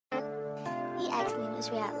He asked me which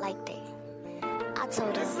way I liked it. I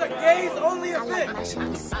told him, This is a gays only I like event. my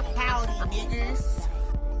shoes. Howdy, niggas.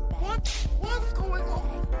 What's going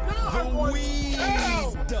on? God, what the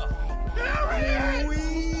hell?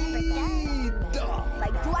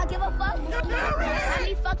 Like, do I give a fuck? How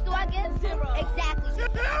many fucks do I give? 0. Exactly.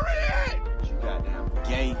 You goddamn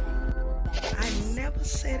gay. I never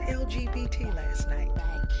said LGBT last night.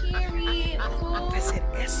 Period. I said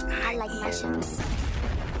I like my SIN. shoes.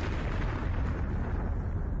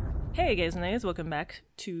 Hey guys and ladies, welcome back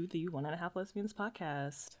to the 1.5 Lesbians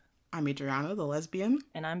podcast. I'm Adriana, the lesbian.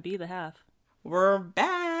 And I'm B the half. We're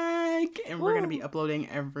back, and we're going to be uploading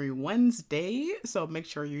every Wednesday, so make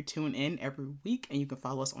sure you tune in every week, and you can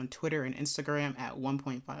follow us on Twitter and Instagram at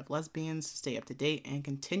 1.5 Lesbians. Stay up to date and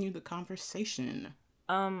continue the conversation.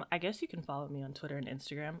 I guess you can follow me on Twitter and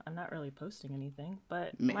Instagram. I'm not really posting anything,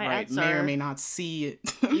 but May my or may not see it.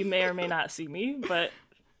 You may or may not see me, but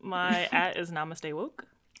my @ is Namaste Woke.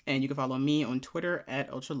 And you can follow me on Twitter at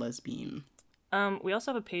UltraLesbian. We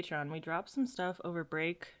also have a Patreon. We dropped some stuff over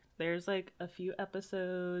break. There's like a few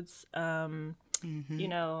episodes, you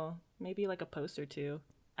know, maybe like a post or two.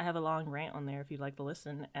 I have a long rant on there if you'd like to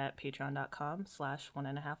listen at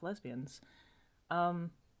patreon.com/1.5 lesbians.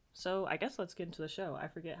 So I guess let's get into the show. I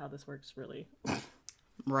forget how this works really.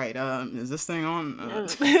 Right, is this thing on?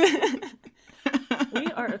 We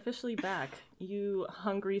are officially back, you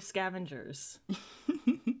hungry scavengers.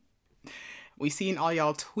 We seen all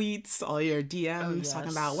y'all tweets, all your DMs talking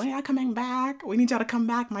yes. about, when are y'all coming back? We need y'all to come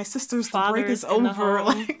back. My sister's Fathers break is in the over. home.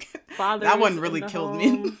 Like, Fathers that one in really the killed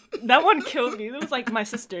home. me. That one killed me. It was like, my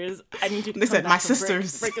sisters, I need you to They come said, back "My from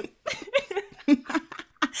sisters." break.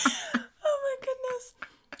 Oh my goodness.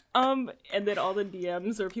 And then all the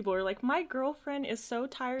DMs where people were like, my girlfriend is so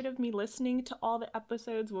tired of me listening to all the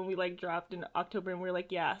episodes when we like dropped in October, and we are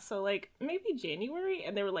like, yeah, so like maybe January,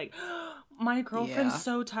 and they were like, my girlfriend's Yeah.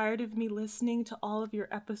 so tired of me listening to all of your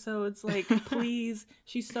episodes, like please,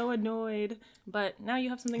 she's so annoyed. But now you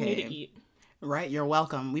have something new to Hey. eat. Right, you're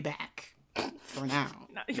welcome. We back for now.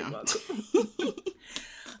 Not you're No.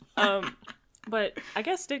 welcome. But I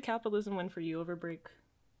guess, did capitalism win for you over break?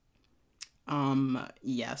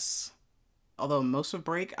 Yes. Although most of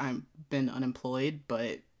break I've been unemployed,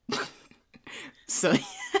 but so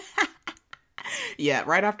yeah,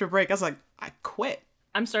 right after break I was like, I quit.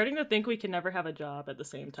 I'm starting to think we can never have a job at the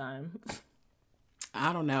same time.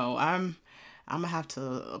 I don't know. I'm gonna have to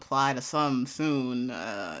apply to some soon.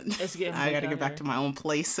 It's getting I big gotta out get back here. to my own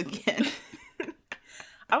place again.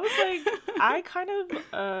 I was like, I kind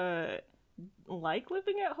of like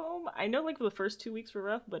living at home. I know like the first 2 weeks were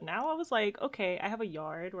rough, but now I was like, okay, I have a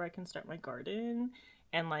yard where I can start my garden,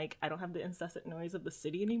 and like I don't have the incessant noise of the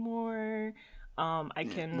city anymore. I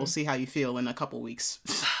can We'll see how you feel in a couple weeks.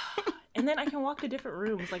 and then I can walk to different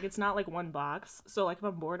rooms. Like, it's not like one box. So like if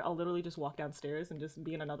I'm bored, I'll literally just walk downstairs and just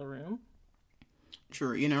be in another room.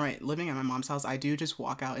 True, you know, right? Living at my mom's house, I do just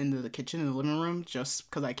walk out into the kitchen and the living room just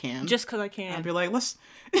because I can. Just because I can. I'd be like, let's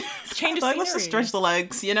Change of like, let's just scenery. stretch the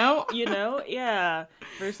legs, you know? You know, yeah.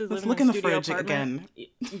 Versus Let's living look in in a the studio fridge apartment.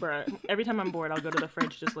 Bruh, every time I'm bored, I'll go to the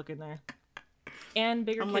fridge, just look in there. And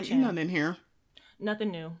bigger I'm like, kitchen. nothing in here.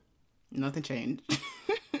 Nothing new. Nothing changed.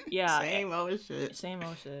 Yeah. Same old shit. Same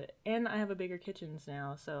old shit. And I have a bigger kitchens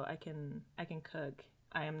now, so I can cook.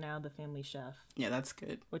 I am now the family chef, Yeah, that's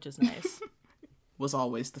good. which is nice. Was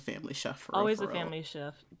always the family chef for Always real, the for real. family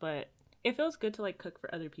chef, but it feels good to like cook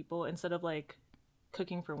for other people instead of like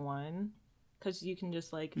cooking for one, because you can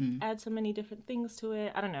just like add so many different things to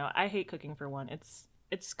it. I don't know. I hate cooking for one.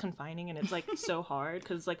 It's confining, and it's like so hard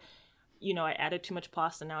because like, you know, I added too much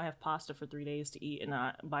pasta. Now I have pasta for 3 days to eat, and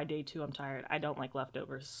by day 2 I'm tired. I don't like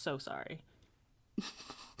leftovers. So sorry.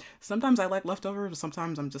 Sometimes I like leftovers,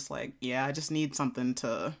 sometimes I'm just like, yeah, I just need something to,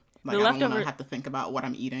 like, The I don't want leftover- to have to think about what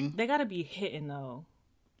I'm eating. They gotta be hitting though.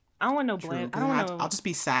 I don't want no True, bland. I 'cause don't then know. I'll just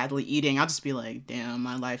be sadly eating. I'll just be like, damn,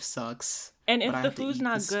 my life sucks. And if but I the have to food's eat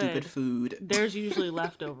not this good, stupid food. there's usually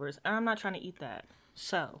leftovers, and I'm not trying to eat that.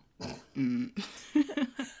 So,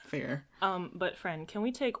 Fair. but friend, can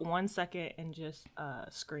we take 1 second and just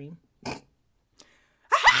scream?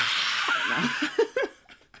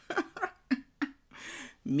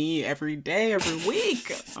 Me every day, every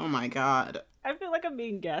week. Oh my god. I feel like I'm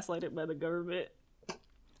being gaslighted by the government.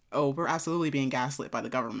 Oh, we're absolutely being gaslit by the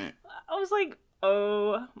government. I was like,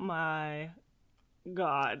 oh my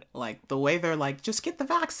god. Like, the way they're like, just get the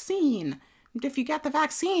vaccine. If you get the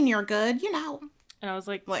vaccine, you're good, you know. And I was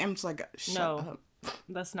like, Like, I'm just like, shut No. up.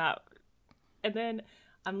 that's not. And then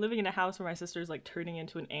I'm living in a house where my sister's like turning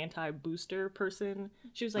into an anti-booster person.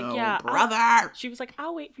 She was like, Oh, yeah, brother. she was like,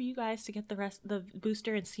 I'll wait for you guys to get the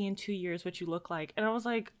booster and see in 2 years what you look like. And I was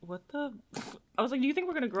like, what the? I was like, do you think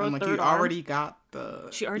we're gonna grow I'm a like, third you arm? already got the.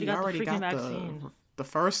 She already got the freaking vaccine. The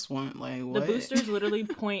first one, like what? The booster's literally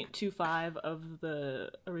 0.25 of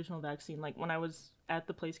the original vaccine. Like when I was at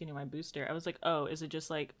the place getting my booster, I was like, oh, is it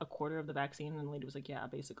just like a quarter of the vaccine? And the lady was like, yeah,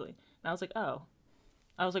 basically. And I was like, oh.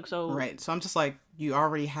 I was like, so... Right, so I'm just like, you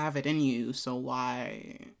already have it in you, so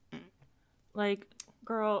why... Like,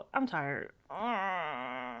 girl, I'm tired.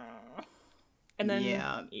 And then...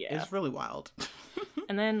 Yeah, it's really wild.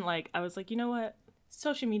 And then, like, I was like, you know what?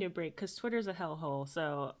 Social media break, because Twitter's a hellhole,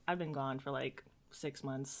 so I've been gone for, like, 6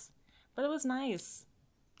 months. But it was nice.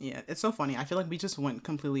 Yeah, it's so funny. I feel like we just went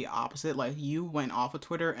completely opposite. Like, you went off of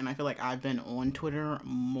Twitter, and I feel like I've been on Twitter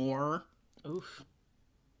more. Oof.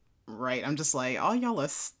 Right, I'm just like, oh, y'all are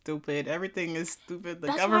stupid. Everything is stupid. The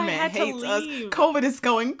That's government why I had to hates us. leave. COVID is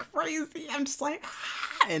going crazy. I'm just like,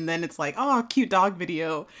 ah. And then it's like, oh, cute dog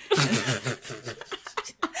video.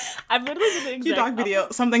 I've literally been the exact Cute dog video,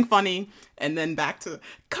 something funny, and then back to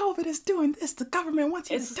COVID is doing this. The government wants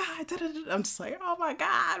you to die. Da-da-da. I'm just like, oh my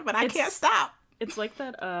god, but I can't stop. It's like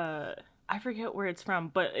that. I forget where it's from,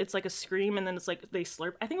 but it's like a scream, and then it's like they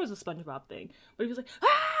slurp. I think it was a SpongeBob thing, but he was like,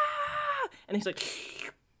 ah, and he's like.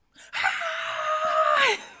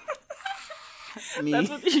 Me. That's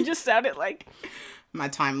what you just sounded like. My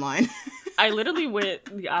timeline. I literally went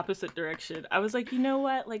the opposite direction. I was like, you know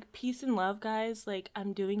what? Like, peace and love, guys. Like,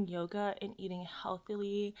 I'm doing yoga and eating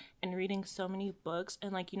healthily and reading so many books.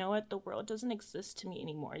 And, like, you know what? The world doesn't exist to me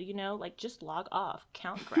anymore, you know? Like, just log off.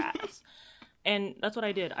 Count grass. And that's what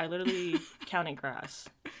I did. I literally counted grass.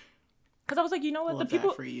 Because I was like, you know what? The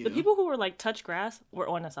people who were, like, touch grass were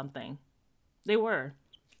onto something. They were.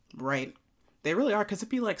 Right. They really are, because it'd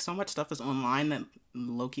be like so much stuff is online that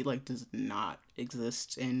low-key like does not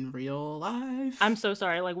exist in real life. I'm so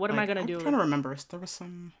sorry. Like, what am I gonna do? I'm trying to remember. There was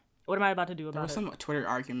some. What am I about to do about it? There was some Twitter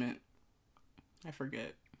argument. I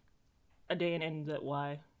forget. A day and end that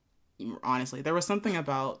why? Honestly, there was something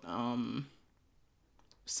about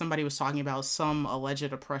somebody was talking about some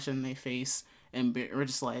alleged oppression they face, and we're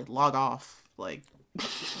just like, log off, like.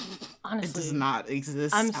 Honestly, it does not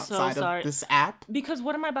exist I'm outside so sorry. of this app. Because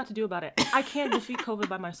what am I about to do about it? I can't defeat COVID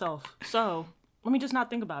by myself. So let me just not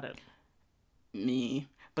think about it. Me.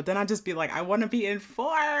 But then I'd just be like, I want to be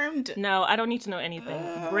informed. No, I don't need to know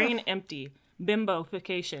anything. Brain empty.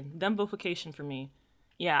 Bimbofication. Thembofication for me.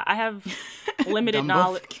 Yeah, I have limited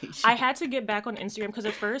knowledge. I had to get back on Instagram because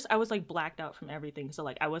at first I was like blacked out from everything. So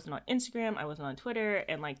like I wasn't on Instagram, I wasn't on Twitter,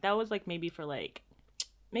 and like that was like maybe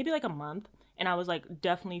like a month. And I was like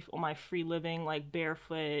definitely on my free living, like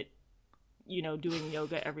barefoot, you know, doing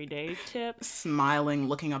yoga every day tip. Smiling,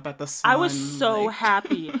 looking up at the sun. I was so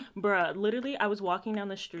happy. Bruh, literally, I was walking down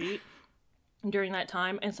the street during that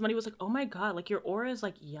time and somebody was like, oh my god, like your aura is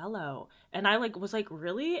like yellow. And I like was like,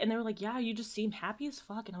 really? And they were like, yeah, you just seem happy as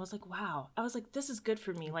fuck. And I was like, wow. I was like, this is good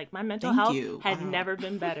for me. Like my mental health had never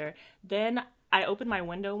been better. Then I opened my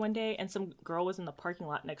window one day and some girl was in the parking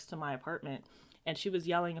lot next to my apartment. And she was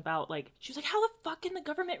yelling about, like, she was like, how the fuck can the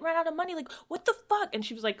government run out of money? Like, what the fuck? And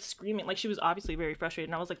she was, like, screaming. Like, she was obviously very frustrated.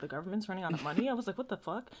 And I was like, the government's running out of money? I was like, what the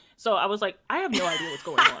fuck? So I was like, I have no idea what's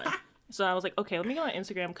going on. So I was like, okay, let me go on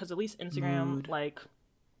Instagram. Because at least Instagram, like,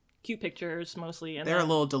 cute pictures mostly. And they're a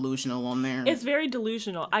little delusional on there. It's very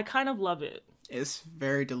delusional. I kind of love it. It's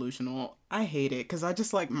very delusional. I hate it because I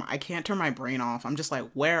just like I can't turn my brain off. I'm just like,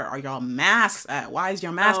 where are y'all masks at? Why is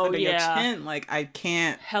your mask under your chin? Like I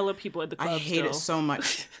can't. Hella people at the club. I hate it so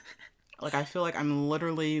much. Like I feel like I'm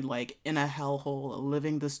literally like in a hellhole,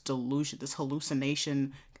 living this delusion, this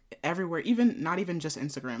hallucination everywhere. Even not even just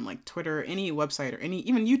Instagram, like Twitter, any website or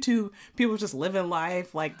even YouTube. People just living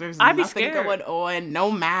life like there's nothing going on,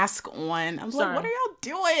 no mask on. I'm like, what are y'all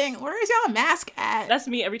doing? Where is y'all mask at? That's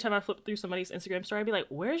me every time I flip through somebody's Instagram story. I'd be like,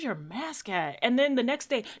 where's your mask at? And then the next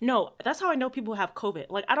day, no, that's how I know people have COVID.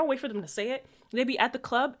 Like I don't wait for them to say it. They'd be at the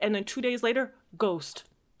club and then 2 days later, ghost.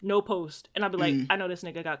 No post. And I'll be like, I know this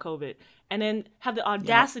nigga got COVID. And then have the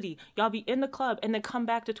audacity. Y'all be in the club and then come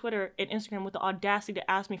back to Twitter and Instagram with the audacity to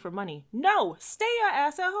ask me for money. No, stay your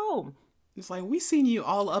ass at home. It's like, we seen you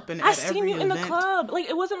all up and I seen you in the club. Like,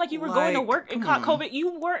 it wasn't like you were going to work and caught COVID.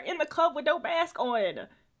 You weren't in the club with no mask on.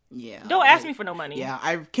 Yeah. Don't ask me for no money. Yeah,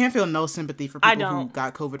 I can't feel no sympathy for people who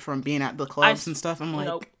got COVID from being at the clubs and stuff. I'm like,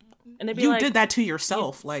 nope. And they'd be you did that to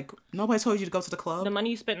yourself. Like, nobody told you to go to the club. The money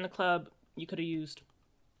you spent in the club, you could have used.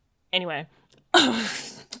 Anyway.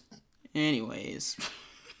 Anyways.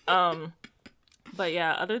 But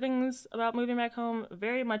yeah, other things about moving back home,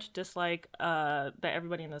 very much dislike that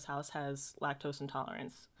everybody in this house has lactose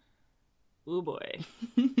intolerance. Ooh boy.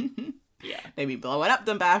 Yeah. They be blowing up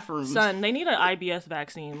them bathrooms. Son, they need an IBS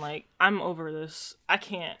vaccine. Like, I'm over this. I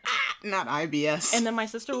can't. Not IBS. And then my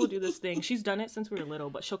sister will do this thing. She's done it since we were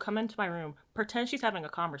little, but she'll come into my room, pretend she's having a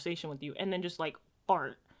conversation with you, and then just like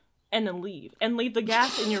fart, and then leave the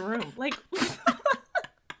gas in your room. Like, I'm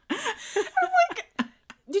like,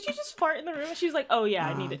 did you just fart in the room? And she's like, oh yeah,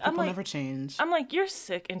 I need it. I'm People like, never change. I'm like, you're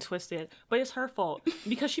sick and twisted, but it's her fault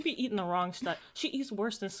because she be eating the wrong stuff. She eats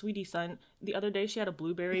worse than Sweetie Son. The other day she had a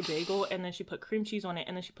blueberry bagel and then she put cream cheese on it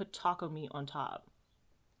and then she put taco meat on top.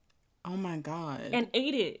 Oh my god. And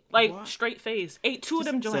ate it like What? straight face. Ate two of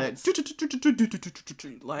them joints.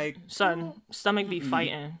 Like, Son, stomach be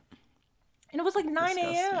fighting. And it was like 9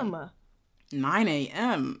 a.m. 9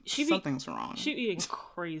 a.m. She be- Something's wrong. She be eating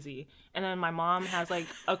crazy. And then my mom has like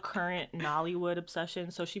a current Nollywood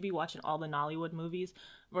obsession, so she be watching all the Nollywood movies.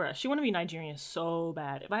 Bruh, she want to be Nigerian so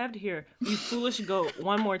bad. If I have to hear "you foolish goat"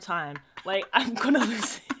 one more time, like, I'm gonna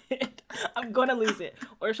lose it. I'm gonna lose it.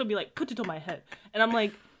 Or she'll be like, put it on my head. And I'm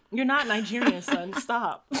like, you're not Nigerian, son.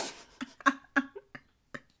 Stop.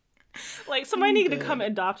 Like, somebody need to come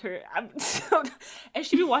adopt her. And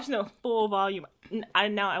she be watching the full volume. I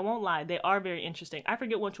won't lie, they are very interesting. I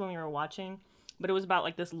forget which one we were watching, but it was about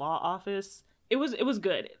like this law office. It was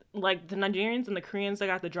good. Like, the Nigerians and the Koreans, they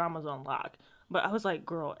got the dramas on lock. But I was like,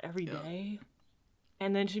 girl, every day.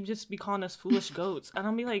 And then she'd just be calling us foolish goats, and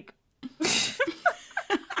I'll be like.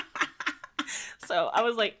 So I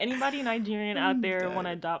was like, anybody Nigerian out there want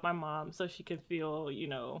to adopt my mom so she can feel, you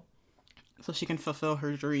know. So she can fulfill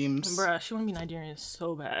her dreams. Bruh, she want to be Nigerian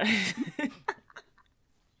so bad.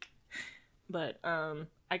 But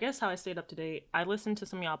I guess how I stayed up to date, I listened to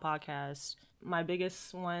some of y'all podcasts. My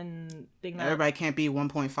biggest one thing that... Everybody can't be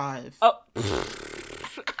 1.5. Oh.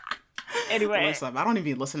 Anyway. Listen, I don't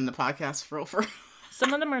even listen to podcasts for real.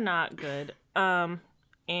 Some of them are not good.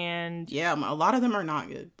 And... Yeah, a lot of them are not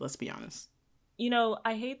good, let's be honest. You know,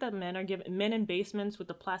 I hate that men in basements with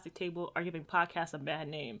the plastic table are giving podcasts a bad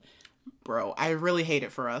name. Bro, I really hate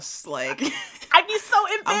it for us. Like, I'd be so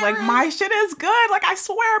embarrassed. I'm like, my shit is good. Like, I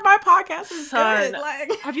swear my podcast is good.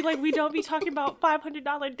 Like, I'd be like, we don't be talking about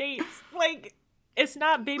 $500 dates. Like, it's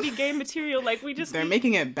not baby game material. Like, we just... They're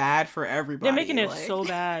making it bad for everybody. They're making it so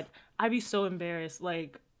bad. I'd be so embarrassed.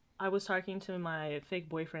 Like, I was talking to my fake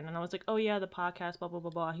boyfriend, and I was like, oh, yeah, the podcast, blah, blah, blah,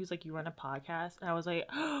 blah. He was like, you run a podcast? And I was like,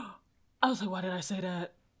 why did I say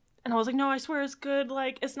that? And I was like, no, I swear it's good.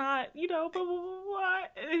 Like, it's not, you know, blah, blah, blah, blah.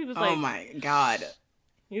 And he was like... Oh, my God.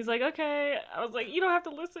 He was like, okay. I was like, you don't have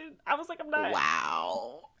to listen. I was like, I'm not.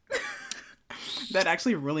 Wow. That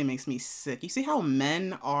actually really makes me sick. You see how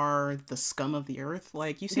men are the scum of the earth?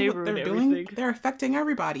 Like, you see what they're doing? They're affecting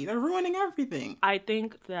everybody. They're ruining everything. I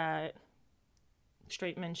think that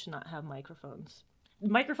straight men should not have microphones.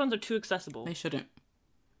 Microphones are too accessible. They shouldn't.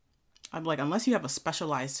 I'm like, unless you have a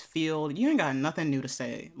specialized field, you ain't got nothing new to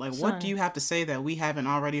say. Like, Son. what do you have to say that we haven't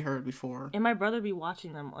already heard before? And my brother be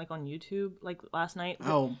watching them, like, on YouTube, like, last night.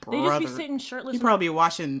 Oh, They brother. just be sitting shirtless. You probably be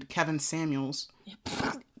watching Kevin Samuels.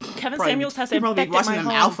 Kevin Samuels has you probably infected be watching my them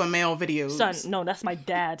home. alpha male videos. Son, no, that's my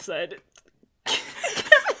dad, son.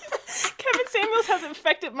 Kevin Samuels has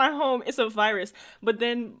infected my home. It's a virus. But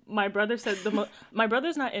then my brother said, my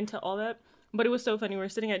brother's not into all that. But it was so funny. We were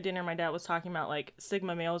sitting at dinner. My dad was talking about, like,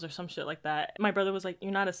 Sigma males or some shit like that. My brother was like,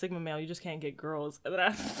 you're not a Sigma male. You just can't get girls. And then I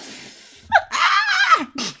was losing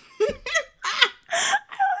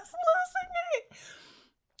it.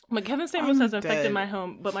 But Kevin Samuels has infected my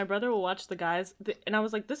home. But my brother will watch the guys. And I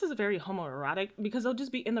was like, this is very homoerotic. Because they'll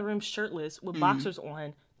just be in the room shirtless with boxers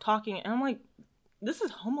on, talking. And I'm like, this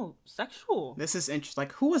is homosexual. This is interesting.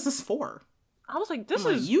 Like, who is this for? I was like, this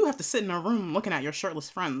I'm is... like, you have to sit in a room looking at your shirtless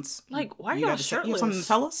friends. Like, why are y'all shirtless? You have something to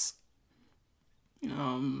tell us?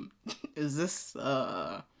 Is this,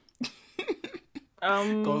 going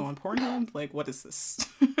on Pornhub? Like, what is this?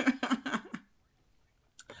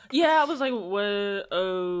 Yeah, I was like, what?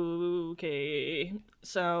 Okay.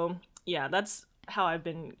 So, yeah, that's how I've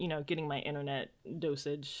been, you know, getting my internet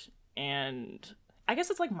dosage. And I guess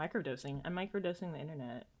it's like microdosing. I'm microdosing the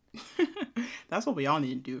internet. That's what we all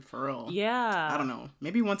need to do, for real. Yeah. I don't know.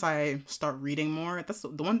 Maybe once I start reading more. That's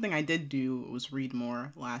the one thing I did do was read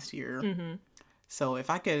more last year. Mm-hmm. So if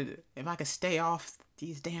I could stay off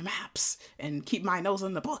these damn apps and keep my nose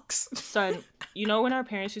in the books. Son, you know when our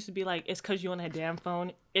parents used to be like, it's because you on that damn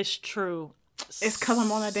phone? It's true. It's because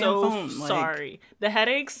I'm on that damn phone. Like, sorry. The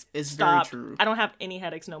headaches very stopped. true. I don't have any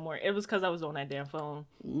headaches no more. It was because I was on that damn phone.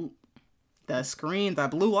 Ooh. That screen,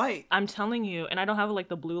 that blue light. I'm telling you, and I don't have like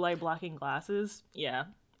the blue light blocking glasses. Yeah,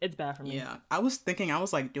 It's bad for me. Yeah, I was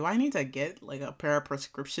like, do I need to get like a pair of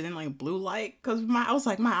prescription like blue light? Because I was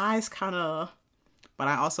like, my eyes kind of. But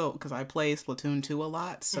I also, because I play Splatoon 2 a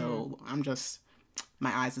lot, so I'm just,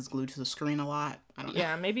 my eyes is glued to the screen a lot. I don't know.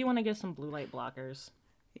 Yeah, maybe you want to get some blue light blockers.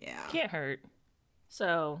 Yeah. Can't hurt.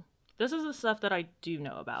 So, this is the stuff that I do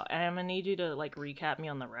know about. And I'm going to need you to, like, recap me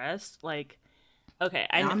on the rest. Like, okay.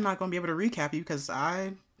 I'm not going to be able to recap you because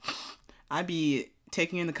I'd be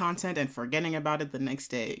taking in the content and forgetting about it the next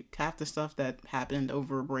day. Half the stuff that happened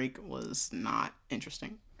over break was not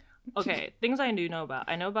interesting. Okay, things I do know about.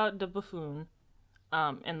 I know about the buffoon.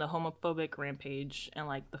 And the homophobic rampage and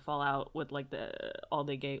like the fallout with like all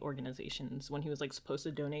the gay organizations when he was like supposed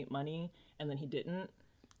to donate money and then he didn't.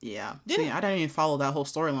 Yeah. See, I didn't even follow that whole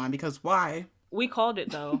storyline because why? We called it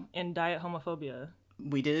though in Diet Homophobia.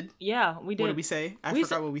 We did? Yeah, we did. What did we say? I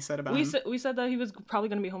forgot what we said about him. We said that he was probably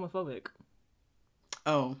going to be homophobic.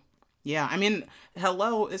 Oh. Yeah, I mean,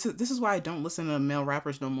 hello. This is why I don't listen to male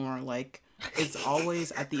rappers no more. Like, it's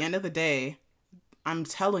always at the end of the day. I'm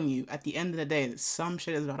telling you, at the end of the day, some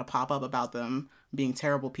shit is about to pop up about them being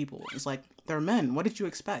terrible people. It's like, they're men. What did you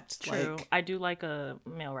expect? True. Like, I do like a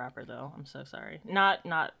male rapper, though. I'm so sorry. Not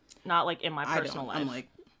like in my personal life. I'm like...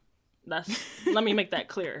 Let me make that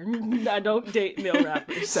clear. I don't date male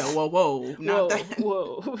rappers. So, whoa. Not that.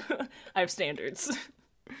 Whoa. I have standards.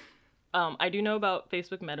 I do know about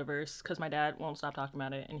Facebook Metaverse because my dad won't stop talking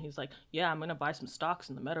about it. And he's like, yeah, I'm going to buy some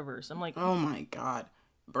stocks in the Metaverse. I'm like... Oh, my God.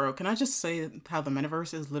 Bro, can I just say how the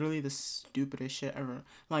metaverse is literally the stupidest shit ever?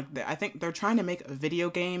 Like, I think they're trying to make a video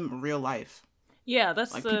game real life. Yeah,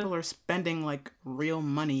 that's like people are spending like real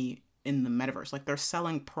money in the metaverse. Like they're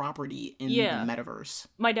selling property in the metaverse.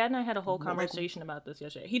 My dad and I had a whole conversation about this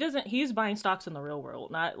yesterday. He's buying stocks in the real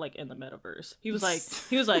world, not like in the metaverse. He was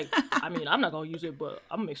like, I mean, I'm not gonna use it, but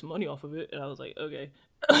I'm gonna make some money off of it. And I was like, okay.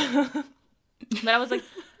 But I was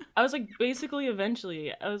like, basically,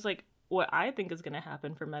 eventually, I was like, what I think is going to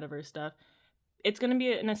happen for metaverse stuff, it's going to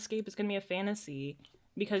be an escape. It's going to be a fantasy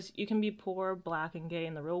because you can be poor, black, and gay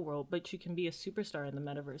in the real world, but you can be a superstar in the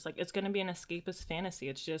metaverse. Like, it's going to be an escapist fantasy.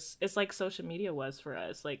 It's like social media was for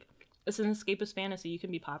us. Like, it's an escapist fantasy. You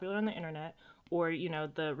can be popular on the internet or, you know,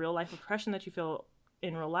 the real life oppression that you feel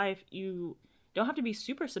in real life, you don't have to be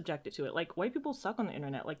super subjected to it. Like, white people suck on the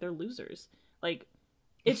internet. Like, they're losers. Like,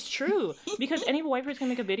 it's true because any white person can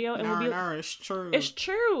make a video and will be it's true. It's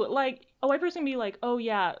true. Like a white person can be like, oh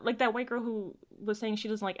yeah, like that white girl who was saying she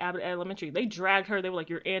doesn't like Abbott Elementary. They dragged her. They were like,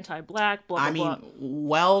 you're anti-black. Blah blah blah. I mean,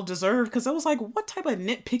 well deserved because I was like, what type of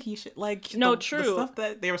nitpicky shit? Like, no, the stuff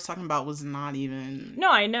that they were talking about was not even.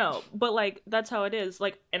 No, I know, but like that's how it is.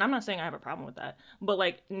 Like, and I'm not saying I have a problem with that, but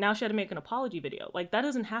like now she had to make an apology video. Like that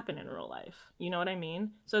doesn't happen in real life. You know what I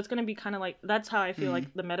mean? So it's gonna be kind of like that's how I feel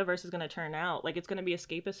like the metaverse is gonna turn out. Like it's gonna be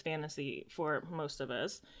escapist fantasy for most of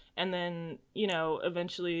us, and then you know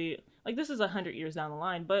eventually, like this is 100 years down the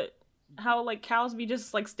line, but how like cows be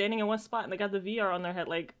just like standing in one spot and they got the VR on their head,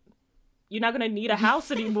 like you're not gonna need a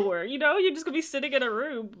house anymore. You know, you're just gonna be sitting in a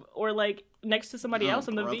room or like next to somebody else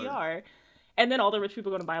in the VR, and then all the rich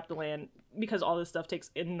people are gonna buy up the land because all this stuff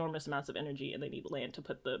takes enormous amounts of energy and they need land to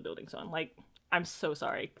put the buildings on. Like, I'm so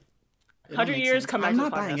sorry. 100 years come back. I'm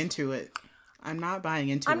not buying into it. I'm not buying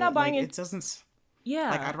into it. I'm not buying it doesn't.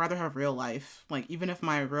 Yeah. Like I'd rather have real life. Like even if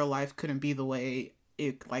my real life couldn't be the way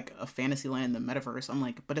it like a fantasy land in the metaverse, I'm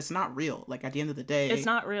like, but it's not real. Like at the end of the day, it's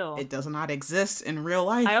not real. It does not exist in real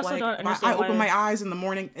life. I also like, don't understand. I open my eyes in the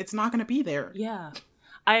morning, it's not gonna be there. Yeah.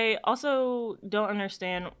 I also don't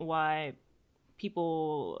understand why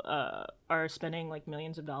people are spending like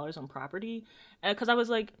millions of dollars on property. Because I was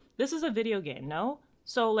like, this is a video game, no?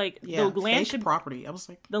 So like the land should property. I was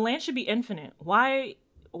like, the land should be infinite. Why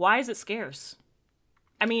is it scarce?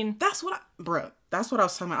 I mean, that's what I was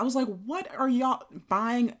talking about. I was like, what are y'all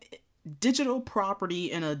buying digital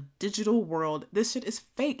property in a digital world? This shit is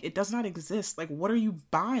fake. It does not exist. Like, what are you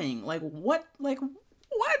buying? Like, what?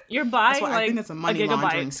 You're buying that's why like I think it's a money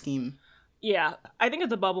laundering scheme. Yeah, I think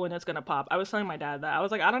it's a bubble and it's gonna pop. I was telling my dad that. I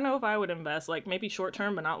was like, I don't know if I would invest, like maybe short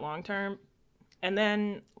term but not long term. And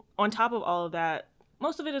then on top of all of that,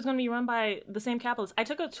 most of it is going to be run by the same capitalists. I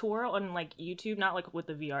took a tour on like YouTube, not like with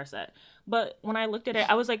the VR set, but when I looked at it,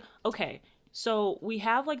 I was like, okay, so we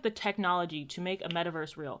have like the technology to make a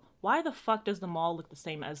metaverse real. Why the fuck does the mall look the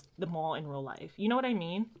same as the mall in real life? You know what I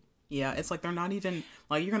mean? Yeah, it's like they're not even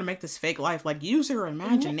like, you're going to make this fake life. Like, use your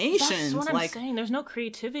imagination. That's what I'm saying. There's no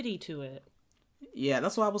creativity to it. Yeah,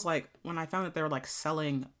 that's why I was like, when I found that they were like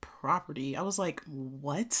selling property, I was like,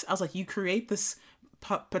 what? I was like, you create this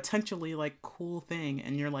potentially like cool thing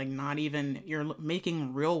and you're like you're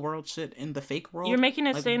making real world shit in the fake world. You're making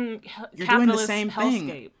the like, same you're doing the same hellscape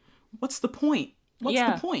thing. What's the point? What's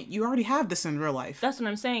the point? You already have this in real life. That's what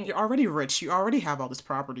I'm saying. You're already rich. You already have all this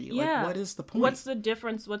property. Yeah. Like, what is the point? What's the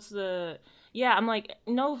difference? Yeah, I'm like,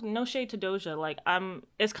 no shade to Doja. Like,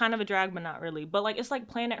 it's kind of a drag, but not really. But, like, it's like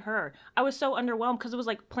Planet Her. I was so underwhelmed because it was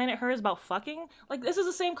like, Planet Her is about fucking. Like, this is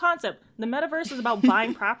the same concept. The metaverse is about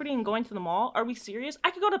buying property and going to the mall. Are we serious?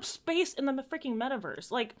 I could go to space in the freaking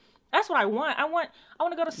metaverse. Like, that's what I want. I want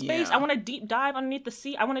to go to space. Yeah. I want to deep dive underneath the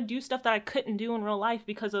sea. I want to do stuff that I couldn't do in real life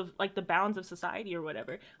because of, like, the bounds of society or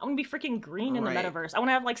whatever. I want to be freaking green in the metaverse. I want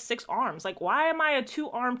to have, like, 6 arms. Like, why am I a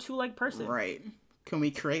 2-arm, 2-leg person? Right. Can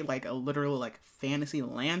we create, like, a literal, like, fantasy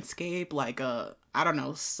landscape? Like, I don't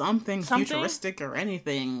know, something futuristic or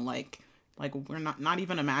anything. Like we're not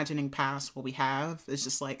even imagining past what we have. It's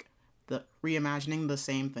just, like, the reimagining the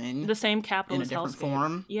same thing. The same capitalist in a different hellscape.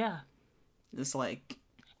 form. Yeah. It's like...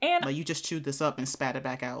 And like, you just chewed this up and spat it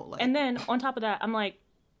back out. Like. And then, on top of that, I'm like,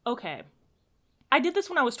 okay. I did this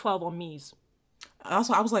when I was 12 on Mies.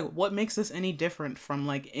 Also, I was like, what makes this any different from,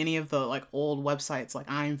 like, any of the, like, old websites, like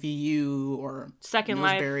IMVU or Second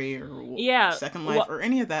Newsberry Life. Or Second Life or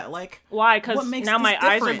any of that? Like, why? Because now my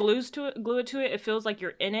eyes are different? glued to it. It feels like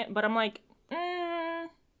you're in it. But I'm like, I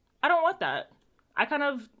don't want that. I kind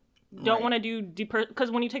of don't want to do... Because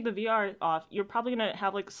when you take the VR off, you're probably going to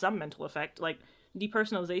have, like, some mental effect. Like...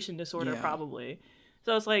 depersonalization disorder, probably.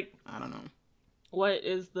 So it's like, I don't know. What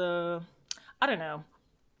is the... I don't know.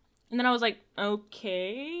 And then I was like,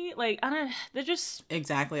 okay. Like, they're just...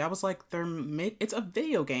 Exactly. I was like, it's a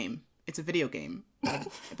video game. It's a video game.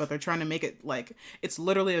 But they're trying to make it like... It's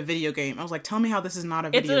literally a video game. I was like, tell me how this is not a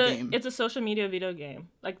video game. It's a social media video game.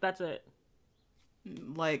 Like, that's it.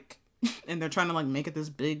 Like... And they're trying to, like, make it this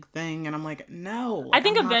big thing, and I'm like, no. I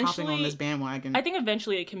think I'm not eventually hopping on this bandwagon. I think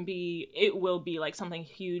eventually it will be like something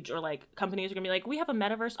huge, or like companies are gonna be like, we have a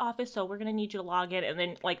metaverse office, so we're gonna need you to log in, and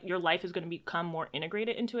then like your life is gonna become more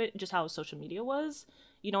integrated into it, just how social media was.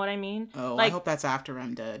 You know what I mean? Oh, like, I hope that's after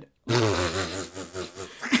I'm dead.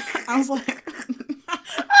 I was like,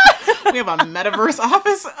 we have a metaverse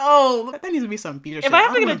office? Oh, that needs to be some future shit. If I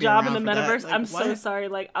have to get a job in the metaverse, like, I'm so sorry.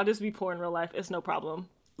 Like, I'll just be poor in real life. It's no problem.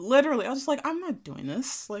 Literally, I was just like, I'm not doing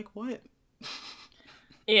this. Like, what?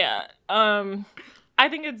 Yeah. I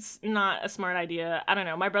think it's not a smart idea. I don't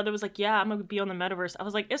know. My brother was like, yeah, I'm gonna be on the metaverse. I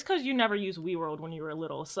was like, it's because you never used WeWorld when you were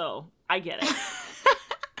little, so I get it.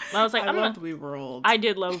 I was like, I loved WeWorld. I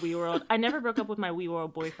did love WeWorld. I never broke up with my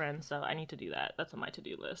WeWorld boyfriend, so I need to do that. That's on my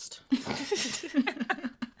to-do list.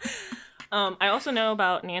 I also know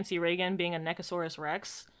about Nancy Reagan being a Nechosaurus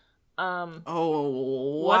Rex.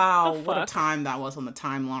 Oh, wow. What a time that was on the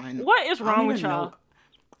timeline. What is wrong with y'all?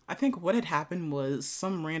 I think what had happened was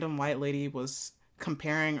some random white lady was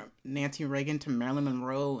comparing Nancy Reagan to Marilyn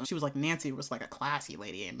Monroe. And she was like, Nancy was like a classy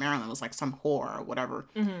lady and Marilyn was like some whore or whatever.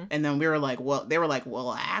 Mm-hmm. And then they were like,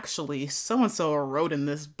 well, actually, so-and-so wrote in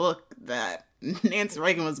this book that Nancy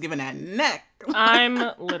Reagan was given that neck. I'm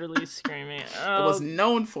literally screaming. Oh, it was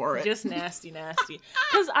known for it. Just nasty.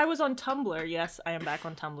 Because I was on Tumblr. Yes, I am back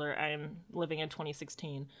on Tumblr. I am living in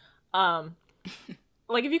 2016. Like,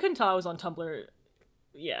 if you couldn't tell, I was on Tumblr.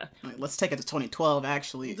 Yeah. Right, let's take it to 2012,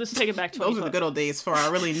 actually. Just take it back to 2012. Those were the good old days before I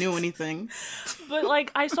really knew anything. But,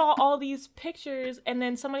 like, I saw all these pictures, and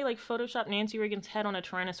then somebody, like, photoshopped Nancy Reagan's head on a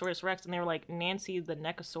Tyrannosaurus Rex, and they were like, Nancy the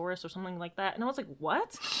Nechosaurus or something like that. And I was like,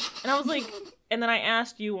 what? And I was like, and then I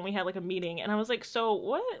asked you when we had, like, a meeting, and I was like, so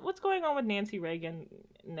what's going on with Nancy Reagan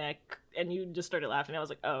neck? And you just started laughing. I was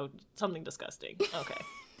like, oh, something disgusting. Okay.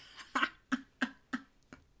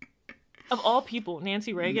 Of all people,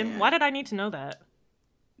 Nancy Reagan? Yeah. Why did I need to know that?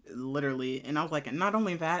 Literally. And I was like, and not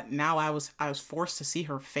only that, now I was forced to see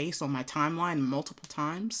her face on my timeline multiple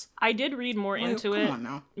times. I did read more into it on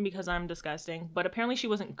now. Because I'm disgusting, but apparently she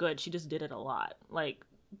wasn't good. She just did it a lot. Like,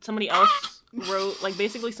 somebody else wrote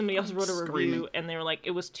a review and they were like,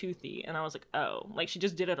 it was toothy, and I was like, oh, like, she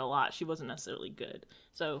just did it a lot. She wasn't necessarily good.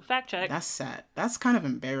 So fact check. That's sad. That's kind of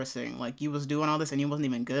embarrassing. Like, you was doing all this and you wasn't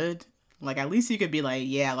even good. Like, at least you could be like,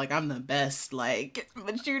 yeah, like, I'm the best, like,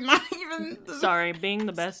 but you're not even... Sorry, being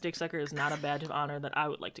the best dick sucker is not a badge of honor that I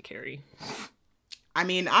would like to carry. I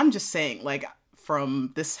mean, I'm just saying, like,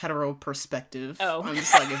 from this hetero perspective, I'm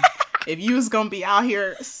just like, if you was gonna be out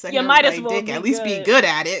here sucking you might as well dick, at least be good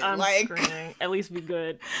at it. I'm like, screaming. At least be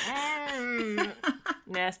good.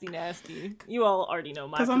 Nasty. You all already know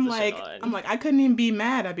my position. Because I'm like, I couldn't even be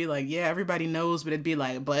mad. I'd be like, yeah, everybody knows, but it'd be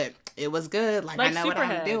like, but it was good. Like I know what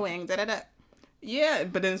I'm doing. Da-da-da. Yeah,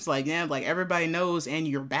 but then it's like, yeah, like everybody knows, and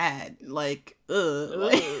you're bad. Like,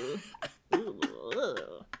 like...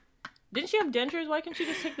 Didn't she have dentures? Why can't she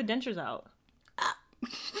just take the dentures out?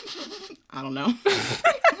 I don't know.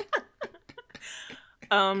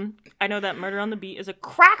 I know that Murder on the Beat is a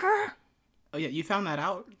cracker. Oh yeah, you found that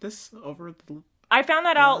out over the I found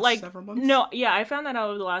that the out last like several months? no, yeah, I found that out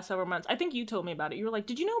over the last several months. I think you told me about it. You were like,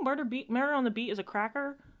 "Did you know Murder on the Beat is a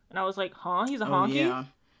cracker?" And I was like, "Huh? He's a honky?" Yeah.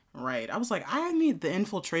 Right. I was like, I need the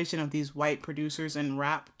infiltration of these white producers in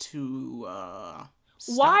rap to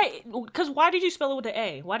stop. Why? Because why did you spell it with the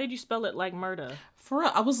A? Why did you spell it like murder? For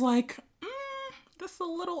real, I was like, that's a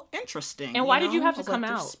little interesting. And why did you have I to was come like,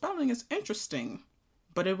 their out? spelling is interesting.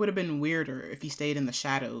 But it would have been weirder if he stayed in the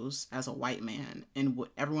shadows as a white man, and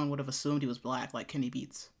everyone would have assumed he was black, like Kenny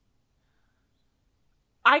Beats.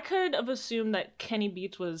 I could have assumed that Kenny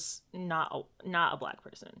Beats was not a black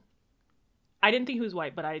person. I didn't think he was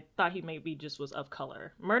white, but I thought he maybe just was of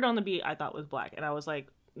color. Murder on the Beat, I thought was black, and I was like,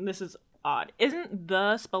 this is odd. Isn't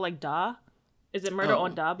the spelled like da? Is it Murder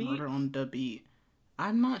on Da Beat? Murder on Da Beat.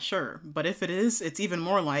 I'm not sure, but if it is, it's even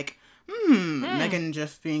more like, Megan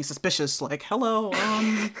just being suspicious, like, hello,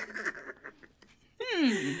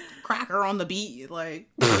 cracker on the beat, like.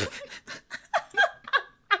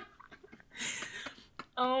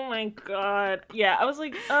 Oh my god. Yeah, I was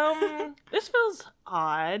like, this feels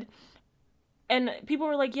odd. And people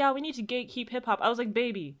were like, yeah, we need to gatekeep hip-hop. I was like,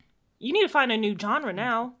 baby, you need to find a new genre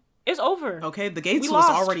now. It's over. Okay, the gates We was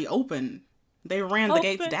lost. already open. They ran the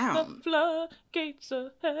gates down. The floodgates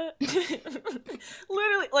ahead.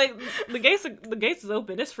 Literally, like, the gates is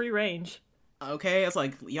open. It's free range. Okay, it's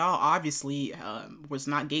like, y'all obviously was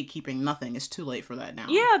not gatekeeping nothing. It's too late for that now.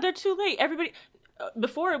 Yeah, they're too late. Everybody...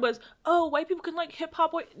 before it was, oh, white people can like hip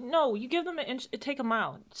hop. No, you give them an inch, take a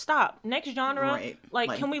mile. Stop. Next genre. Right.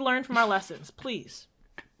 Like, can we learn from our lessons, please?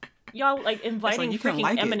 Y'all like inviting you can freaking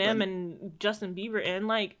like it, Eminem but- and Justin Bieber in.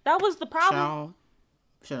 Like, that was the problem. Y'all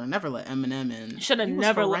should have never let Eminem in. Should have He was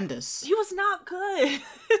never. horrendous. He was not good.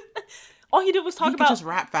 All he did was talk He about could just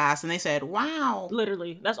rap fast, and they said, "Wow,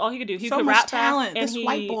 literally. That's all he could do. He so could much rap talent. fast, and This he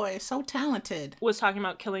white boy is so talented." was talking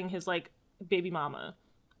about killing his like baby mama,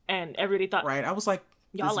 and everybody thought, Right? I was like,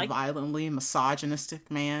 Y'all this like- violently misogynistic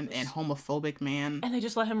man and homophobic man. and they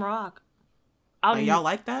just let him rock. I'll Like, y'all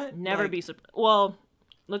like that? never Like, be surprised. Well,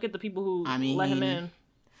 look at the people who I mean, let him in.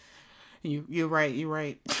 You're right. You're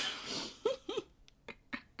right.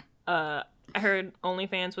 I heard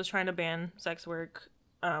OnlyFans was trying to ban sex work,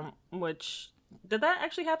 which did that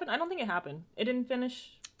actually happen? I don't think it happened. It didn't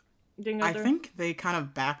finish. Didn't go I through? think they kind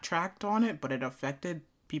of backtracked on it, but it affected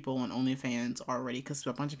people on OnlyFans already because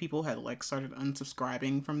a bunch of people had like started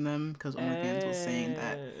unsubscribing from them because OnlyFans was saying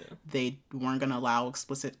that they weren't gonna allow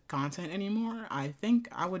explicit content anymore. I'm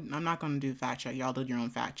not gonna do fact check. Y'all did your own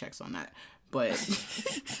fact checks on that, but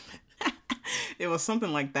it was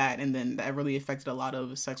something like that, and then that really affected a lot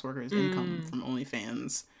of sex workers' income from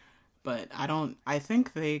OnlyFans. But I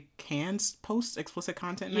think they can post explicit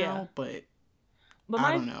content now, Yeah. but But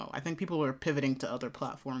I don't know. I think people are pivoting to other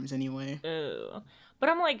platforms anyway. But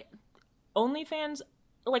I'm like, OnlyFans,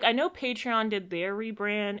 like, I know Patreon did their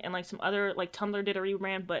rebrand and like some other, like Tumblr did a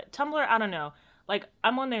rebrand, but Tumblr, I don't know. Like,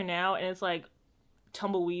 I'm on there now and it's like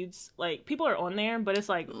tumbleweeds. Like, people are on there, but it's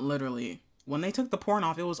like, Literally, when they took the porn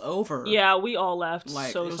off, it was over. yeah, we all left.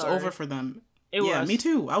 Like, So it was sorry. over for them. It Yeah, was. me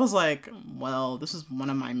too. I was like, well, this is one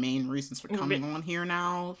of my main reasons for coming on here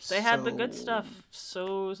now. They had the good stuff.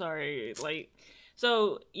 So sorry. Like,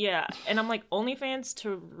 so yeah. And I'm like, OnlyFans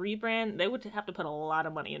to rebrand, they would have to put a lot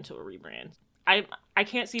of money into a rebrand. I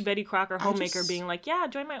can't see Betty Crocker Homemaker being like, yeah,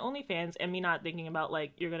 join my OnlyFans, and me not thinking about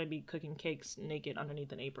like, you're gonna be cooking cakes naked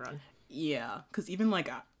underneath an apron. Yeah, because even like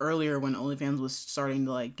earlier when OnlyFans was starting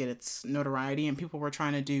to like get its notoriety and people were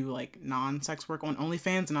trying to do like non-sex work on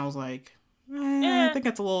OnlyFans, and I was like, I think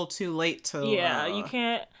it's a little too late to. Yeah, you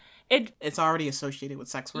can't. It's already associated with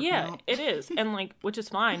sex work. Yeah, now. it is, and like, which is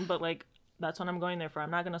fine, but like, that's what I'm going there for.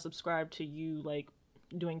 I'm not gonna subscribe to you like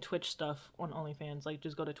doing Twitch stuff on OnlyFans. Like,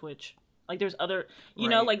 just go to Twitch. Like, there's other, you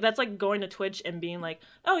know, Right. like, that's like going to Twitch and being like,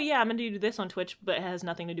 oh yeah, I'm gonna do this on Twitch, but it has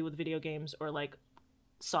nothing to do with video games or like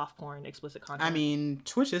soft porn, explicit content. I mean,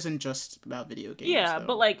 Twitch isn't just about video games. yeah, though.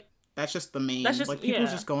 but like, that's just the main. That's just- like people yeah.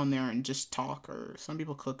 just go in there and just talk, or some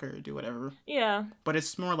people cook or do whatever. yeah, But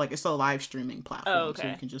it's more like it's a live streaming platform, Oh, so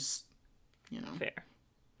okay. you can just, you know. fair.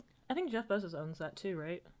 I think Jeff Bezos owns that too,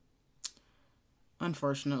 right?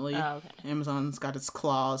 Unfortunately, Oh, okay. Amazon's got its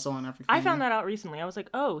claws on everything. I found that out recently. I was like,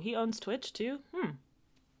 oh, he owns Twitch too? He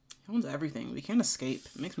owns everything. We can't escape.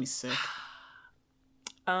 It makes me sick.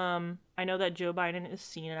 I know that Joe Biden is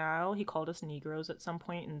senile. He called us Negroes at some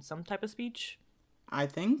point in some type of speech. I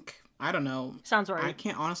don't know. Sounds right.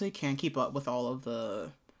 I can't keep up with all of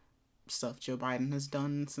the stuff Joe Biden has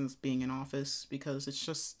done since being in office because it's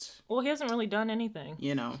just, Well, he hasn't really done anything.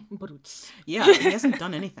 you know, Boots. yeah, he hasn't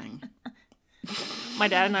done anything. My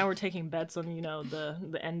dad and I were taking bets on, you know, the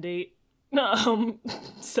end date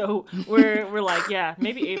So we're like, yeah,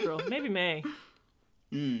 maybe April, maybe May.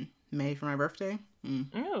 May for my birthday.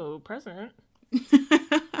 Oh, present.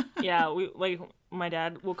 Yeah, we like my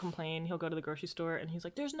dad will complain. He'll go to the grocery store and he's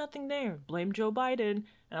like, "There's nothing there. Blame Joe Biden."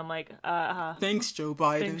 And I'm like, Thanks, Joe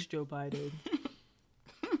Biden. Thanks, Joe Biden.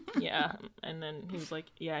 Yeah, and then he was like,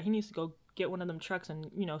 "Yeah, he needs to go get one of them trucks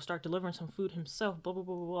and start delivering some food himself." Blah blah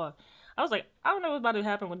blah blah blah. I was like, I don't know what's about to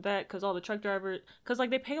happen with that because all the truck drivers, because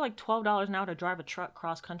like they pay like $12 an hour to drive a truck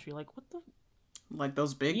cross country. Like what the? Like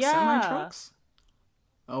those big semi trucks.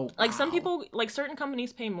 Oh, like some people, like certain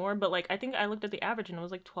companies pay more, but like I think I looked at the average and it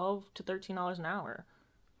was like $12 to $13 an hour,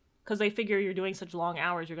 because they figure you're doing such long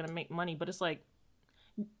hours, you're gonna make money. But it's like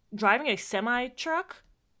driving a semi truck.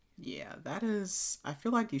 Yeah, that is. I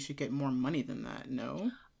feel like you should get more money than that.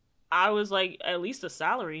 No. I was like, at least a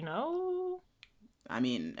salary. No. I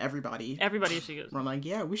mean, everybody should get. We're like,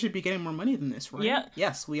 yeah, we should be getting more money than this, right? Yeah.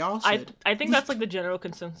 Yes, we all should. I think that's like the general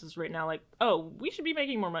consensus right now. Like, oh, we should be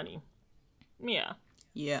making more money. Yeah.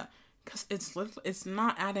 Yeah, because it's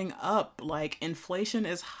not adding up. Like, inflation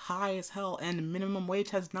is high as hell, and minimum wage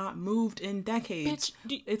has not moved in decades.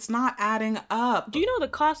 Bitch, it's not adding up. Do you know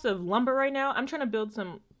the cost of lumber right now? I'm trying to build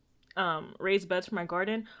some raised beds for my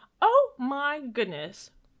garden. Oh my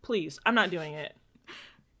goodness. Please, I'm not doing it.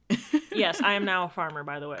 Yes, I am now a farmer,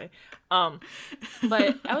 by the way.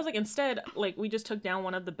 But I was like, instead, like, we just took down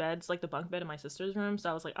one of the beds, like the bunk bed in my sister's room. So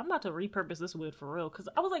I was like, I'm about to repurpose this wood for real. Because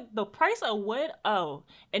I was like, the price of wood,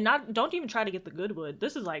 and don't even try to get the good wood.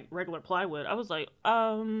 This is like regular plywood. I was like,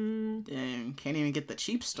 Dang, can't even get the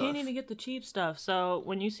cheap stuff. Can't even get the cheap stuff. So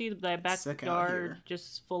when you see that backyard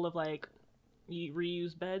just full of like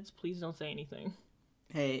reused beds, please don't say anything.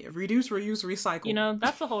 Hey, reduce, reuse, recycle.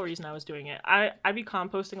 That's the whole reason I was doing it. I be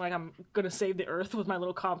composting like I'm gonna save the earth with my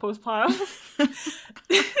little compost pile.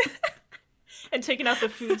 And taking out the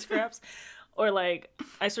food scraps. Or like,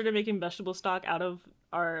 I started making vegetable stock out of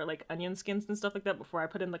our like onion skins and stuff like that before I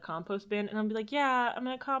put in the compost bin. And I'll be like, yeah, I'm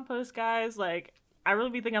gonna compost, guys. Like, I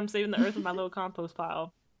really think I'm saving the earth with my little compost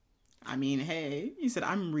pile. I mean, hey, you said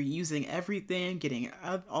I'm reusing everything, getting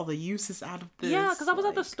all the uses out of this. Yeah, because I was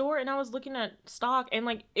at the store and I was looking at stock and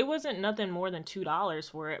like it wasn't nothing more than $2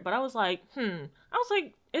 for it. But I was like,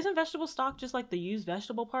 isn't vegetable stock just like the used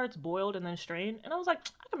vegetable parts boiled and then strained? And I was like,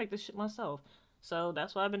 I can make this shit myself. So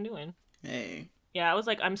that's what I've been doing. Hey. Yeah, I was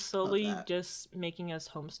like, I'm slowly just making us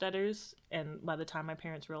homesteaders. And by the time my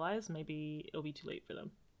parents realize, maybe it'll be too late for them.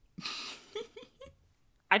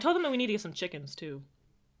 I told them that we need to get some chickens too.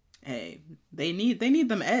 Hey, they need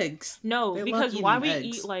them eggs. No, they because why we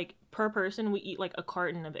eat like per person, we eat like a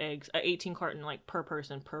carton of eggs, 18 carton like per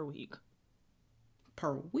person per week.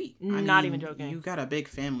 Per week? Not even joking. You got a big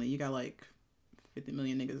family. You got like 50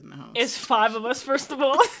 million niggas in the house. It's 5 of us, first of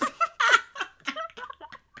all.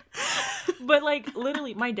 But like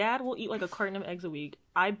literally, my dad will eat like a carton of eggs a week.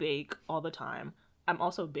 I bake all the time. I'm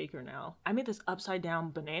also a baker now. I made this upside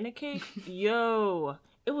down banana cake. Yo.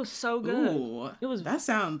 It was so good. Ooh, that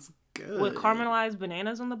sounds good. With caramelized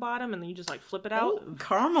bananas on the bottom, and then you just like flip it out. Ooh,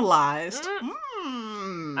 caramelized.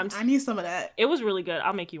 I need some of that. It was really good.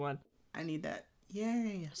 I'll make you one. I need that.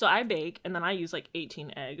 Yay. So I bake, and then I use like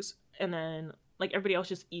 18 eggs, and then like everybody else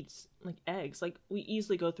just eats like eggs. Like we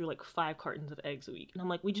easily go through like 5 cartons of eggs a week, and I'm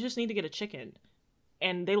like, we just need to get a chicken,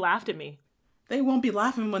 and they laughed at me. They won't be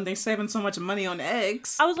laughing when they're saving so much money on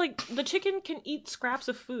eggs. I was like, the chicken can eat scraps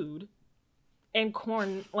of food. And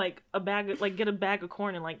corn, like a bag, like get a bag of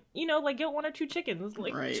corn and like, like get 1 or 2 chickens,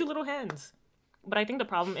 like 2 little hens. But I think the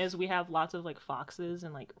problem is we have lots of like foxes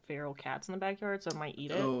and like feral cats in the backyard, so I might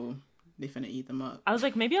eat it. Oh, they finna eat them up. I was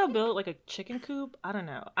like, maybe I'll build like a chicken coop. I don't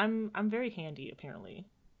know. I'm very handy apparently.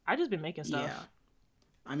 I just been making stuff. Yeah.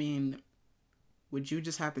 I mean, would you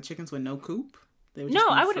just have the chickens with no coop? They would just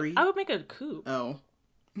be I would. free? I would make a coop. Oh.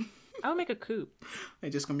 I would make a coop. They're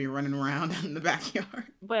just gonna be running around in the backyard.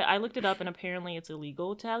 But I looked it up and apparently it's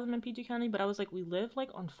illegal to have them in PG County. But I was like, we live like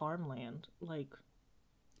on farmland. Like,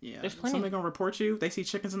 yeah, there's plenty. Somebody gonna report you? They see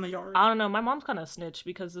chickens in the yard? I don't know. My mom's kind of snitch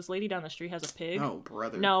because this lady down the street has a pig. Oh,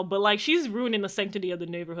 brother. No, but like she's ruining the sanctity of the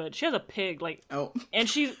neighborhood. She has a pig, like, and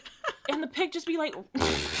the pig just be like,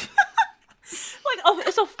 it's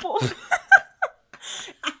a full,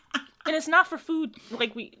 and it's not for food.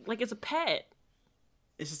 Like it's a pet.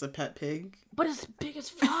 It's just a pet pig? But it's big as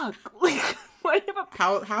fuck. Like, why do you have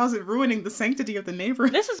a... How is it ruining the sanctity of the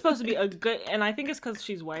neighborhood? This is supposed to be a good... And I think it's because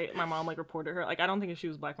she's white. My mom, like, reported her. Like, I don't think if she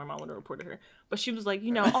was black, my mom would have reported her. But she was like,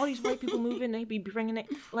 all these white people move in, they be bringing it...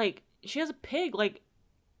 Like, she has a pig. Like,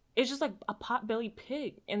 it's just, like, a pot-bellied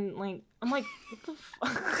pig. And, like, I'm like, what the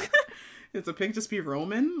fuck? It's a pig just be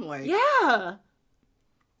roaming? Like... Yeah!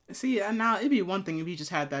 See, now it'd be one thing if you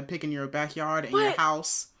just had that pig in your backyard and your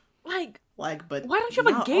house. But why don't you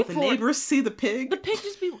have a gate for for the it? neighbors see the pig? The pig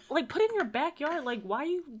just be like put it in your backyard. Like, why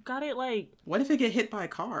you got it like? What if it get hit by a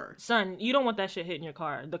car? Son, you don't want that shit hitting your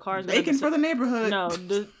car. The car's Bacon for the neighborhood. No,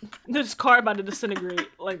 this car about to disintegrate.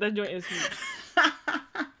 Like that joint is huge.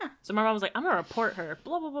 So my mom was like, I'm gonna report her.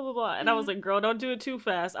 Blah blah blah blah blah. And I was like, girl, don't do it too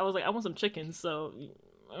fast. I was like, I want some chickens. So,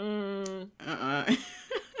 I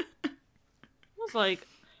was like,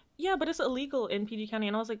 yeah, but it's illegal in PG County.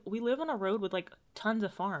 And I was like, we live on a road with like tons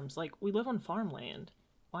of farms. Like we live on farmland.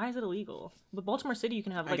 Why is it illegal? But Baltimore City, you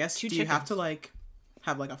can have like 2 chickens. You have to like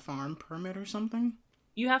have like a farm permit or something?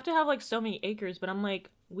 You have to have like so many acres, but I'm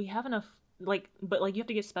like, we have enough. Like, but like you have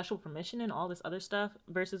to get special permission and all this other stuff.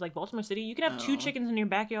 Versus like Baltimore City, you can have 2 chickens in your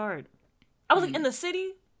backyard. I was like, in the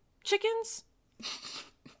city, chickens?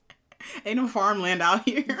 Ain't no farmland out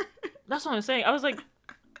here. That's what I'm saying. I was like,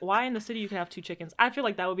 why in the city you can have 2 chickens? I feel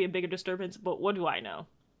like that would be a bigger disturbance, but what do I know?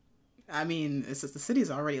 I mean, it's just the city's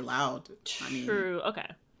already loud. True. Okay.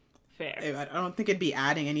 Fair. I don't think it'd be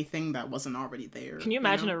adding anything that wasn't already there. Can you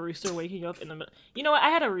imagine a rooster waking up in the middle? You know what? I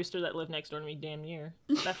had a rooster that lived next door to me damn near.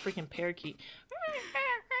 That freaking parakeet.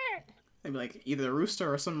 They'd be like either a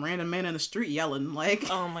rooster or some random man in the street yelling like.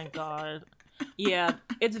 Oh my god. Yeah,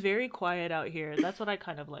 it's very quiet out here. That's what I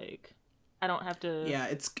kind of like. I don't have to. Yeah,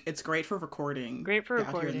 it's great for recording. Great for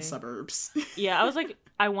recording. Out here in the suburbs. Yeah, I was like,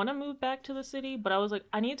 I want to move back to the city, but I was like,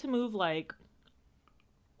 I need to move like.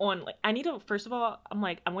 I need to. First of all, I'm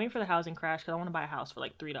waiting for the housing crash because I want to buy a house for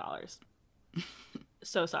like $3.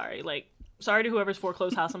 So sorry, sorry to whoever's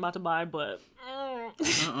foreclosed house I'm about to buy, but.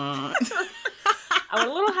 I want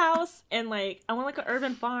a little house and I want an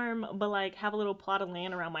urban farm, but have a little plot of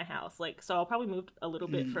land around my house. So I'll probably move a little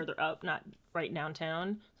bit further up, not right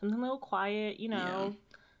downtown. Something a little quiet, you know. Yeah.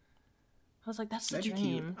 I was like, that's the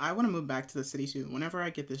dream. I want to move back to the city too. Whenever I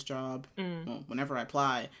get this job, well, whenever I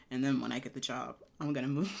apply, and then when I get the job, I'm gonna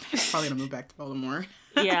move. Probably gonna move back to Baltimore.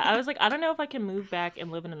 Yeah, I was like, I don't know if I can move back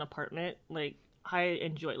and live in an apartment. I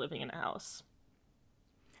enjoy living in a house.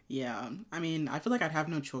 Yeah, I mean, I feel like I'd have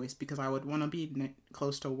no choice because I would want to be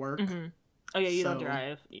close to work. Mm-hmm. Oh yeah, you don't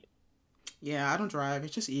drive. Yeah, I don't drive.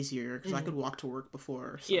 It's just easier because I could walk to work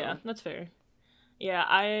before. So. Yeah, that's fair. Yeah,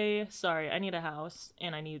 I need a house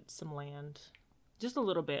and I need some land. Just a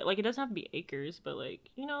little bit. It doesn't have to be acres, but a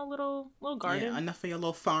little garden. Yeah, enough for your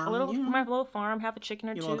little farm. My little farm, have a chicken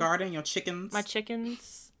or two. Your little garden, your chickens. My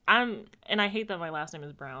chickens. And I hate that my last name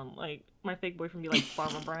is Brown. My fake boyfriend be like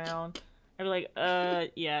Farmer Brown. I'd be like,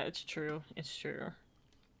 yeah, it's true. It's true.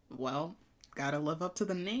 Well, gotta live up to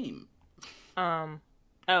the name. Oh,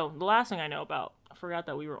 the last thing I know about, I forgot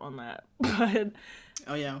that we were on that, but...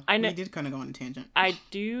 Oh, yeah. We did kind of go on a tangent. I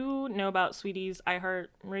do know about Sweetie's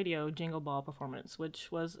iHeartRadio Jingle Ball performance,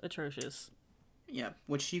 which was atrocious. Yeah,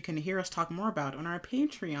 which you can hear us talk more about on our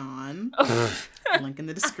Patreon. Link in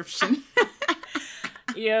the description.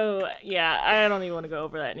 Yo, yeah, I don't even want to go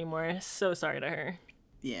over that anymore. So sorry to her.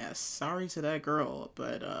 Yeah, sorry to that girl,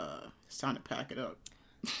 but it's time to pack it up.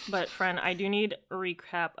 But friend, I do need a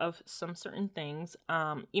recap of some certain things.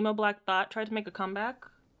 Emo Black Thought tried to make a comeback? ?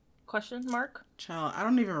 Child, I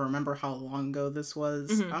don't even remember how long ago this was.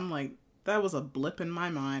 Mm-hmm. I'm like, that was a blip in my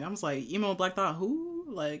mind. I was like, Emo Black Thought, who?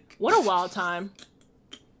 What a wild time.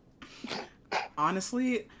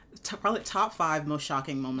 Honestly, probably top 5 most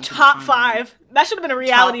shocking moments. Top 5. That should have been a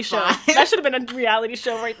reality show. That should have been a reality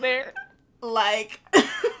show right there. I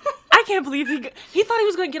can't believe he thought he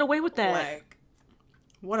was going to get away with that.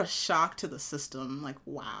 What a shock to the system.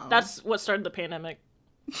 Wow. That's what started the pandemic.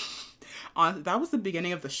 That was the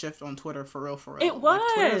beginning of the shift on Twitter, for real. It was.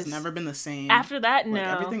 Twitter has never been the same. After that, no.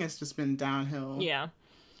 Everything has just been downhill. Yeah.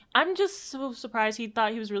 I'm just so surprised he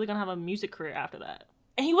thought he was really going to have a music career after that.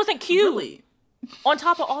 And he wasn't cute. Really? On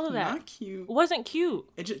top of all of that. Not cute. Wasn't cute.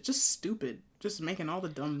 It just stupid. Just making all the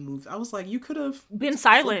dumb moves. I was like, you could have been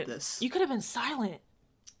silent. You could have been silent.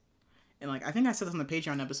 And I think I said this on the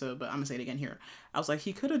Patreon episode, but I'm going to say it again here. I was like,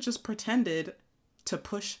 he could have just pretended to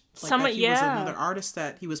push that he was another artist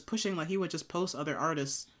that he was pushing. He would just post other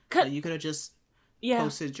artists. You could have just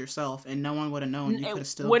posted yourself and no one would have known. You could have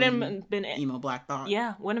still been Emo Black Thought.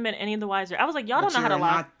 Yeah, wouldn't have been any of the wiser. I was like, y'all don't know how to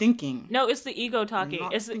lie. Not thinking. No, it's the ego talking.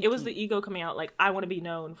 It was the ego coming out. I want to be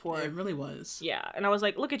known for. It really was. Yeah, and I was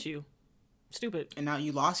like, look at you. Stupid. And now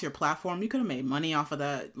you lost your platform. You could have made money off of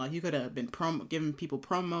that. You could have been giving people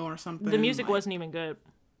promo or something. The music wasn't even good.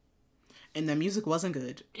 And the music wasn't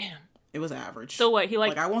good. Damn. It was average. So what? He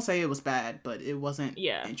I won't say it was bad, but it wasn't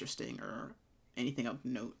interesting or anything of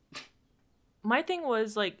note. My thing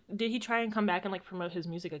was did he try and come back and promote his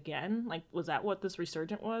music again? Was that what this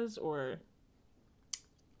resurgent was, or?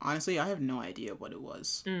 Honestly, I have no idea what it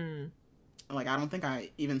was. Like, I don't think I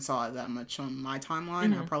even saw it that much on my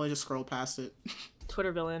timeline. I probably just scrolled past it.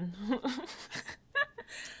 Twitter villain.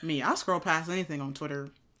 Me, I scroll past anything on Twitter.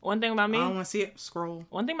 One thing about me. I don't want to see it. Scroll.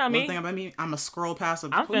 One thing about me. I'm a scroll past.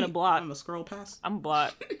 I'm finna block. I'm a scroll past. I'm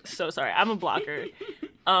blocked. So sorry. I'm a blocker.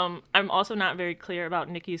 I'm also not very clear about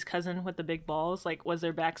Nikki's cousin with the big balls. Like, was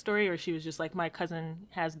there backstory, or she was just like, my cousin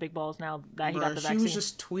has big balls now that he got the vaccine? She was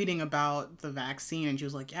just tweeting about the vaccine, and she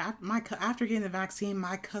was like, yeah, after getting the vaccine,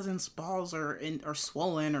 my cousin's balls are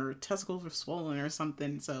swollen, or testicles are swollen, or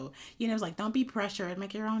something. So, it was like, don't be pressured,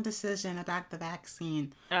 make your own decision about the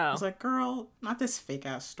vaccine. Oh. I was like, girl, not this fake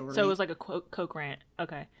ass story. So it was like a Coke rant.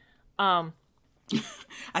 Okay. I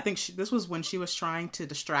think this was when she was trying to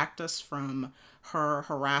distract us from her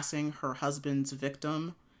harassing her husband's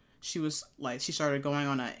victim. She started going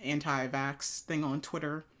on an anti-vax thing on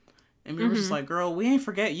Twitter. And we were just like, girl, we ain't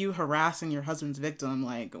forget you harassing your husband's victim.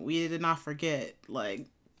 Like, we did not forget. Like,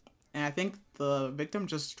 and I think the victim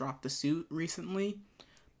just dropped the suit recently,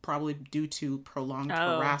 probably due to prolonged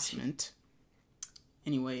harassment.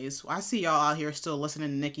 Anyways, I see y'all out here still listening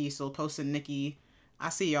to Nikki, still posting Nikki. I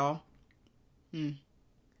see y'all.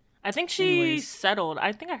 I think she settled.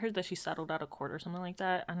 I think I heard that she settled out of court or something like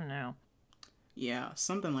that. I don't know. Yeah,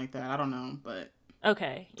 something like that. I don't know, but...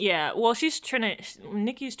 Okay, yeah. Well, she's Trini.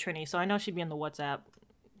 Nikki's Trini, so I know she'd be in the WhatsApp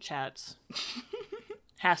chats.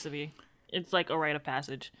 Has to be. It's like a rite of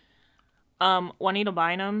passage. Juanita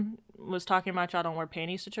Bynum was talking about y'all don't wear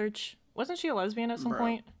panties to church. Wasn't she a lesbian at some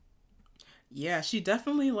point? Yeah, she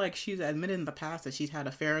definitely, she's admitted in the past that she's had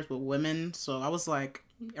affairs with women. So I was like,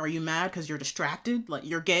 are you mad because you're distracted? Like,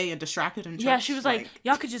 you're gay and distracted in church? Yeah, she was like,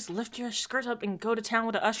 y'all could just lift your skirt up and go to town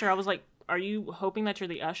with the usher. I was like, are you hoping that you're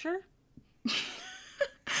the usher?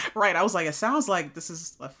 Right, I was like, it sounds like this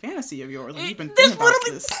is a fantasy of yours. Like, you've been thinking about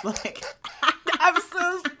this. Like, I'm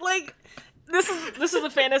so, this is a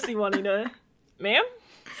fantasy, Juanita. Ma'am?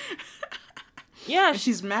 Yeah. And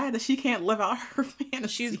she's mad that she can't live out her fantasy.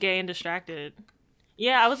 She's gay and distracted.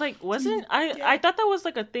 Yeah, I was like, I thought that was,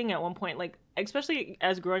 a thing at one point. Like, especially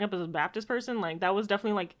as growing up as a Baptist person, that was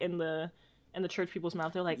definitely, in the church people's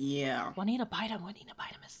mouth. They're like, yeah. Juanita Bynum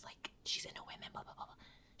is, she's into women, blah, blah, blah.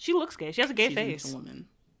 She looks gay. She has a gay face. She's into women.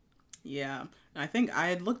 Yeah. I think I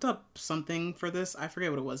had looked up something for this. I forget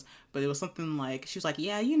what it was, but it was something she was like,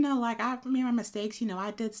 yeah, I made my mistakes.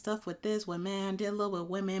 I did stuff with this with men, did a little with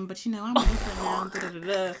women, but I'm different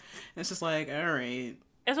now. And it's just like, all right.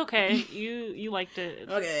 It's okay. You liked it.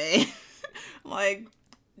 Okay.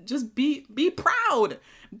 Just be proud.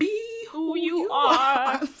 Be who you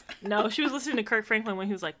are. No, she was listening to Kirk Franklin when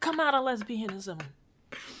he was like, come out of lesbianism.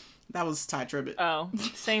 That was Ty Tribbett. Oh,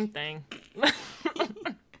 same thing.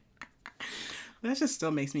 That just still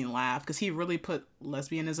makes me laugh because he really put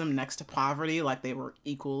lesbianism next to poverty, like they were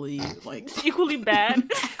equally equally bad.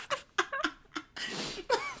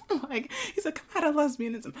 He said, come out of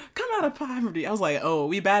lesbianism, come out of poverty. I was like, oh,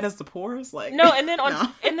 we bad as the poorest? No, and then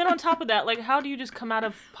on top of that, how do you just come out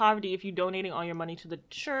of poverty if you're donating all your money to the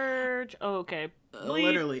church? Oh, okay.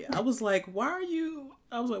 Literally, I was like, why are you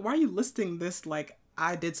listing this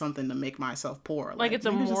I did something to make myself poor? It's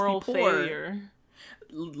a moral failure.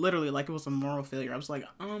 Literally, it was a moral failure. I was like,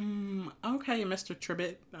 okay, Mr.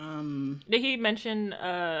 Tribbett. Did he mention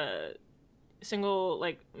single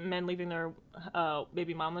men leaving their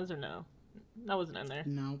baby mamas or no? That wasn't in there.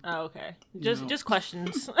 No. Oh, okay. Just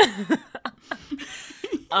questions.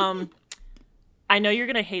 I know you're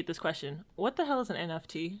gonna hate this question. What the hell is an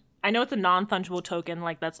NFT? I know it's a non-fungible token.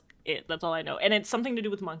 That's it. That's all I know, and it's something to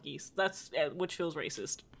do with monkeys. That's which feels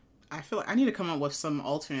racist. I feel like I need to come up with some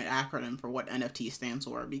alternate acronym for what NFT stands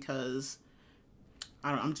for because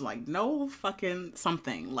I'm just no fucking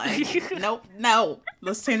something. No.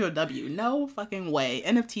 Let's change to a W. No fucking way.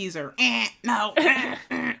 NFTs are no.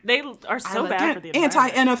 They are so bad for the environment.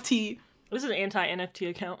 Anti-NFT. This is an anti-NFT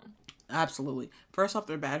account. Absolutely. First off,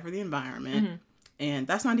 they're bad for the environment. Mm-hmm. And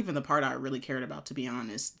that's not even the part I really cared about, to be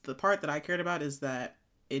honest. The part that I cared about is that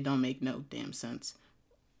it don't make no damn sense.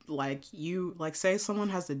 Say someone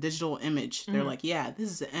has a digital image. They're like, yeah,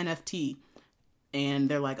 this is an NFT. And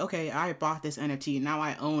they're like, okay, I bought this NFT. Now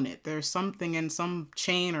I own it. There's something in some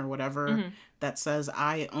chain or whatever that says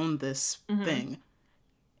I own this thing.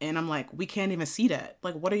 And I'm like, we can't even see that.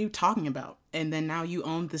 What are you talking about? And then now you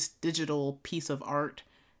own this digital piece of art.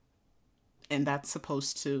 And that's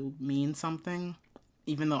supposed to mean something.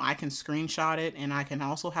 Even though I can screenshot it and I can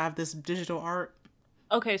also have this digital art.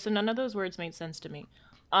 Okay, so none of those words made sense to me.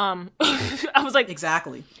 I was like...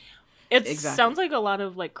 Exactly. It sounds like a lot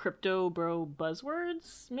of crypto bro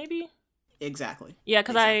buzzwords, maybe? Exactly. Yeah,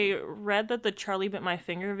 because I read that the Charlie Bit My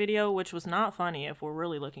Finger video, which was not funny if we're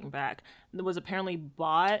really looking back, was apparently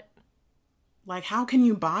bought. Like, how can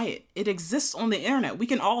you buy it? It exists on the internet. We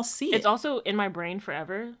can all see it. It's also in my brain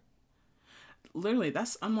forever. Literally,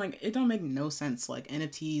 I'm like, it don't make no sense. Like,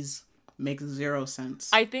 NFTs make 0 sense.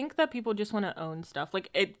 I think that people just want to own stuff. Like,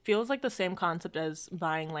 it feels like the same concept as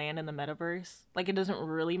buying land in the metaverse. Like, it doesn't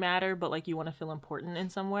really matter, but, like, you want to feel important in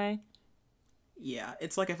some way. Yeah,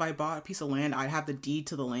 it's like if I bought a piece of land, I have the deed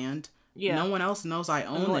to the land. Yeah. No one else knows I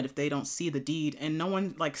own it if they don't see the deed, and no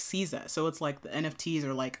one like sees that. So it's like the NFTs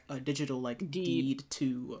are like a digital like deed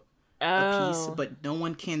to a piece, but no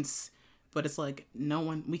one can. But it's like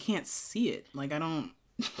we can't see it. Like I don't.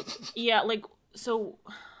 Yeah, like so.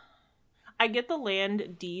 I get the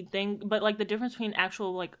land deed thing, but like the difference between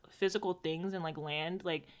actual like physical things and like land,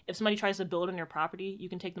 like if somebody tries to build on your property, you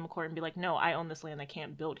can take them to court and be like, no, I own this land, I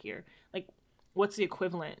can't build here. Like, what's the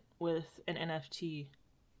equivalent with an NFT?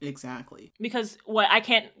 Exactly. Because I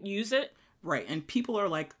can't use it? Right, and people are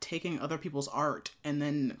like taking other people's art and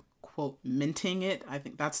then quote minting it. I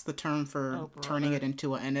think that's the term for turning it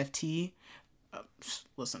into an NFT.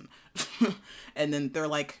 Listen. And then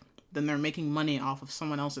they're making money off of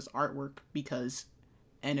someone else's artwork because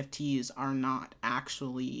NFTs are not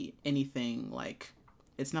actually anything like,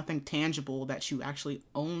 it's nothing tangible that you actually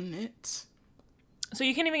own it. So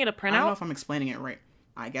you can't even get a printout? I don't know if I'm explaining it right.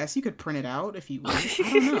 I guess you could print it out if you want. I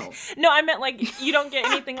don't know. No, I meant like you don't get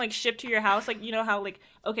anything like shipped to your house. Like, you know how like,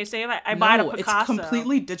 okay, say if I buy a Picasso. It's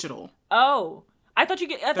completely digital. Oh. I thought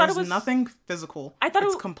it was nothing physical. I thought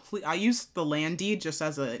it's complete. I used the land deed just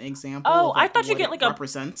as an example. Oh, of, like, I thought you get like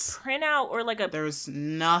represents. a printout or like a. There's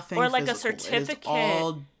nothing. Or like physical. a certificate. It's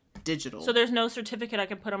all digital. So there's no certificate I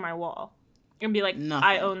can put on my wall and be like, nothing.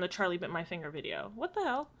 I own the Charlie Bit My Finger video. What the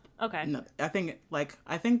hell? Okay. No, I think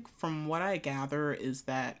from what I gather is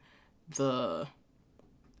that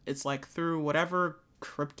it's like through whatever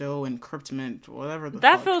crypto and cryptomint, whatever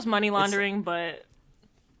that feels money laundering, but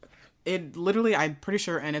it literally, I'm pretty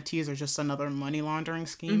sure NFTs are just another money laundering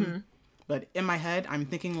scheme. Mm-hmm. But in my head, I'm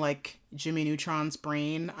thinking like Jimmy Neutron's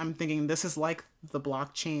brain. I'm thinking this is like the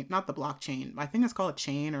blockchain, not the blockchain. I think it's called a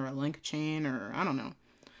chain or a link chain or I don't know.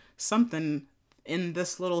 Something in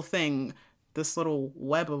this little thing, this little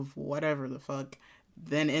web of whatever the fuck.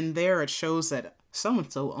 Then in there it shows that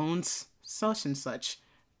so-and-so owns such and such.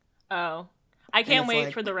 Oh. I can't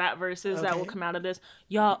wait for the rap verses that will come out of this.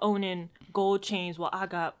 Y'all owning gold chains while I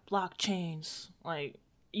got blockchains. Like,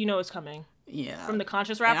 you know it's coming. Yeah. From the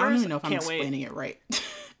conscious rappers. I don't even know if I'm explaining it right.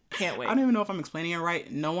 Can't wait. I don't even know if I'm explaining it right.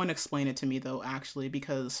 No one explained it to me though, actually,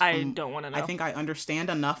 because I don't want to know. I think I understand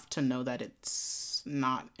enough to know that it's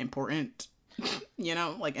not important. You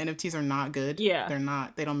know, like NFTs are not good. Yeah.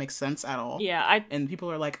 They don't make sense at all. Yeah. And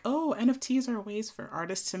people are like, oh, NFTs are ways for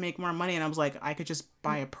artists to make more money. And I was like, I could just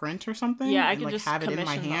buy a print or something. Yeah, I and could like just have it in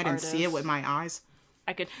my hand and see it with my eyes.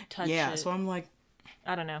 I could touch it. Yeah, so I'm like,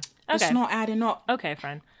 I don't know. Okay. It's not adding up. Okay,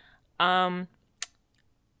 friend. I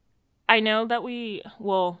know that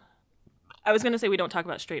I was going to say we don't talk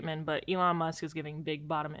about straight men, but Elon Musk is giving big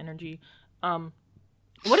bottom energy.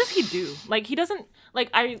 What does he do? Like, he doesn't,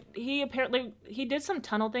 like, he apparently, he did some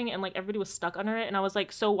tunnel thing and, like, everybody was stuck under it. And I was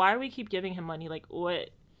like, so why do we keep giving him money? Like,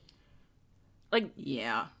 what? Like,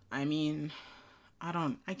 yeah, I mean,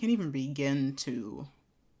 I can't even begin to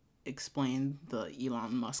explain the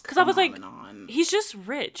Elon Musk because I was like, he's just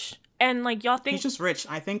rich. And, like, y'all think... He's just rich.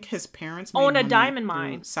 I think his parents own a diamond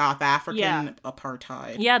mine. South African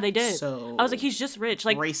apartheid. Yeah, they did. So I was like, he's just rich.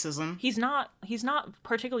 Like, racism. He's not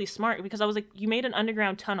particularly smart because I was like, you made an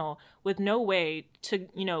underground tunnel with no way to,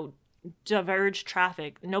 you know, diverge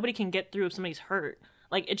traffic. Nobody can get through if somebody's hurt.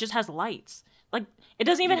 Like, it just has lights. Like, it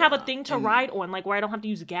doesn't even have a thing to ride on, like, where I don't have to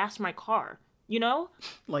use gas in my car. You know?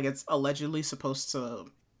 Like, it's allegedly supposed to...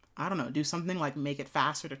 I don't know, do something like make it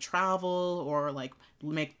faster to travel or like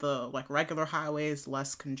make the like regular highways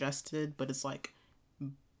less congested, but it's like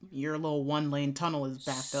your little 1-lane tunnel is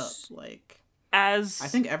backed up. Like, I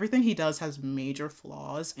think everything he does has major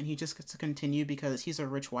flaws and he just gets to continue because he's a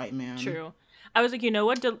rich white man. True. I was like, you know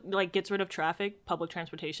what like gets rid of traffic? Public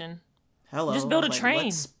transportation. Hello. Just build a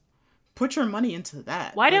train. Put your money into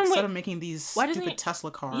that. Why didn't instead of making these stupid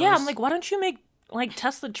Tesla cars? Yeah, I'm like, why don't you make like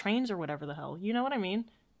Tesla trains or whatever the hell? You know what I mean?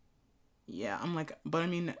 Yeah, I'm like, but I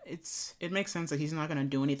mean, it makes sense that he's not going to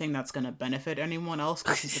do anything that's going to benefit anyone else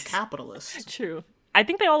because he's a capitalist. True. I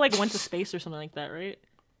think they all like went to space or something like that, right?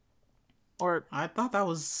 Or I thought that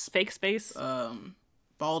was fake space.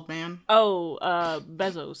 Bald man. Oh,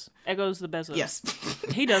 Bezos. Eggo's the Bezos. Yes,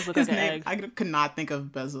 he does look like an egg. I could not think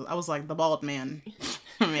of Bezos. I was like the bald man.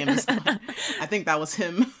 I think think that was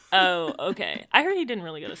him. Oh, okay. I heard he didn't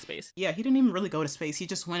really go to space. Yeah, he didn't even really go to space. He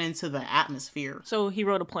just went into the atmosphere. So he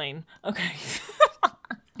rode a plane. Okay.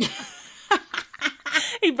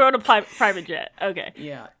 He rode a private jet. Okay.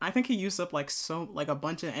 Yeah, I think he used up like a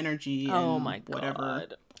bunch of energy and whatever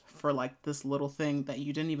God. for like this little thing that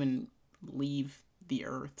you didn't even leave the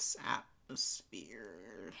Earth's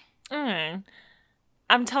atmosphere.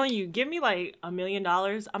 I'm telling you, give me like $1 million.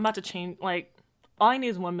 I'm about to change. Like, all I need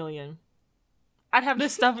is 1 million. I'd have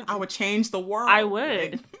this stuff. I would change the world. I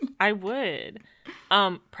would. I would.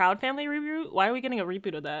 Proud Family reboot. Why are we getting a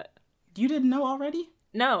reboot of that? You didn't know already?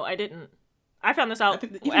 No, I didn't. I found this out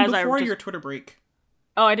even before your Twitter break.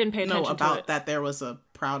 Oh, I didn't pay attention to about it. that there was going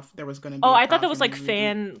to be. Oh, I thought that was like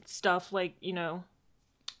fan stuff, like, you know.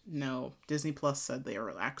 No, Disney Plus said they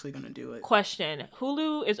were actually going to do it. Question: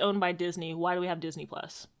 Hulu is owned by Disney. Why do we have Disney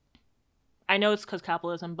Plus? I know it's because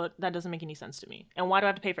capitalism, but that doesn't make any sense to me. And why do I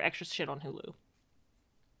have to pay for extra shit on Hulu?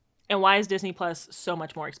 And why is Disney Plus so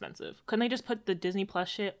much more expensive? Couldn't they just put the Disney Plus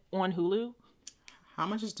shit on Hulu? How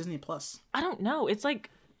much is Disney Plus? I don't know. It's like,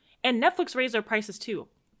 and Netflix raised their prices too.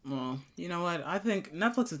 Well, you know what? I think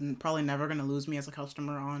Netflix is probably never going to lose me as a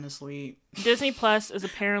customer, honestly. Disney Plus is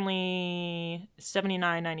apparently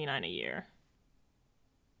 $79.99 a year.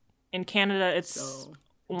 In Canada, it's So,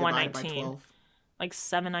 $119, like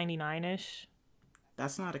 $7.99-ish.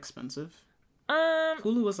 That's not expensive.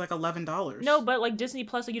 Hulu was like $11. No, but like Disney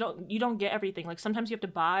Plus, like, you don't get everything. Like sometimes you have to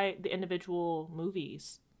buy the individual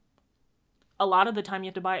movies. A lot of the time you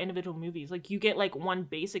have to buy individual movies. Like you get like one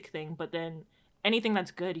basic thing, but then anything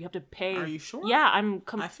that's good, you have to pay. Are you sure? Yeah,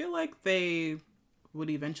 I feel like they would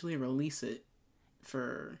eventually release it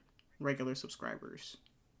for regular subscribers.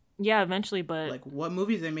 Yeah, eventually, but like what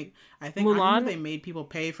movies they make? I remember they made people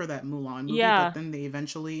pay for that Mulan movie, but then they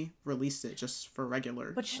eventually released it just for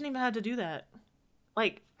regular. But you shouldn't even have to do that.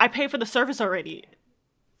 Like, I pay for the service already.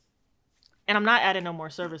 And I'm not adding no more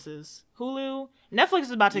services. Hulu, Netflix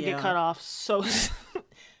is about to get cut off, so they raised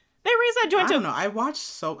that joint to... I don't know. I watch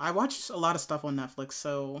a lot of stuff on Netflix,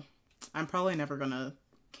 so I'm probably never gonna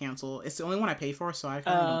cancel. It's the only one I pay for, so I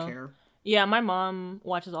kind of don't care. Yeah, my mom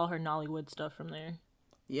watches all her Nollywood stuff from there.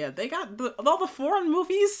 Yeah, they got all the foreign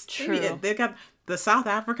movies. True. They got the South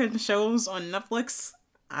African shows on Netflix.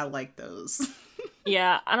 I like those.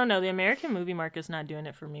 Yeah, I don't know. The American movie market's not doing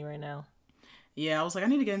it for me right now. Yeah, I was like, I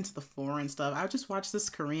need to get into the foreign stuff. I just watched this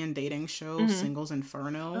Korean dating show, Singles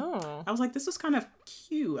Inferno. Oh. I was like, this is kind of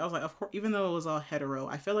cute. I was like, of course, even though it was all hetero,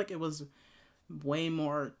 I feel like it was way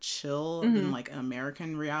more chill than like an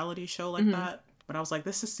American reality show like that. But I was like,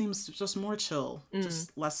 this just seems just more chill,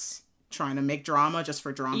 just less trying to make drama just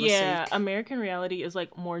for drama's sake. Yeah, American reality is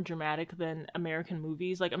like more dramatic than American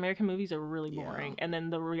movies. Like American movies are really boring, and then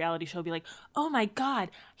the reality show will be like, oh my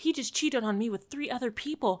god, he just cheated on me with 3 other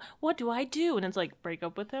people, what do I do? And it's like, break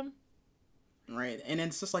up with him. Right, and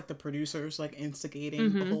it's just like the producers like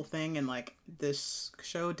instigating the whole thing, and like this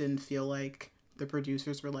show didn't feel like the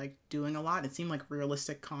producers were like doing a lot. It seemed like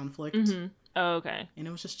realistic conflict. Oh, okay. And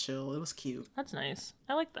it was just chill. It was cute. That's nice.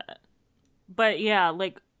 I like that. But yeah,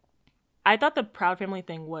 like, I thought the Proud Family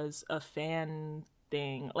thing was a fan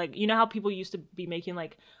thing. Like, you know how people used to be making,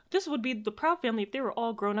 like, this would be the Proud Family if they were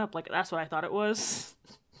all grown up. Like, that's what I thought it was.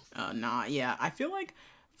 Nah, yeah. I feel like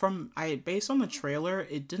based on the trailer,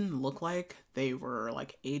 it didn't look like they were,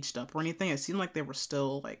 like, aged up or anything. It seemed like they were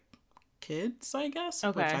still, like, kids, I guess.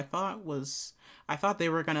 Okay. Which I thought they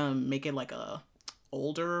were gonna make it, like, a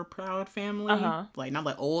older Proud Family. Like, not,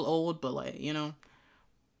 like, old, but, like, you know.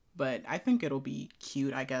 But I think it'll be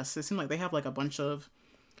cute, I guess. It seemed like they have, like, a bunch of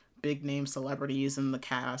big name celebrities in the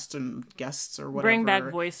cast and guests or whatever. Bring back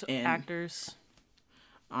voice actors.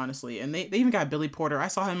 Honestly. And they even got Billy Porter. I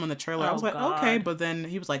saw him on the trailer. I was like, okay. But then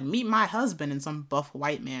he was like, meet my husband. And some buff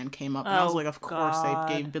white man came up. And I was like, of course they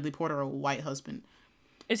gave Billy Porter a white husband.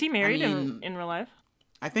 Is he married in real life?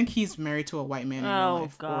 I think he's married to a white man in real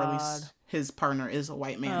life. God. Or at least his partner is a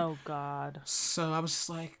white man. Oh, God. So I was just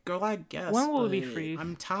like, girl, I guess. When will we be free?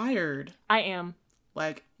 I'm tired. I am.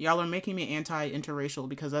 Like, y'all are making me anti-interracial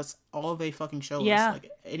because that's all they fucking show us,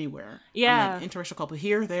 like, anywhere. Yeah. I'm like, interracial couple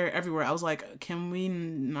here, there, everywhere. I was like, can we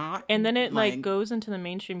not? And then it, like, goes into the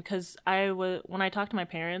mainstream because when I talk to my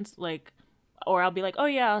parents, like, or I'll be like, oh,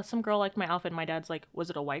 yeah, some girl liked my outfit. And my dad's like, was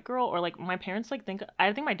it a white girl? Or, like, my parents, like,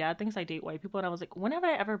 I think my dad thinks I date white people. And I was like, when have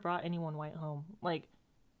I ever brought anyone white home? Like,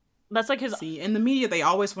 that's like his... See, in the media, they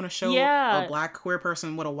always want to show a black queer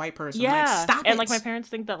person with a white person. Yeah. Like, stop and, it. like, my parents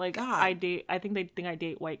think that, like, God. I think they think I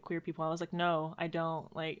date white queer people. I was like, no, I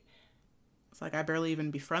don't. Like... It's like, I barely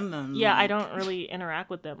even befriend them. Yeah, like... I don't really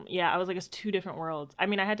interact with them. Yeah, I was like, it's 2 different worlds. I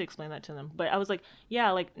mean, I had to explain that to them. But I was like,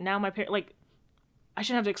 yeah, like, now my parents... Like, I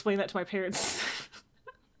shouldn't have to explain that to my parents.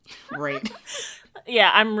 Right.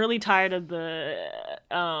 Yeah, I'm really tired of the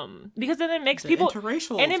because then it makes people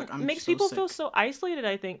interracial, and it like, makes so people sick. feel so isolated,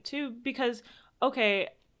 I think, too, because okay,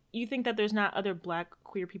 you think that there's not other Black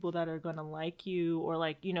queer people that are gonna like you, or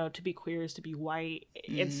like, you know, to be queer is to be white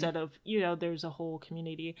instead of, you know, there's a whole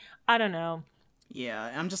community. I don't know.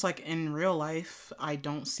 Yeah, I'm just like, in real life, I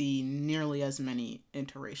don't see nearly as many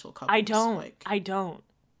interracial couples. I don't. Like, I don't.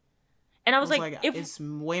 And I was like, if it's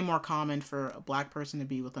way more common for a Black person to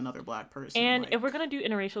be with another Black person. and like, if we're gonna do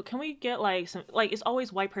interracial, can we get like some, like, it's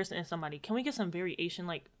always white person and somebody. Can we get some variation?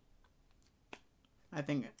 Like, I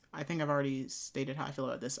think I've already stated how I feel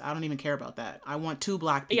about this. I don't even care about that. I want 2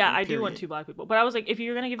 Black people. yeah, I do period. want 2 Black people, but I was like, if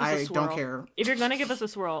you're gonna give us a I swirl, don't care. if you're gonna give us a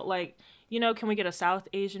swirl, like, you know, can we get a South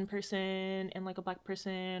Asian person and like a Black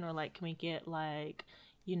person, or like, can we get like,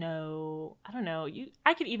 you know, I don't know,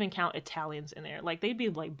 I could even count Italians in there. Like, they'd be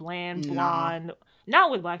like bland, Nah. blonde.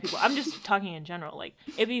 Not with Black people. I'm just talking in general. Like,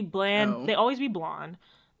 it'd be bland. Oh. They always be blonde,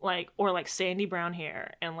 like, or like sandy brown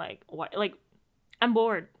hair and like white. Like, I'm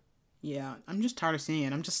bored. Yeah, I'm just tired of seeing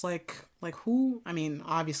it. I'm just like who? I mean,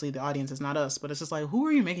 obviously the audience is not us, but it's just like, who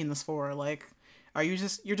are you making this for? Like, you're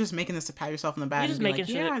just making this to pat yourself in the back? You're just and be making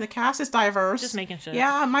like, shit. Yeah, the cast is diverse. Just making shit.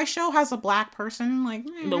 Yeah, my show has a Black person. Like,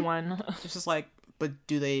 The one. It's just like, but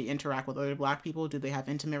do they interact with other Black people? Do they have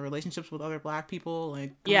intimate relationships with other Black people? Like,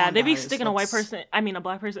 come Yeah, on, they'd be guys, sticking a white let's- person, I mean, a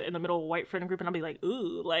Black person in the middle of a white friend group, and I'll be like,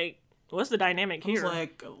 ooh, like, what's the dynamic It's here?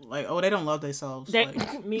 like, oh, they don't love themselves. They,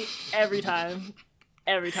 Like, me, every time.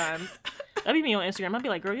 Every time. That'd be me on Instagram. I'd be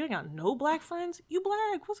like, girl, you ain't got no Black friends? You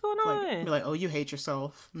Black? What's going on? be like, oh, you hate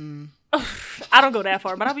yourself. I don't go that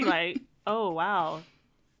far, but I'll be like, oh, wow.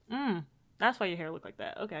 That's why your hair look like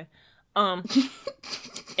that. Okay.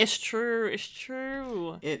 It's true. It's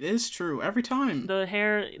true. It is true every time. The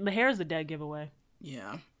hair is the dead giveaway.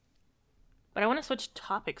 Yeah. But I want to switch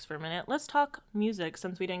topics for a minute. Let's talk music,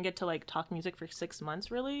 since we didn't get to like talk music for 6 months,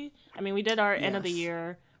 really. I mean, we did our end of the Yes.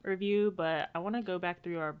 year review, but I want to go back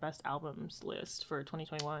through our best albums list for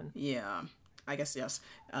 2021. Yeah. I guess, yes.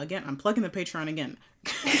 Again, I'm plugging the Patreon again.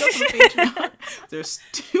 Go to the Patreon. There's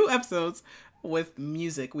 2 episodes with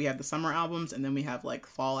music. We have the summer albums, and then we have like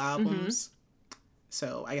fall albums.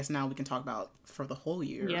 So I guess now we can talk about for the whole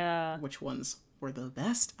year. Yeah. Which ones were the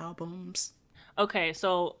best albums? Okay,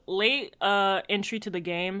 so late entry to the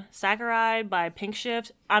game, Sakurai by Pink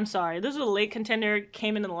Shift. I'm sorry, this is a late contender,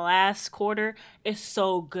 came in the last quarter. It's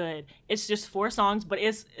so good. It's just 4 songs, but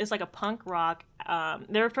it's like a punk rock.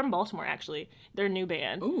 They're from Baltimore, actually. They're a new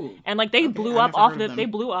band. Ooh. And like they Okay, blew I up never off heard of of them. they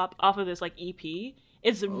blew up off of this like EP.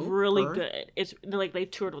 It's really heard. good. It's like they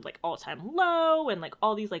toured with like All Time Low and like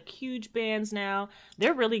all these like huge bands now.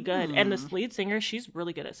 They're really good. And this lead singer, she's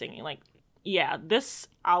really good at singing. Like, yeah, this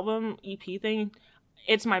album EP thing,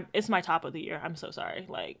 it's my top of the year. I'm so sorry.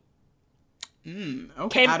 Like,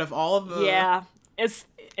 Okay. Out of all of the... yeah, it's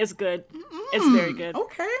good. It's very good.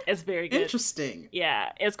 Okay. It's very good. Interesting.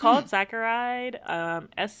 Yeah, it's called Saccharide,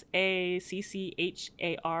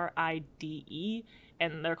 Sacharide,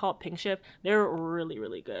 and they're called Pink Shift. They're really,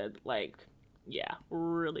 really good. Like, yeah,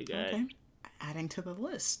 really good. Okay. Adding to the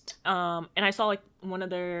list. And I saw like one of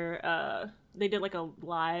their they did like a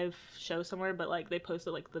live show somewhere, but like they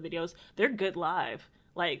posted like the videos. They're good live.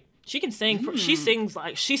 Like, she can sing. She sings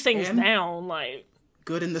And- down like.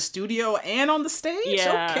 Good in the studio and on the stage?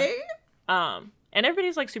 Yeah. Okay. And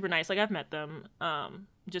everybody's like super nice. Like, I've met them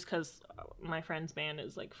just because my friend's band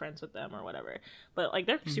is like friends with them or whatever. But like,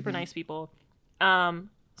 they're super nice people.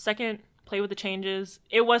 Second, Play with the Changes.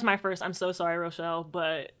 It was my first. I'm so sorry, Rochelle,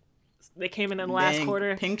 but they came in the last Dang,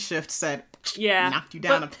 quarter. Pink Shift said, Yeah, knocked you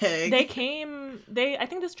down but a peg. I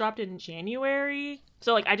think this dropped in January,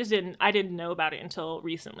 so like I didn't know about it until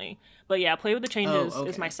recently. But yeah, Play with the Changes okay.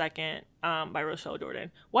 is my second, by Rochelle Jordan.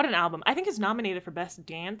 What an album! I think it's nominated for Best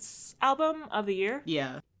Dance Album of the Year.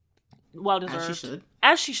 Yeah. Well deserved. As she should.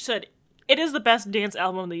 As she should. It is the best dance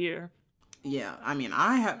album of the year. Yeah. I mean,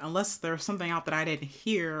 unless there's something out that I didn't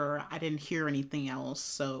hear anything else,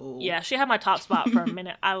 so... Yeah, she had my top spot for a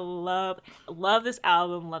minute. I love this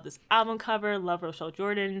album, love this album cover, love Rochelle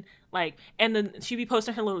Jordan. Like, and then she'd be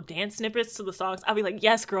posting her little dance snippets to the songs. I'd be like,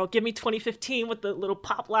 yes, girl, give me 2015 with the little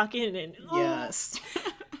pop lock in. And Yes.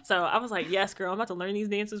 so I was like, yes, girl, I'm about to learn these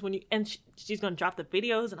dances and she's going to drop the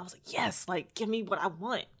videos. And I was like, yes, like, give me what I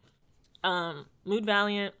want. Mood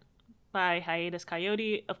Valiant by Hiatus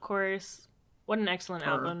Coyote, of course. What an excellent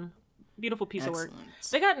album. Beautiful piece of work.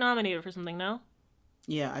 They got nominated for something, no?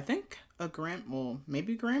 Yeah, I think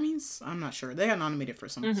maybe Grammys? I'm not sure. They got nominated for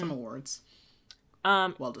some awards.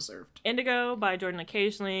 Well deserved. Indigo by Jordan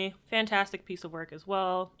Occasionally. Fantastic piece of work as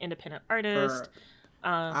well. Independent artist.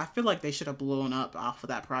 I feel like they should have blown up off of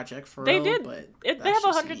that project for They real, did. but They that's have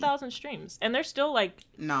just 100,000 streams, and they're still like.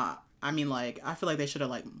 Nah, I mean, like, I feel like they should have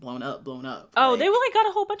like blown up. Oh, like, they like got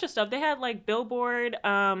a whole bunch of stuff. They had like Billboard.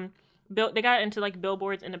 They got into like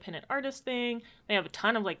Billboard's independent artist thing. They have a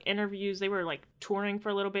ton of like interviews. They were like touring for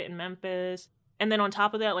a little bit in Memphis. And then on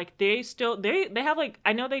top of that, like they have like,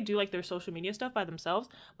 I know they do like their social media stuff by themselves,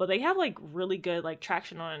 but they have like really good like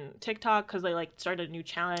traction on TikTok because they like started a new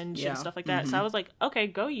challenge and stuff like that. So I was like, okay,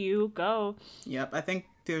 go. Yep, I think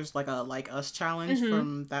there's like a Like Us challenge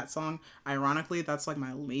from that song. Ironically, that's like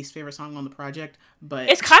my least favorite song on the project, but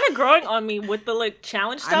it's kind of growing on me with the like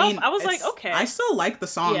challenge stuff. I was like, okay, I still like the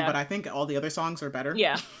song, but I think all the other songs are better.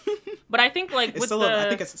 Yeah. But I think like I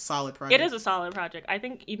think it's a solid project. It is a solid project. I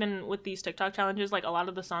think even with these TikTok challenges, like a lot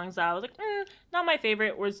of the songs that I was like, not my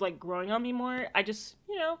favorite, was like growing on me more. I just,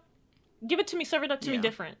 give it to me, serve it up to me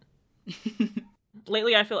different.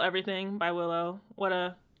 Lately, I Feel Everything by Willow. What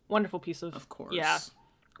a wonderful piece of course. Yeah.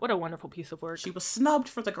 What a wonderful piece of work. She was snubbed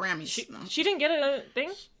for the Grammys. She didn't get a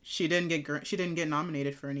thing? She didn't get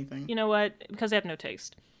nominated for anything. You know what? Because they have no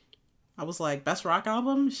taste. I was like, best rock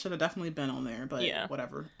album should have definitely been on there, but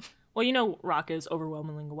whatever. Well, rock is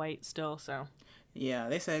overwhelmingly white still, so. Yeah,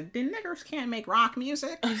 they said, the niggers can't make rock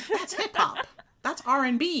music. That's hip-hop. That's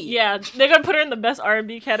R&B. Yeah, they're going to put her in the best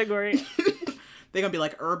R&B category. They're going to be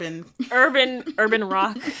like urban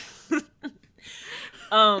rock.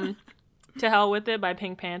 To Hell With It by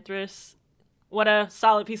Pink Panthers. What a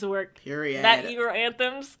solid piece of work. Period. That Eager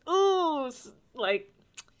Anthems. Ooh. Like,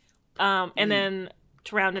 and then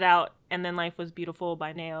to round it out, And Then Life Was Beautiful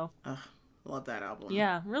by Nao. Ugh, love that album.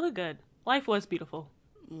 Yeah, really good. Life was beautiful.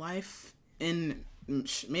 Life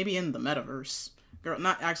maybe in the metaverse. Girl,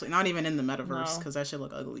 not even in the metaverse, because that shit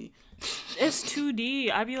look ugly. It's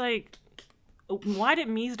 2D. I'd be like, why did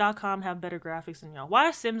Mies.com have better graphics than y'all? Why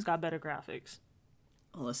Sims got better graphics?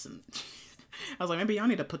 Listen, I was like, maybe y'all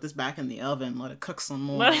need to put this back in the oven, let it cook some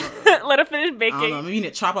more. Let it finish baking. I don't know, maybe you need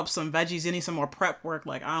to chop up some veggies, you need some more prep work,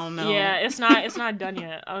 like, I don't know. Yeah, it's not done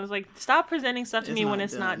yet. I was like, stop presenting stuff to me when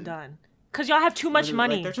it's not done. Because y'all have too much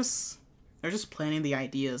money. Like, they're just planning the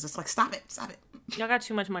ideas. It's like, stop it. Y'all got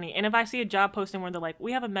too much money. And if I see a job posting where they're like,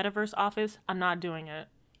 we have a metaverse office, I'm not doing it.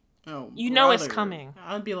 Oh, know it's coming.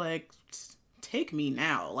 I'd be like, take me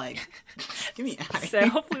now. Like, get me out of So here.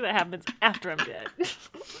 hopefully that happens after I'm dead.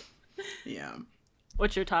 Yeah.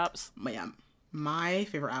 What's your tops? But yeah, my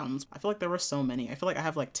favorite albums. I feel like there were so many. I feel like I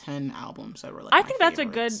have like 10 albums that were like I my think that's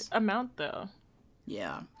favorites. a good amount though.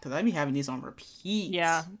 Yeah, because I'd be having these on repeat.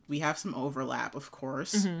 Yeah. We have some overlap, of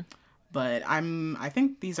course. But I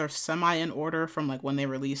think these are semi in order from like when they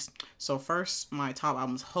released. So first, my top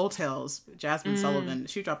albums, Hotels, Jasmine Sullivan.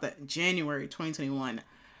 She dropped that in January 2021.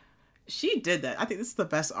 She did that. I think this is the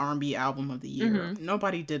best R&B album of the year.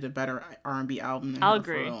 Nobody did a better R&B album than her. I'll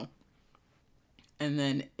agree. For real. And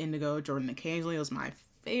then Indigo, Jordan and Kingsley was my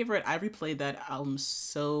favorite. I replayed that album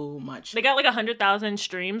so much. They got like 100,000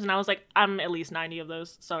 streams, and I was like, I'm at least 90 of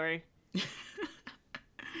those. Sorry.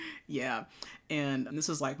 Yeah. And this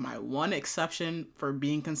is like my one exception for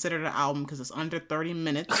being considered an album because it's under 30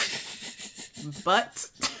 minutes.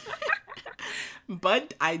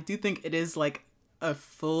 But I do think it is like a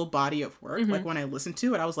full body of work. Like when I listened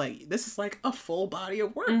to it, I was like, this is like a full body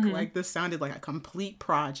of work. Like this sounded like a complete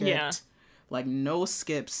project. Yeah. Like no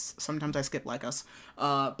skips. Sometimes I skip Like Us.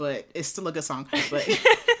 But it's still a good song. But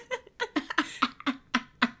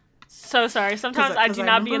so sorry. Sometimes I do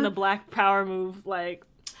not be in the Black Power move. Like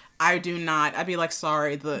I do not. I'd be like,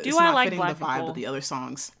 sorry. It's I not like fitting Black the vibe people? of the other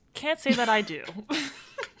songs. Can't say that I do.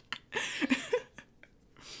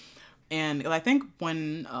 And I think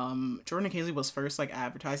when Jordan and Kingsley was first like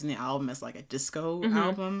advertising the album as like a disco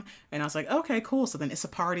album, and I was like, okay, cool. So then It's a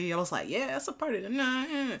Party. I was like, yeah, it's a party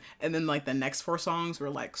tonight. And then like the next 4 songs were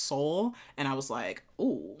like soul, and I was like,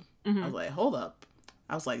 ooh. I was like, hold up.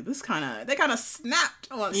 I was like, they kind of snapped.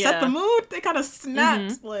 Set the mood. They kind of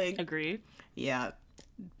snapped. Like, agreed. Yeah,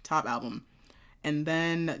 top album. And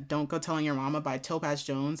then Don't Go Telling Your Mama by Topaz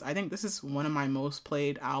Jones. I think this is one of my most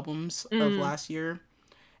played albums of last year.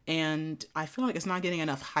 And I feel like it's not getting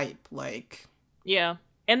enough hype. Like, yeah.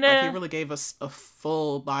 And then like, he really gave us a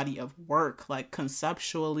full body of work, like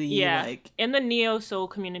conceptually. Yeah. Like in the neo soul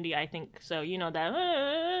community, I think so. You know that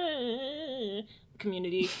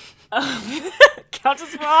community.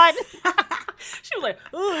 Countess Rod. She was like,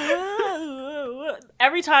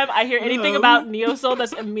 every time I hear anything about neo soul,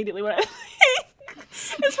 that's immediately what I think.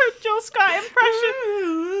 It's her Jill Scott impression.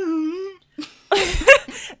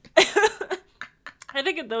 I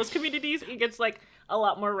think in those communities, it gets like a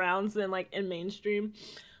lot more rounds than like in mainstream.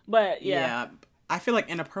 But yeah. I feel like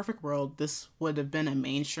in a perfect world, this would have been a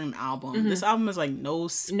mainstream album. This album is like no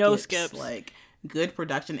skips. Like good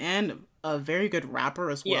production and a very good rapper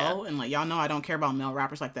as well. And like y'all know I don't care about male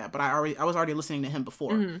rappers like that, but I was already listening to him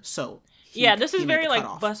before. So this is very like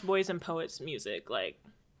Busboys and Poets music. Like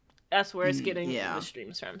that's where it's getting the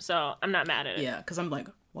streams from. So I'm not mad at it. Yeah, because I'm like,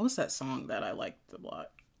 what was that song that I liked a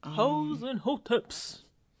lot? Hoes and Hoteps.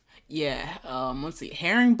 Yeah, let's see,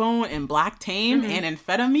 Herringbone and Black Tame and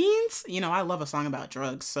Amphetamines. You know, I love a song about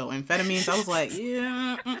drugs, so Amphetamines, I was like,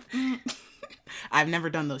 yeah. I've never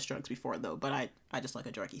done those drugs before, though, but I just like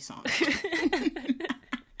a druggy song.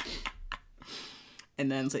 And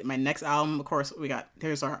then my next album, of course,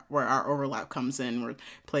 here's where our overlap comes in. We're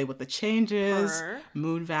Play With The Changes,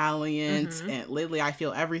 Mood Valiant, and Lately I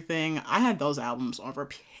Feel Everything. I had those albums on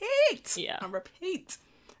repeat. Yeah. On repeat.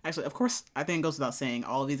 Actually, of course, I think it goes without saying,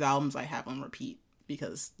 all of these albums I have on repeat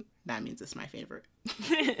because that means it's my favorite.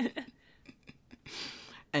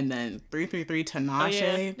 And then 333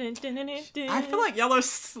 Tinashe. I feel like y'all are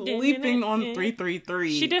sleeping on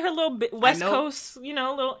 333. She did her little West Coast,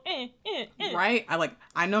 little Right?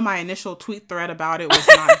 I know my initial tweet thread about it was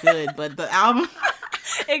not good, but the album...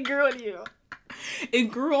 It grew on you. It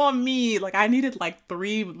grew on me. Like, I needed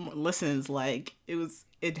 3 listens. Like,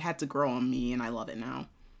 it had to grow on me, and I love it now.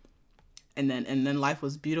 And then Life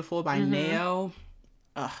Was Beautiful by Nao.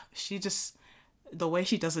 She just, the way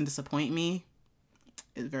she doesn't disappoint me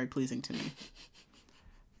is very pleasing to me.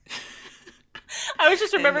 I was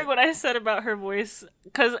just remembering what I said about her voice,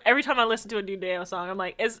 because every time I listen to a new Nao song, I'm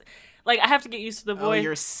like, I have to get used to the voice. Oh,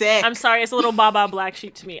 you're sick. I'm sorry, it's a little Baba Black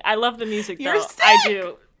Sheep to me. I love the music though. You're sick. I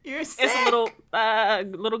do. You're sick. It's a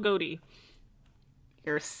little goatee.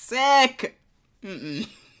 You're sick.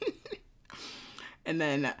 And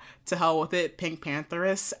then To Hell With It, Pink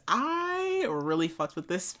Pantheress. I really fucked with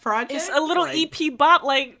this project. It's a little EP bop,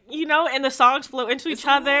 and the songs flow into each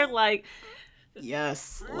other.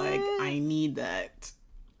 Yes, I need that.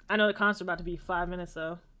 I know the concert about to be 5 minutes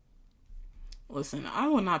though. Listen, I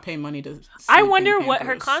will not pay money to see I wonder what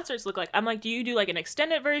her concerts look like. I'm like, do you do an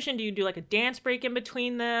extended version? Do you do a dance break in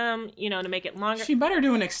between them, to make it longer? She better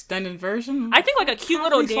do an extended version. I think a cute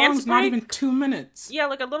little dance break. Not even 2 minutes. Yeah,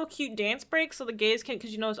 a little cute dance break so the gays can,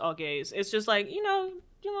 because it's all gays. It's just I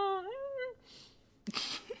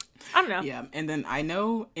don't know. Yeah, and then I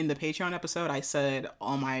know in the Patreon episode I said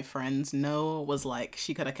all my friends know was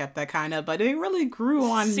she could have kept that kind of, but it really grew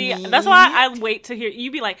on me. See, that's why I wait to hear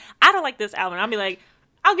you be like, I don't like this album. I'll be like,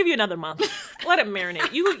 I'll give you another month. Let it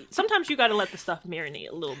marinate. Sometimes you gotta let the stuff marinate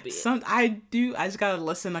a little bit. I just gotta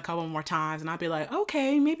listen a couple more times and I'll be like,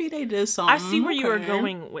 okay, maybe they did something. I see where you were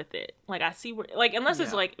going with it. I see where, unless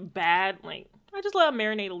it's bad, I just let it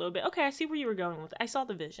marinate a little bit. Okay, I see where you were going with it. I saw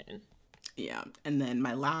the vision. Yeah, and then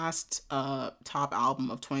my last top album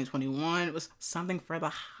of 2021 was Something for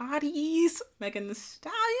the Hotties, Megan Thee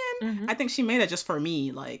Stallion. I think she made it just for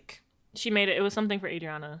me. She made it. It was Something for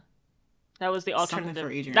Adriana. That was the alternative. Something for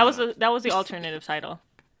Adriana. That was the alternative title.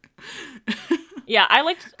 Yeah, I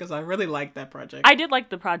liked, because I really liked that project. I did like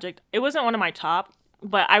the project. It wasn't one of my top,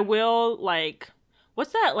 but I will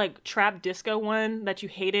what's that trap disco one that you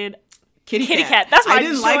hated? Kitty Cat. That's why I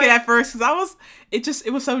didn't like it at first because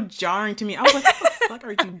it was so jarring to me. I was like, what the fuck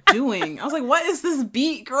are you doing? I was like, what is this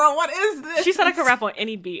beat, girl? What is this? She said I could rap on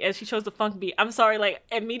any beat, and she chose the funk beat. I'm sorry,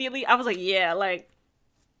 immediately I was like, yeah,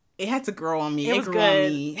 it had to grow on me. It was grew good.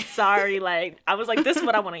 On me. Sorry, I was like, this is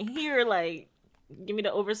what I want to hear. Give me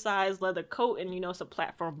the oversized leather coat and some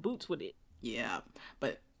platform boots with it. Yeah,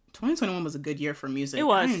 but 2021 was a good year for music. It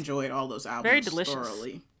was. I enjoyed all those albums. Very delicious.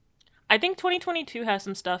 Thoroughly. I think 2022 has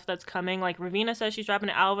some stuff that's coming. Ravina says she's dropping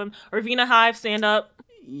an album. Ravina Hive, stand up.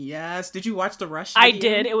 Yes. Did you watch the Rush video? I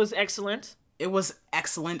did. It was excellent. It was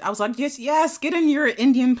excellent. I was like, yes, get in your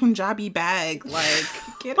Indian Punjabi bag.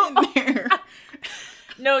 Get in there.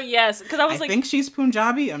 No, yes. Because I think she's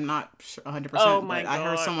Punjabi. I'm not sure 100%. Oh my God. I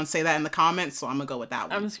heard someone say that in the comments, so I'm going to go with that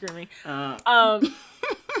one. I'm screaming.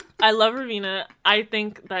 I love Ravina. I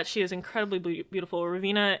think that she is incredibly beautiful.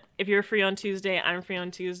 Ravina, if you're free on Tuesday, I'm free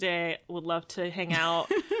on Tuesday. Would love to hang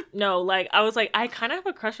out. No, I was I kind of have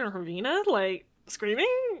a crush on Ravina.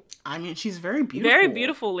 Screaming. I mean, she's very beautiful. Very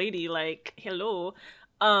beautiful lady. Hello.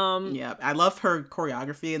 Yeah, I love her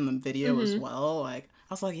choreography in the video as well. I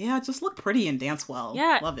was like, yeah, just look pretty and dance well.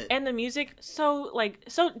 Yeah, love it. And the music, so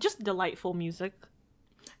just delightful music.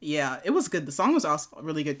 Yeah, it was good. The song was also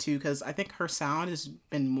really good too, because I think her sound has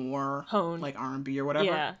been more honed, R&B or whatever.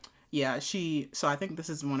 Yeah. Yeah, so I think this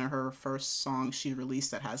is one of her first songs she released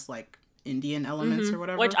that has Indian elements or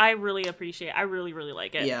whatever. Which I really appreciate. I really, really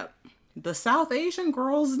like it. Yeah. The South Asian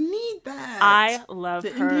girls need that. I love the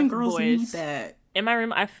her Indian girls voice. need that. In my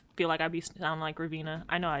room, I feel like I'd be sounding like Ravina.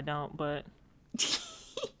 I know I don't, but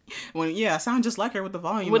Well, yeah, I sound just like her with the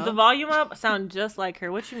volume with up. the volume up, I sound just like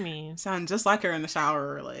her. What you mean? Sound just like her in the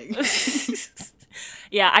shower. Like,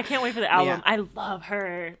 Yeah, I can't wait for the album. Yeah. I love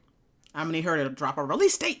her. I'm gonna need her to drop a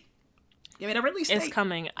release date. Give me the release date. It's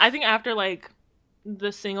coming. I think after like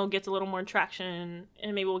the single gets a little more traction,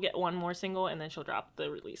 and maybe we'll get one more single, and then she'll drop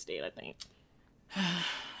the release date. I think.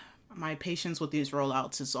 My patience with these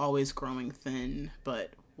rollouts is always growing thin,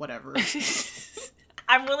 but whatever.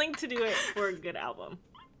 I'm willing to do it for a good album.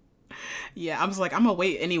 Yeah, I was like, I'm gonna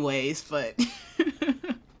wait anyways, but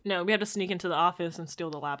No, we have to sneak into the office and steal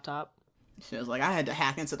the laptop. she was like, I had to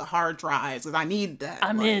hack into the hard drives because I need that.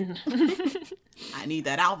 I'm Like, in. I need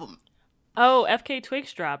that album. Oh, FK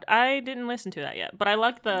Twigs dropped. I didn't listen to that yet, but I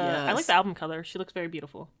like the Yes. album cover. She looks very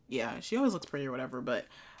beautiful. Yeah, she always looks pretty or whatever, but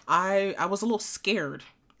I was a little scared.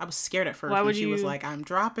 I was scared at first Why when would she was you- like, I'm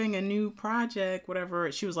dropping a new project,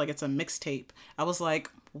 whatever. She was like, it's a mixtape. I was like,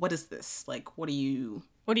 what is this? Like, what do you,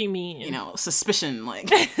 What do you mean? suspicion? Like,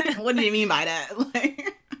 what do you mean by that?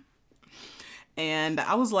 Like, and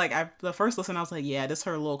I was like, the first listen, I was like, yeah, this is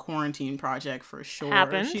her little quarantine project for sure.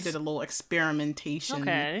 Happens. She did a little experimentation.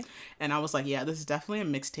 Okay. And I was like, yeah, this is definitely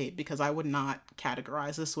a mixtape because I would not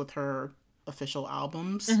categorize this with her official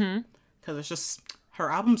albums. Because it's just, her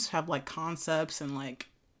albums have like concepts and like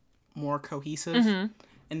more cohesive.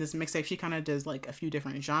 In this mixtape, she kind of does like a few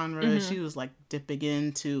different genres. She was like dipping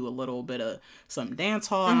into a little bit of some dance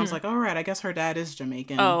hall. And I was like, all right, I guess her dad is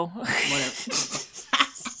Jamaican. Oh. Whatever.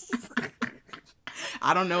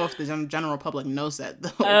 I don't know if the general public knows that though.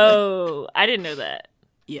 Oh, I didn't know that.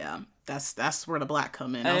 Yeah, that's where the black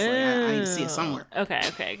come in. I was like, I need to see it somewhere.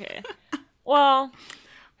 Okay. Well,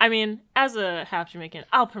 I mean, as a half Jamaican,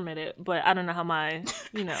 I'll permit it, but I don't know how my,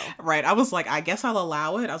 Right. I was like, I guess I'll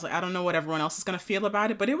allow it. I was like, I don't know what everyone else is going to feel about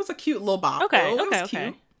it, but it was a cute little bop. Okay, though. It was okay.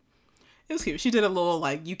 cute. It was cute. She did a little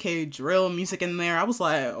like UK drill music in there. I was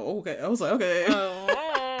like, okay. I was like,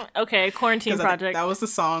 okay. Okay, quarantine 'Cause project. that was the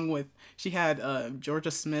song with, she had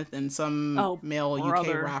Georgia Smith and some male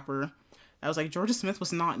brother. UK rapper. I was like, Georgia Smith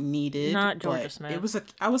was not needed. Not Georgia but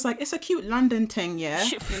Smith. I was like, it's a cute London thing, yeah.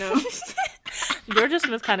 Georgia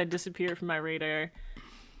Smith kind of disappeared from my radar.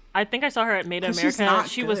 I think I saw her at Made in 'Cause she's America. not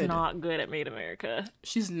She was good. not good at Made in America.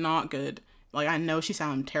 She's not good. Like, I know she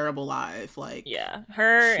sounded terrible live. Like, Yeah,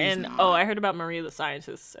 her She's and not. I heard about Maria the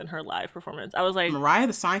Scientist and her live performance. I was like, Mariah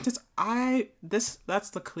the Scientist, that's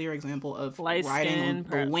the clear example of Light riding skin, on the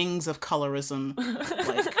perhaps. wings of colorism.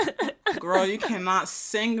 Like, girl, you cannot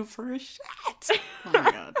sing for shit. Oh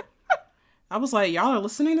my god. I was like, y'all are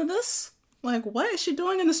listening to this? Like, what is she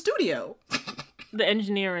doing in the studio? the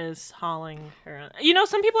engineer is hauling her.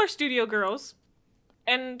 Some people are studio girls,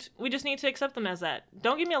 and we just need to accept them as that.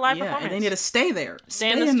 Don't give me a live Yeah, performance. and they need to stay there. Stay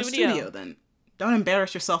Stay in in the the studio. studio then. Don't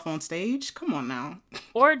embarrass yourself on stage. Come on now.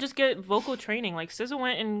 Or just get vocal training. Like SZA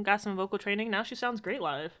went and got some vocal training. Now she sounds great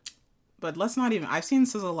live. But let's not even... I've seen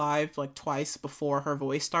SZA live like twice before her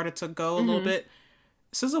voice started to go a little bit.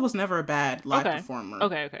 SZA was never a bad live performer.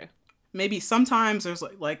 Okay. Maybe sometimes there's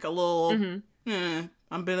like a little...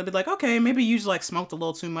 I'm gonna be like, okay, maybe you just like smoked a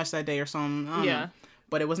little too much that day or something. I don't know.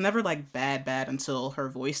 But it was never like bad until her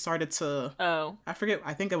voice started to... Oh. I forget.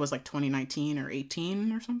 I think it was like 2019 or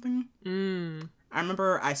 18 or something. I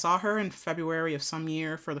remember I saw her in February of some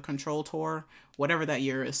year for the Control Tour. Whatever that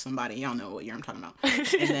year is, somebody. Y'all know what year I'm talking about.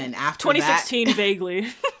 And then after 2016, vaguely.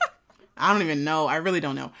 I don't even know. I really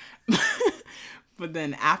don't know. But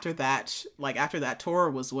then after that, after that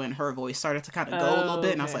tour was when her voice started to kind of go a little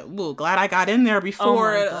bit. And I was like, ooh, glad I got in there Oh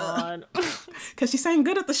before. my god. Because she sang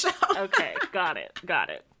good at the show. Okay, got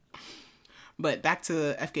it. But back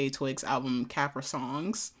to FKA Twigs' album, Capra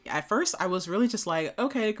Songs. At first, I was really just like,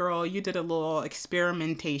 okay, girl, you did a little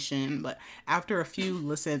experimentation. But after a few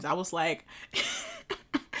listens, I was like,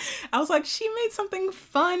 she made something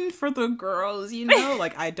fun for the girls,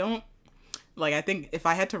 I think if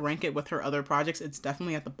I had to rank it with her other projects, it's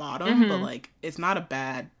definitely at the bottom. But, it's not a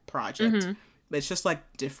bad project. But it's just,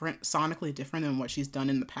 different, sonically different than what she's done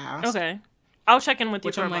in the past. Okay. I'll check in with you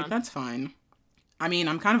Which for a I'm like, month. that's fine. I mean,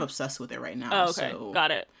 I'm kind of obsessed with it right now. Oh, okay. So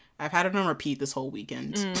Got it. I've had it on repeat this whole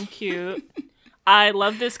weekend. Cute. I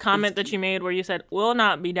love this comment that you made where you said, "Will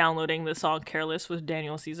not be downloading the song Careless with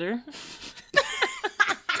Daniel Caesar."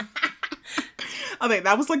 Okay,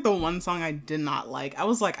 that was the one song I did not like. I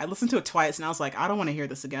was I listened to it twice and I was like, I don't want to hear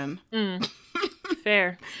this again.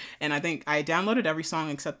 Fair. And I think I downloaded every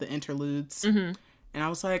song except the interludes. And I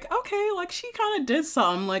was like, okay, she kind of did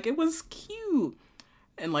something. It was cute.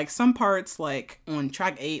 And some parts, on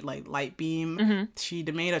track 8, Light Beam, she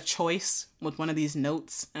made a choice with one of these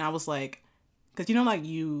notes. And I was like, because you know, like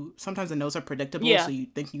sometimes the notes are predictable, Yeah. so you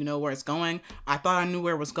think you know where it's going. I thought I knew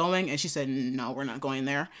where it was going, and she said, "No, we're not going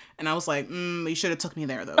there." And I was like, "You should have took me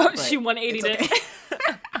there, though." But She 180'd it's okay. it.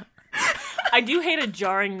 I do hate a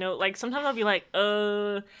jarring note. Like, sometimes I'll be like,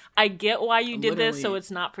 I get why you did this, so Literally.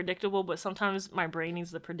 it's not predictable, but sometimes my brain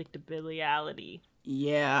needs the predictability.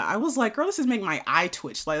 Yeah, I was like, girl, this is making my eye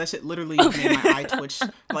twitch. Like, that shit literally made my eye twitch.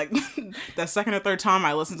 Like, the second or third time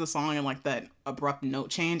I listened to the song and, like, that abrupt note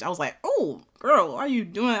change, I was like, oh, girl, what are you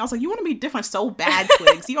doing? I was like, you want to be different so bad,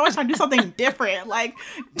 Twigs. You always try to do something different. Like,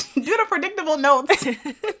 do the predictable notes.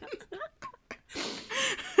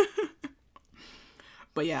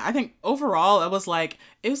 But yeah, I think overall, it was like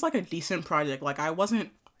a decent project. Like, I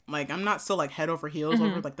wasn't, like, I'm not still, like, head over heels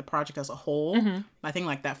over, like, the project as a whole. I think,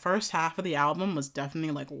 like, that first half of the album was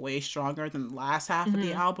definitely, like, way stronger than the last half of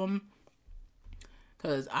the album.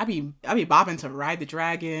 Because I be bopping to Ride the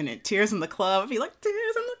Dragon and Tears in the Club. I'd be like,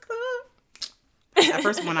 Tears in the Club. At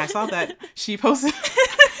first, when I saw that, she posted,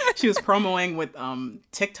 she was promoing with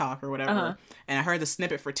TikTok or whatever. And I heard the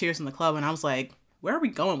snippet for Tears in the Club, and I was like, where are we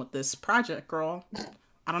going with this project, girl?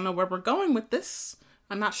 I don't know where we're going with this.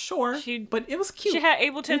 I'm not sure, but it was cute. She had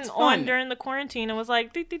Ableton It's on fun. during the quarantine and was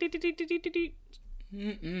like, send.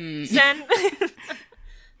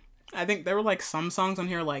 I think there were like some songs on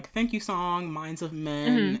here, like Thank You Song, Minds of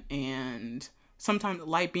Men, and sometimes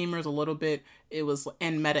Light Beamers a little bit. It was,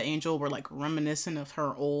 and Meta Angel were like reminiscent of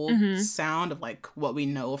her old sound of like what we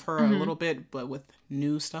know of her a little bit, but with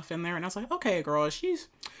new stuff in there. And I was like, okay, girl, she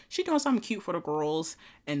doing something cute for the girls.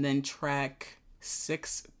 And then track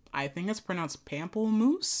 6, I think it's pronounced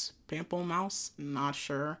Pamplemousse, not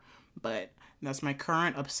sure, but that's my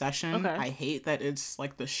current obsession. Okay. I hate that it's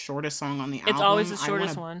like the shortest song on the album. It's always the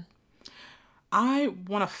shortest one. I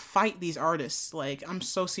want to fight these artists. Like, I'm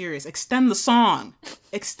so serious. Extend the song.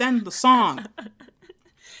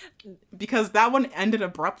 Because that one ended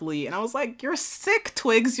abruptly, and I was like, you're sick,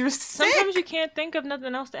 Twigs. You're sick. Sometimes you can't think of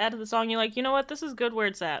nothing else to add to the song. You're like, you know what? This is good where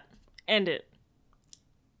it's at. End it.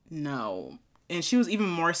 No. And she was even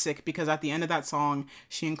more sick because at the end of that song,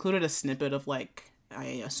 she included a snippet of, like, I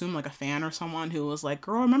assume, like, a fan or someone who was like,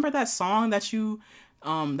 girl, remember that song that you...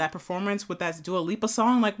 that performance with that Dua Lipa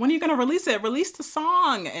song, like, when are you gonna release it? Release the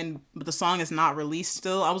song. But the song is not released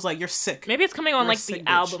still. I was like, you're sick. Maybe it's coming on, You're like, sick, the bitch.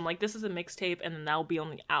 album. Like, this is a mixtape, and then that'll be on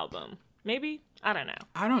the album. Maybe? I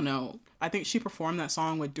don't know. I think she performed that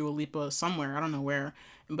song with Dua Lipa somewhere. I don't know where.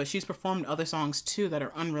 But she's performed other songs, too, that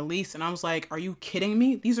are unreleased. And I was like, are you kidding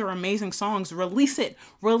me? These are amazing songs. Release it.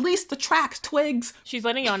 Release the tracks, Twigs. She's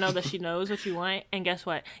letting y'all know that she knows what you want, and guess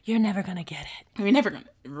what? You're never gonna get it. You're never gonna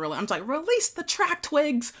really. I'm like, release the track,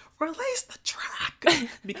 Twigs. Release the track.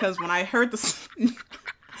 Because when I heard this,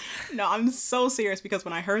 no, I'm so serious. Because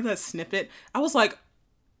when I heard that snippet, I was like,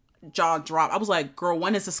 jaw drop. I was like, girl,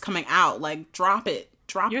 when is this coming out? Like, drop it.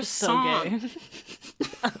 Drop You're the so song. gay.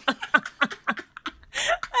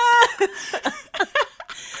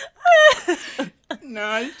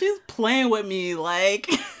 No, she's playing with me. Like,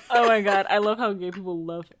 Oh my god, I love how gay people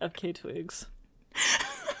love FK Twigs.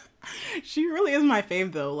 she really is my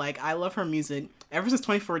fave, though. Like, I love her music. Ever since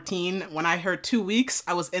 2014, when I heard 2 Weeks,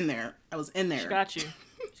 I was in there. She got you.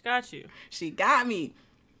 She got you. She got me.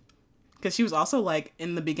 Because she was also, like,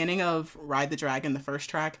 in the beginning of Ride the Dragon, the first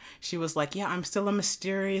track, she was like, yeah, I'm still a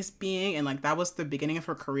mysterious being. And, like, that was the beginning of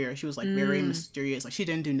her career. She was, like, very mysterious. Like, she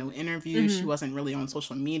didn't do no interviews. She wasn't really on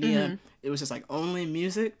social media. It was just, like, only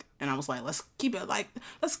music. And I was like, let's keep it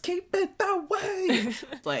that way.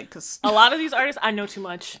 Like, because A lot of these artists, I know too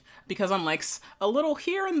much. I'm, like, a little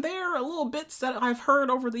here and there, a little bits that I've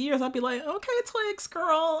heard over the years. I'd be like, okay, Twigs,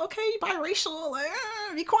 girl. Okay, biracial. Like,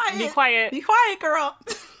 be quiet. Be quiet. Be quiet, girl.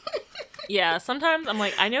 Yeah, sometimes I'm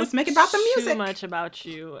like, I know Let's make it about the too music. much about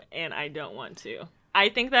you, and I don't want to. I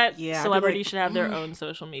think that Yeah, I'd be celebrities like, should have their own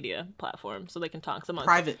social media platform so they can talk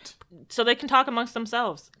Private. amongst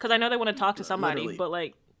themselves. Because I know they want to talk to somebody, Literally. but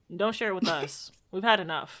like, don't share it with us. We've had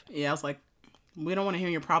enough. Yeah, I was like, we don't want to hear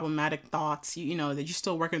your problematic thoughts. You know that you're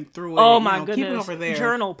still working through it. Oh you my know, goodness! Keep it over there.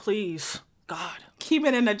 Journal, please. God, Keep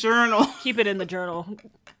it in the journal. keep it in the journal.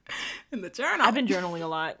 In the journal. I've been journaling a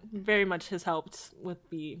lot. Very much has helped with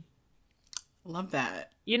the. Love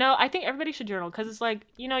that. You know, I think everybody should journal because it's like,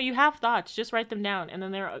 you know, you have thoughts, just write them down, and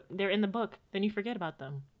then they're in the book. Then you forget about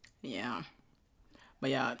them. Yeah.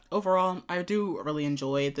 But yeah, overall, I do really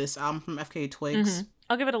enjoy this album from FK Twigs.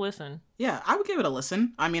 I'll give it a listen. Yeah, I would give it a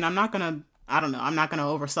listen. I mean, I'm not gonna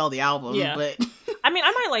oversell the album, Yeah. but I mean,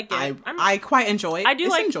 I might like it. I quite enjoy it. I do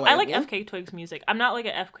It's like. I like enjoyable. FK Twigs music. I'm not like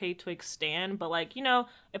a FK Twigs stan, but like, you know,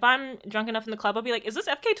 if I'm drunk enough in the club, I'll be like, "Is this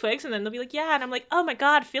FK Twigs?" And then they'll be like, "Yeah," and I'm like, "Oh my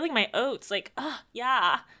god, feeling my oats!" Like,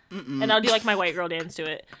 yeah. And I'll do like my white girl dance to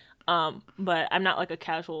it. But I'm not like a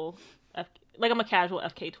casual I'm a casual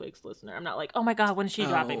FK Twigs listener. I'm not like, oh my god, when is she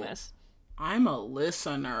dropping this? I'm a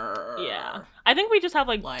listener. Yeah. I think we just have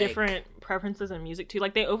like different preferences in music too.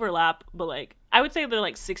 Like they overlap, but like I would say they're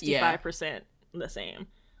like 65% the same.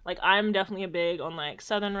 Like I'm definitely a big on like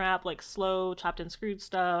southern rap, like slow, chopped and screwed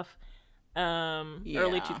stuff.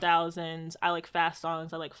 Early 2000s. I like fast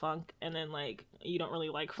songs, I like funk, and then like you don't really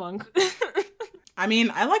like funk. I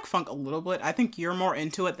mean, I like funk a little bit. I think you're more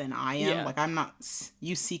into it than I am. Like I'm not,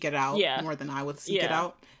 you seek it out more than I would seek it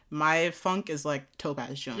out. My funk is like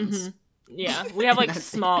Topaz Jones. Yeah, we have like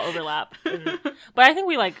small overlap, but I think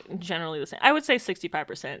we like generally the same. I would say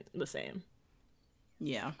 65% the same.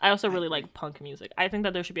 Yeah. I also really like punk music. I think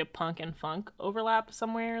that there should be a punk and funk overlap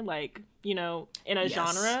somewhere, like, you know, in a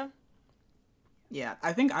genre. Yeah,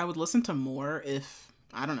 I think I would listen to more if,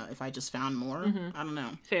 I don't know, if I just found more. I don't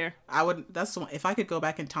know. Fair. I would, that's the one, if I could go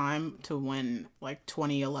back in time to when, like,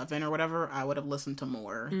 2011 or whatever, I would have listened to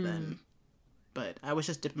more then. But I was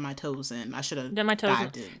just dipping my toes in. I should have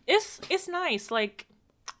dived in. It's nice. Like,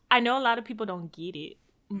 I know a lot of people don't get it,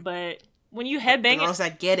 but when you headbang the girls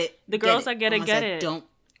that get it, the girls that get it, get it. Don't.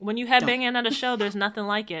 When you headbang in at a show, there's nothing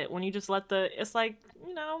like it. When you just let it's like,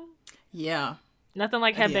 you know. Yeah. Nothing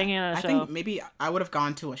like headbanging at a show. I think maybe I would have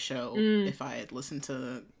gone to a show if I had listened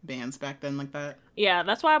to bands back then like that. Yeah,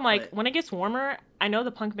 that's why I'm like, when it gets warmer, I know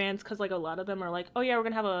the punk bands, because like a lot of them are like, oh yeah, we're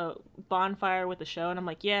going to have a bonfire with the show. And I'm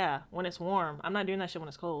like, yeah, when it's warm. I'm not doing that shit when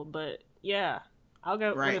it's cold, but yeah, I'll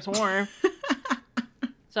go when it's warm.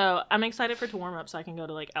 So I'm excited for it to warm up so I can go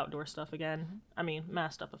to like outdoor stuff again. I mean,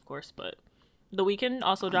 mass stuff, of course, but The Weeknd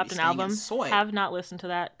also dropped an album. Have not listened to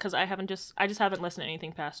that because I just haven't listened to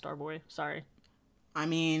anything past Starboy. Sorry. I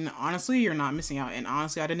mean, honestly, you're not missing out. And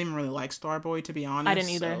honestly, I didn't even really like Starboy, to be honest. I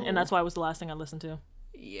didn't either. And that's why it was the last thing I listened to.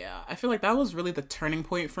 Yeah, I feel like that was really the turning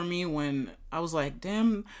point for me when I was like,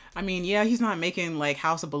 damn, I mean, yeah, he's not making like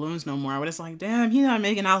House of Balloons no more. But it's like, damn, he's not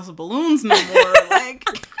making House of Balloons no more. Like,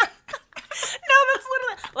 no, that's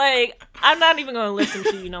literally, like, I'm not even going to listen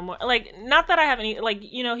to you no more. Like, not that I have any, like,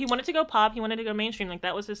 you know, he wanted to go pop, he wanted to go mainstream. Like,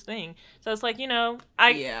 that was his thing. So it's like, you know,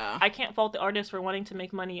 I can't fault the artist for wanting to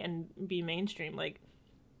make money and be mainstream. Like,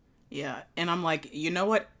 yeah, and I'm like, you know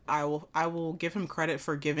what? I will give him credit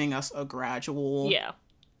for giving us a gradual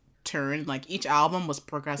turn. Like each album was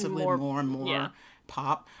progressively more and more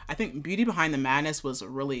pop. I think Beauty Behind the Madness was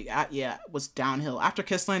really was downhill. After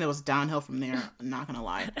Kissland, it was downhill from there. I'm not gonna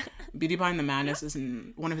lie. Beauty Behind the Madness is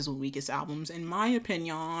one of his weakest albums, in my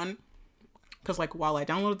opinion. Because like while I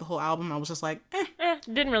downloaded the whole album, I was just like,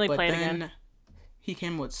 didn't really play it again. Then he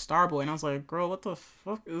came with Starboy, and I was like, girl, what the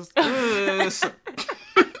fuck is this?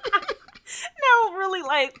 No, really,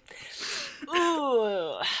 like,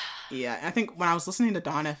 ooh. Yeah, I think when I was listening to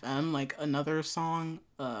Dawn FM, like another song,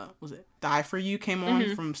 was it Die For You came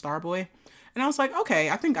on from Starboy. And I was like, okay,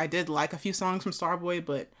 I think I did like a few songs from Starboy,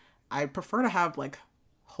 but I prefer to have like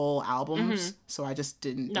whole albums. So I just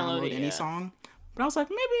didn't download any song. But I was like,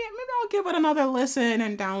 maybe I'll give it another listen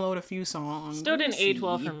and download a few songs. Still didn't age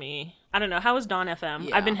well for me. I don't know. How was Dawn FM?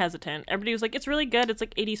 Yeah. I've been hesitant. Everybody was like, it's really good. It's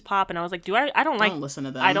like 80s pop. And I was like, don't listen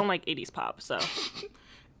to them. I don't like 80s pop, so.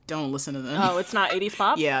 Don't listen to them. Oh, it's not 80s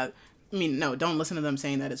pop? Yeah. I mean, no, don't listen to them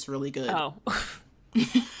saying that it's really good. Oh.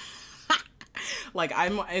 Like,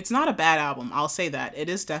 it's not a bad album. I'll say that. It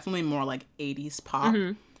is definitely more like 80s pop.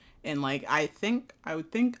 And like, I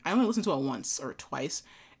only listened to it once or twice.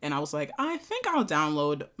 And I was like, I think I'll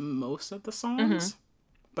download most of the songs.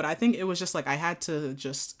 But I think it was just like, I had to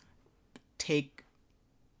just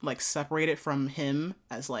separate it from him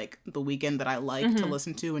as like the Weeknd that I like to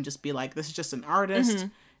listen to and just be like, this is just an artist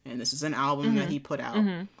and this is an album that he put out.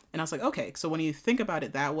 And I was like, okay, so when you think about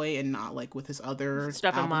it that way and not like with his other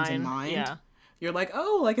stuff albums in mind, you're like,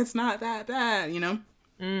 oh, like it's not that bad, you know?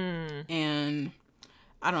 And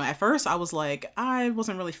I don't know, at first I was like, I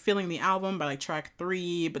wasn't really feeling the album by like track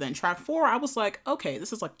 3, but then track 4, I was like, okay,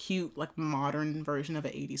 this is like cute, like modern version of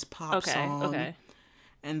an 80s pop song. Okay.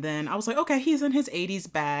 And then I was like, okay, he's in his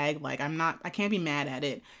 80s bag. Like, I can't be mad at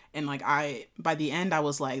it. And like, by the end, I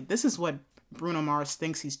was like, this is what Bruno Mars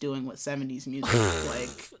thinks he's doing with 70s music.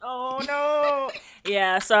 Like, oh no.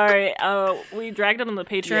 Yeah, sorry. We dragged it on the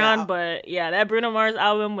Patreon, but yeah, that Bruno Mars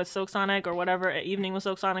album with Silk Sonic or whatever, Evening with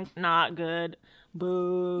Silk Sonic, not good.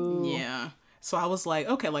 Boo. Yeah. So I was like,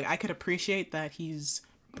 okay, like I could appreciate that he's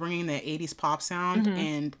bringing that 80s pop sound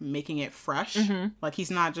and making it fresh. Like he's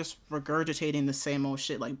not just regurgitating the same old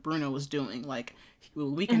shit like Bruno was doing. Like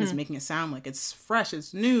Weeknd is making it sound like it's fresh,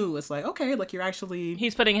 it's new. It's like, okay, like you're actually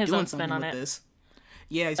he's putting his own spin on it. This.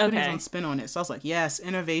 Yeah, he's putting his own spin on it. So I was like, yes,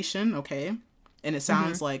 innovation, okay. and it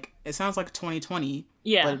sounds like 2020.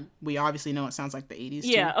 Yeah. But we obviously know it sounds like the 80s.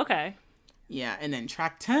 Yeah. Too. Okay. Yeah, and then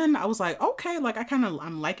track 10, I was like, okay, like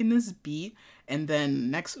I'm liking this beat. And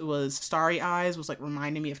then next was Starry Eyes, was like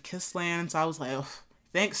reminding me of Kissland. So I was like, oh,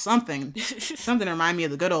 thanks, something remind me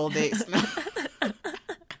of the good old days.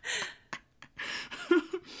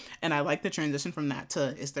 And I like the transition from that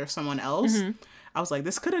to Is There Someone Else? Mm-hmm. I was like,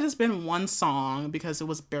 this could have just been one song because it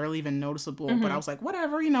was barely even noticeable. Mm-hmm. But I was like,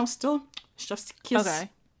 whatever, still just Kiss. Okay.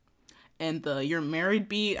 And the You're Married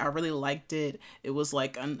beat, I really liked it. It was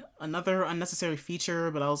like another unnecessary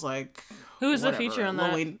feature, but I was like, who's the feature on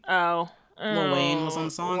that? Lil Wayne was on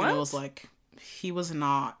the song, and it was like, he was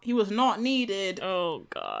not needed. Oh,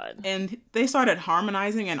 God. And they started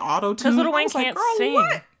harmonizing and auto-tune. Because Lil Wayne can't sing.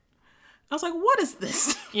 What? I was like, what is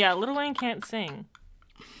this? Yeah, Lil Wayne can't sing.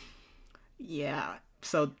 Yeah.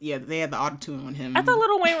 So, yeah, they had the auto-tune on him. I thought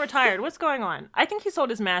Lil Wayne retired. What's going on? I think he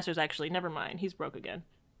sold his masters, actually. Never mind. He's broke again.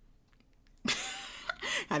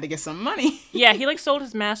 Had to get some money. Yeah, he sold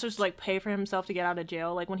his masters to pay for himself to get out of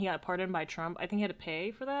jail. When he got pardoned by Trump, I think he had to pay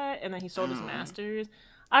for that, and then he sold his masters.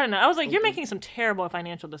 I don't know. I was like, you're making some terrible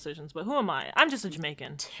financial decisions, but who am I? I'm just a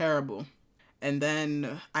Jamaican. Terrible. And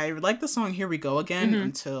then I liked the song Here We Go Again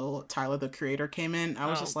until Tyler, the Creator, came in. I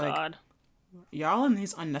was just like, God. Y'all and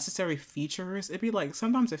these unnecessary features. It'd be like,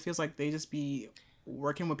 sometimes it feels like they just be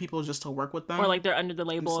working with people just to work with them. Or they're under the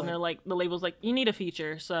label and they're the label's like, you need a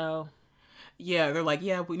feature, so... Yeah, they're like,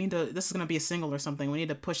 yeah, we need to, this is going to be a single or something. We need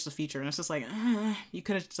to push the feature. And it's just like, you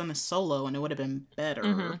could have done a solo and it would have been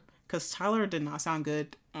better. Because Tyler did not sound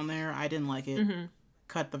good on there. I didn't like it.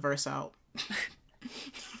 Cut the verse out.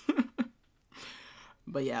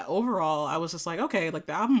 But yeah, overall, I was just like, okay, the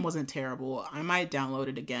album wasn't terrible. I might download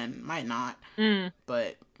it again. Might not.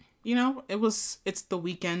 But, it's The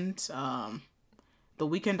Weeknd. The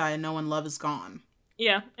Weeknd I know and love is gone.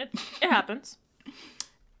 Yeah, it happens.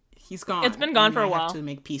 He's gone. It's been gone for a while. Have to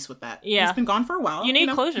make peace with that. Yeah. He's been gone for a while. You need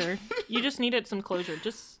closure. You just needed some closure.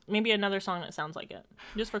 Just maybe another song that sounds like it.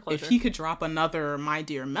 Just for closure. If he could drop another My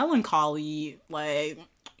Dear Melancholy,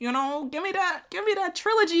 give me that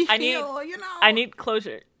trilogy feel, I need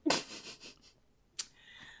closure.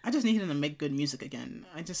 I just need him to make good music again.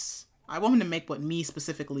 I want him to make what me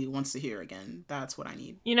specifically wants to hear again. That's what I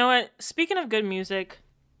need. You know what? Speaking of good music,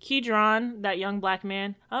 Keytron, that young black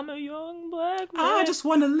man. I'm a young black man. I just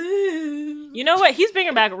want to live. You know what? He's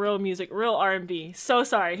bringing back real music, real R&B. So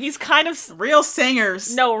sorry. He's kind of... Real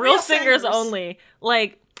singers. No, real singers only.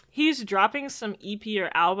 He's dropping some EP or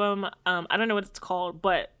album. I don't know what it's called,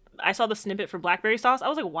 but I saw the snippet for Blackberry Sauce. I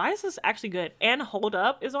was like, why is this actually good? And Hold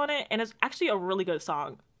Up is on it, and it's actually a really good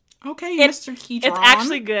song. Okay, Mr. Keytron. It's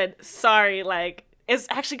actually good. Sorry, it's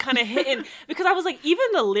actually kind of hitting because I was like, even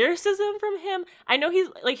the lyricism from him, I know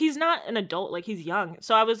he's not an adult, he's young.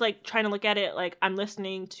 So I was trying to look at it I'm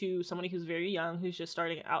listening to somebody who's very young, who's just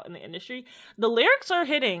starting out in the industry. The lyrics are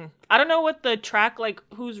hitting. I don't know what the track,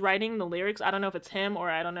 who's writing the lyrics. I don't know if it's him or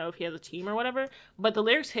I don't know if he has a team or whatever, but the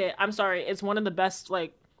lyrics hit. I'm sorry. It's one of the best,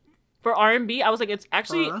 for R&B. I was like, it's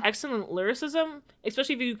actually excellent lyricism,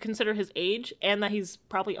 especially if you consider his age and that he's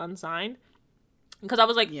probably unsigned. Because I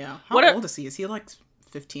was like, yeah, how old is he? Is he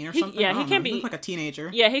 15 or something? Yeah, he can't be. He looks like a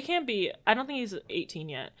teenager. Yeah, he can't be. I don't think he's 18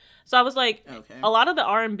 yet. So I was like, okay. A lot of the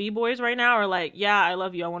R&B boys right now are like, yeah, I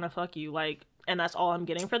love you, I want to fuck you, and that's all I'm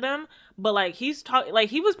getting for them. But he's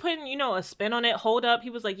he was putting, a spin on it. Hold Up.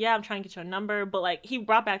 He was like, yeah, I'm trying to get your number. But he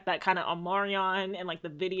brought back that kind of Omarion and the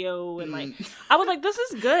video and I was like, this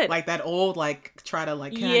is good. That old try to can I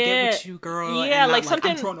get with you, girl? Yeah, and not,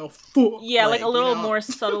 something. I'm trying to fuck. Yeah, a little more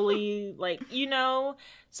subtly,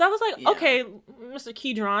 So I was like, okay, Mr.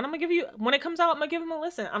 Keytron, I'm gonna give you, when it comes out, I'm gonna give him a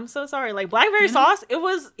listen. I'm so sorry. Blackberry Sauce, the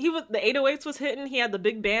 808s was hitting. He had the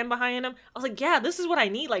big band behind him. I was like, yeah, this is what I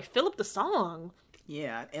need. Fill up the song.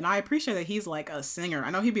 Yeah, and I appreciate that he's a singer.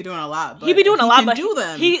 I know he'd be doing a lot, but he'd be doing a lot, but do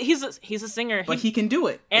them. He's a singer. But he can do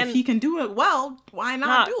it. And if he can do it well, why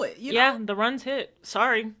not do it? Yeah, the runs hit.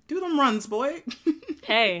 Sorry. Do them runs, boy.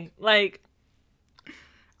 Hey,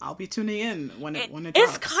 I'll be tuning in when it drops.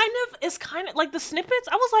 It's kind of the snippets.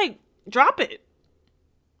 I was like, drop it.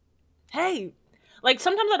 Hey,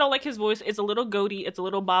 sometimes I don't like his voice. It's a little goaty. It's a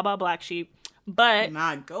little Baba Black Sheep, but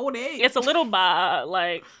not goaty. It's a little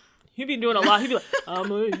he'd be doing a lot. He'd be like, I'm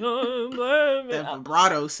a young black man. That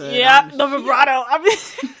vibrato said. Yeah, the vibrato.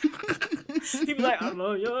 He'd be like, I'm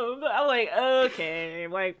a young black. I'm like, okay,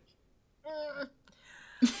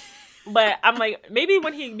 But I'm like, maybe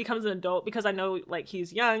when he becomes an adult, because I know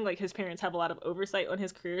he's young, his parents have a lot of oversight on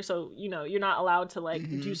his career, so you're not allowed to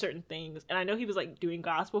do certain things. And I know he was doing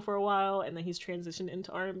gospel for a while, and then he's transitioned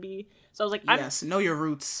into R&B. So I was like, know your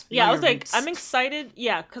roots. Yeah, I was like, I'm excited.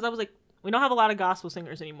 Yeah, because I was like, We don't have a lot of gospel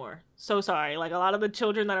singers anymore. So sorry. Like, a lot of the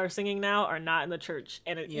children that are singing now are not in the church.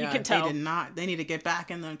 And you can tell. They did not. They need to get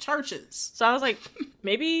back in the churches. So I was like,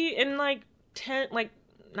 maybe in like 10, like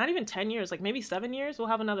not even 10 years, like maybe 7 years, we'll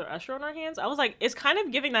have another Usher on our hands. I was like, it's kind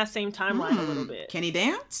of giving that same timeline a little bit. Can he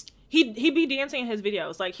dance? He'd be dancing in his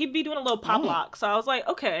videos. Like, he'd be doing a little pop lock. So I was like,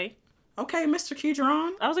 okay. Okay, Mr.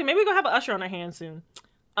 Kidron. I was like, maybe we're going to have an Usher on our hands soon.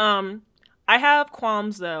 I have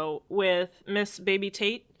qualms, though, with Miss Baby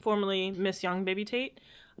Tate, formerly Miss Young Baby Tate.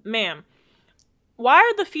 Ma'am, why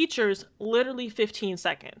are the features literally 15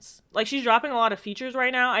 seconds? Like, she's dropping a lot of features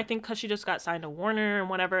right now, I think because she just got signed to Warner and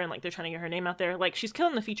whatever, and, like, they're trying to get her name out there. Like, she's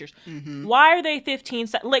killing the features. Mm-hmm. Why are they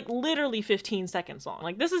literally 15 seconds long?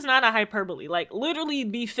 Like, this is not a hyperbole. Like, literally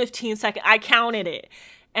be 15 seconds. I counted it.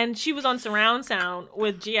 And she was on surround sound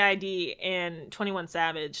with G.I.D. and 21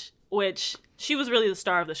 Savage, which she was really the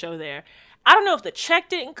star of the show there. I don't know if the check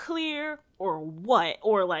didn't clear or what,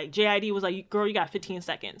 or like J.I.D. was like, girl, you got 15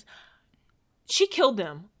 seconds. She killed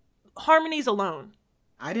them. Harmonies alone.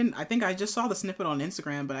 I think I just saw the snippet on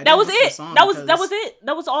Instagram, but that was it. That was it.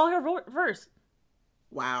 That was all her verse.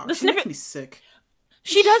 Wow. The snippet makes me sick.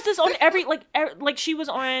 She does this on every, like she was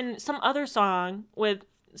on some other song with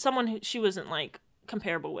someone who she wasn't like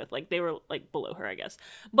comparable with. Like, they were like below her, I guess.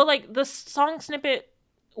 But like the song snippet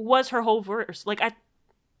was her whole verse. Like,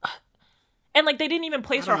 and like they didn't even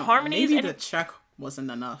place her harmonies. Maybe the check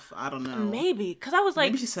wasn't enough. I don't know. Maybe because I was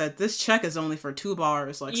like, maybe she said this check is only for 2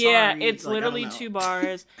 bars. Like, yeah, sorry. it's like, literally 2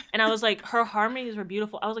 bars. And I was like, her harmonies were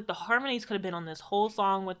beautiful. I was like, the harmonies could have been on this whole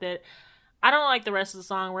song with it. I don't like the rest of the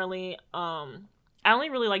song really. I only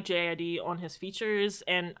really like J.I.D. on his features,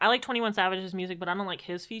 and I like 21 Savage's music, but I don't like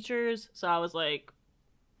his features. So I was like,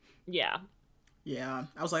 yeah. Yeah,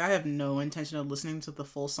 I was like, I have no intention of listening to the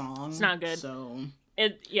full song. It's not good. So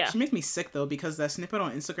yeah. She makes me sick though, because that snippet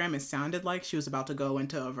on Instagram, it sounded like she was about to go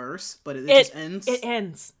into a verse, but it just ends. It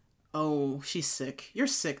ends. Oh, she's sick. You're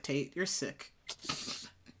sick, Tate. You're sick.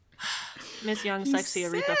 Miss Young, sexy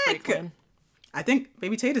Aretha Franklin. I think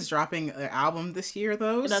Baby Tate is dropping an album this year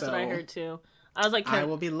though. That's what I heard too. I was like, I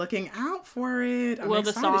will be looking out for it. Will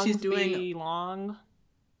the songs be long?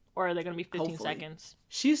 Or are they going to be 15 seconds?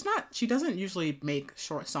 She doesn't usually make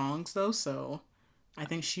short songs though, so I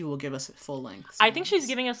think she will give us full length songs. I think she's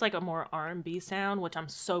giving us like a more R&B sound, which I'm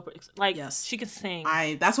so like. Yes, she can sing.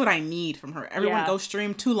 That's what I need from her. Everyone go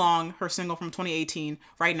stream Too Long, her single from 2018,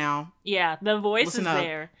 right now. Yeah, the voice is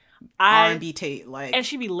there. R&B Tate, like, and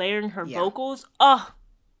she be layering her vocals. Oh,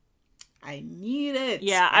 I need it.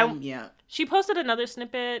 Yeah, She posted another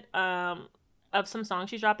snippet of some song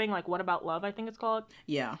she's dropping, like "What About Love," I think it's called.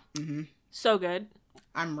 Yeah. Mm-hmm. So good.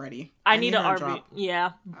 I'm ready. I need an R&B.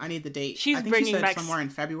 Yeah. I need the date. She's I think bringing she said back somewhere in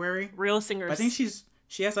February. Real singers. But I think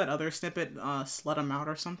she has that other snippet, "Slut 'Em Out"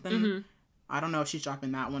 or something. Mm-hmm. I don't know if she's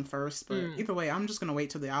dropping that one first, but either way, I'm just gonna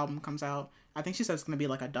wait till the album comes out. I think she said it's gonna be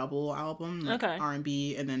like a double album, like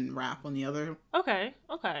R&B and then rap on the other. Okay.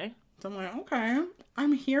 So I'm like, okay,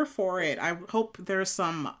 I'm here for it. I hope there's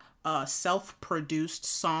some self-produced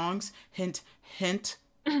songs. Hint, hint.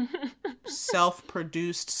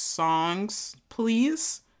 Self-produced songs,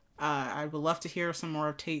 please. I would love to hear some more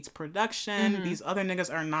of Tate's production. Mm-hmm. These other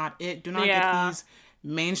niggas are not it. Do not get these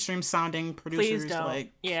mainstream sounding producers. Please don't.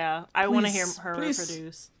 Like, I want to hear her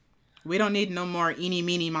produce. We don't need no more eeny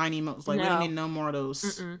meeny miny mo's. Like, we don't need no more of those.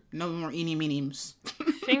 Mm-mm. No more eeny meenies.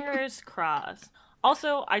 Fingers crossed.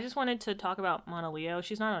 Also, I just wanted to talk about Mana Leo.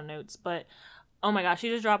 She's not on notes, but oh my gosh, she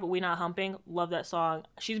just dropped We Not Humping. Love that song.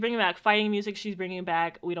 She's bringing back fighting music. She's bringing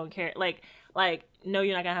back We Don't Care. Like, no,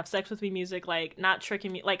 you're not gonna have sex with me music. Like, not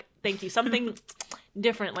tricking me. Like, thank you. Something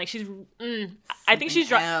different. Like, she's. I think she's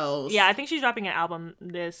dropping. Yeah, I think she's dropping an album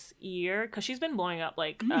this year because she's been blowing up.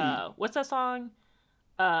 Like, what's that song?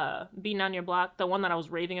 Beating on Your Block, the one that I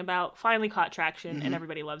was raving about, finally caught traction and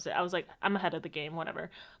everybody loves it. I was like, I'm ahead of the game,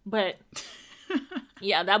 whatever. But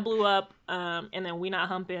yeah, that blew up. And then We Not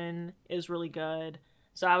Humping is really good.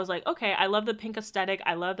 So I was like, okay, I love the pink aesthetic.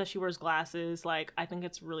 I love that she wears glasses. Like, I think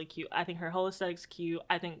it's really cute. I think her whole aesthetic's cute.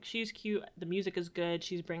 I think she's cute. The music is good.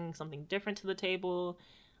 She's bringing something different to the table.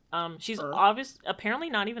 She's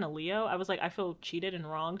apparently not even a Leo. I was like, I feel cheated and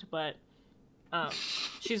wronged, but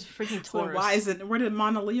she's freaking Taurus. So where did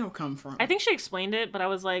Mana Leo come from? I think she explained it, but I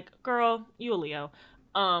was like, girl, you a Leo.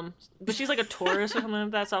 But she's like a Taurus or something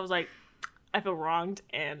like that, so I was like, I feel wronged,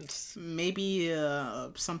 and maybe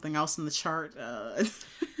something else in the chart.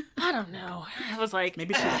 I don't know. I was like,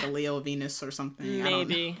 maybe she's like a Leo Venus or something.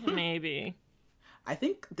 Maybe. I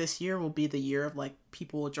think this year will be the year of like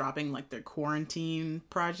people dropping like their quarantine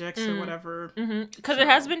projects or whatever. Because it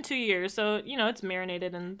has been 2 years, so you know it's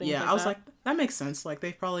marinated and things. Yeah, like I was that. like, that makes sense. Like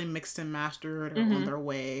they've probably mixed and mastered or on their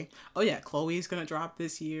way. Oh yeah, Chloe's gonna drop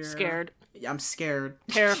this year. Scared, Yeah, I'm scared,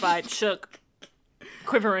 terrified, shook,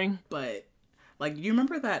 quivering. but like, you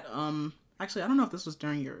remember that? Actually, I don't know if this was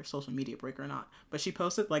during your social media break or not, but she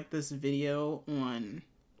posted like this video on.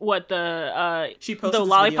 What the She posted the this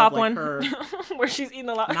lollipop video of, like, one her. where she's eating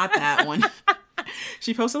the lollipop. Not that one.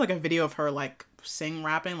 She posted like a video of her like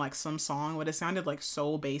rapping like some song, but it sounded like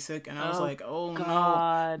so basic, and I was like, oh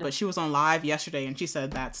God. no. But she was on live yesterday, and she said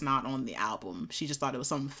that's not on the album. She just thought it was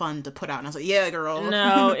something fun to put out, and I was like, yeah, girl.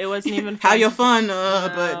 No, it wasn't even fun. Have your fun,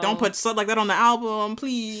 but don't put stuff like that on the album,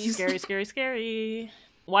 please. Scary, scary, scary.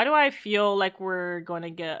 Why do I feel like we're going to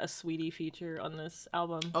get a Sweetie feature on this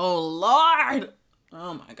album? Oh Lord.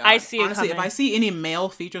 Oh my God. I see it Honestly, coming. if I see any male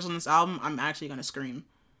features on this album, I'm actually gonna scream.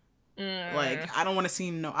 Like, I don't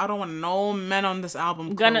want no men on this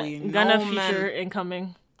album. Chloe. Gonna No feature men.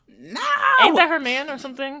 incoming. No. Ain't that her man or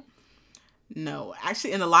something? No,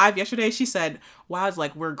 actually, in the live yesterday, she said, "Wow, it's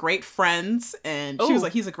like we're great friends," and she was Ooh.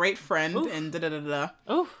 like, "He's a great friend," Oof. and da da da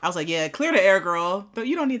da. Oof. I was like, "Yeah, clear the air, girl.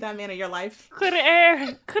 You don't need that man in your life. Clear the air.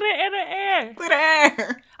 Clear the air. Clear the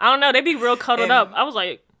air." I don't know. They be real cuddled And- up. I was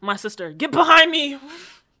like, my sister, get behind me.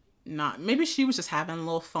 Not maybe she was just having a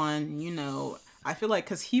little fun, you know. I feel like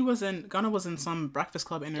because Gunna was in some Breakfast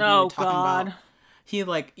Club interview Oh, talking God. about. He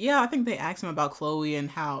like, yeah, I think they asked him about Chloe and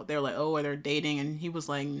how they're like, oh, are they dating? And he was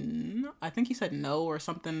like, no. I think he said no or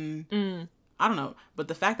something. I don't know. But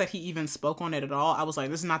the fact that he even spoke on it at all, I was like,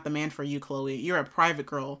 this is not the man for you, Chloe. You're a private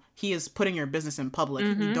girl. He is putting your business in public.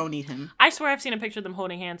 You don't need him. I swear I've seen a picture of them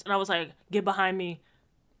holding hands, and I was like, get behind me.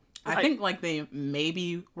 I think like they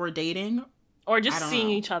maybe were dating. Or I just don't seeing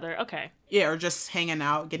know. each other. Okay. Yeah, or just hanging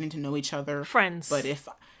out, getting to know each other. Friends. But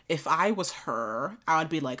if I was her, I would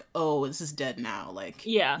be like, oh, this is dead now. Like,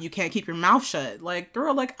 Yeah. you can't keep your mouth shut. Like,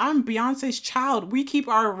 girl, like, I'm Beyonce's child. We keep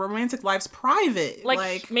our romantic lives private.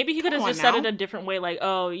 Like maybe he could have come just on said it now. a different way, like,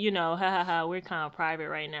 oh, you know, ha ha ha, we're kind of private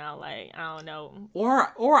right now. Like, I don't know.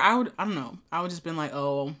 Or I don't know. I would just been like,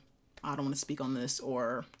 oh, I don't want to speak on this,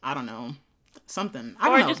 or I don't know. Something. I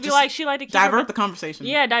Or don't know. just be like, she like to keep divert her... the conversation.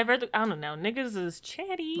 Yeah, divert the... I don't know. Niggas is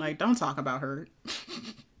chatty. Like, don't talk about her.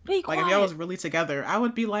 Be Like, quiet. if y'all was really together, I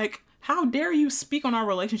would be like, how dare you speak on our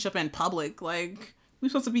relationship in public? Like, we're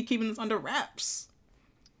supposed to be keeping this under wraps.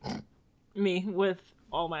 Me with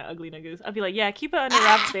all my ugly niggas. I'd be like, yeah, keep it under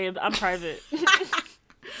wraps, babe. I'm private.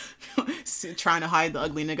 Trying to hide the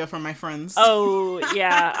ugly nigga from my friends. Oh,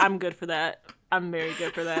 yeah, I'm good for that. I'm very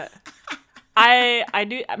good for that. I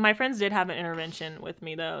do. My friends did have an intervention with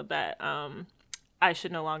me though that I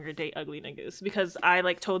should no longer date ugly niggas because I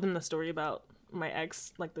like told them the story about my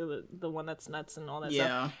ex, like the one that's nuts and all that Yeah.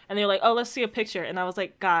 stuff. And they were like, "Oh, let's see a picture." And I was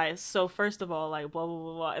like, "Guys, so first of all, like blah blah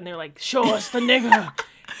blah blah," and they were like, "Show us the nigga."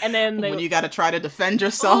 And then they When you gotta try to defend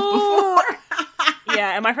yourself Ooh. before.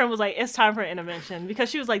 yeah, and my friend was like, "It's time for an intervention," because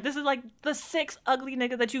she was like, "This is like the 6 ugly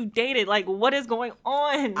niggas that you dated. Like, what is going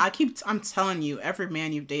on?" I'm telling you, every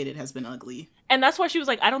man you've dated has been ugly. And that's why she was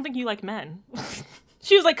like, "I don't think you like men."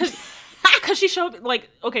 She was like, because she showed like,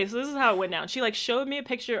 okay, so this is how it went down. She like showed me a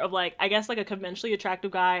picture of like, I guess like a conventionally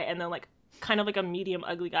attractive guy and then like kind of like a medium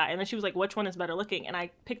ugly guy. And then she was like, which one is better looking? And I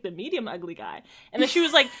picked the medium ugly guy. And then she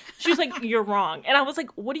was like, you're wrong. And I was like,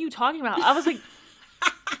 what are you talking about? I was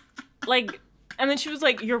like, and then she was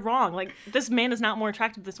like, you're wrong. Like, this man is not more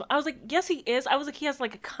attractive than this one. I was like, yes, he is. I was like, he has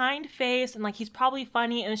like a kind face and like he's probably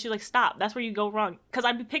funny. And then she's like, stop. That's where you go wrong. Because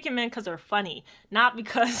I'd be picking men because they're funny, not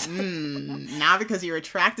because Not because you're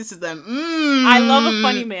attracted to them. I love a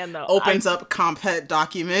funny man though. Opens up Compet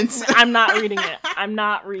documents. I'm not reading it. I'm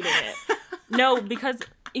not reading it. No, because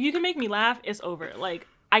if you can make me laugh, it's over. Like,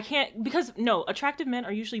 I can't, because no, attractive men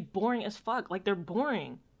are usually boring as fuck. Like, they're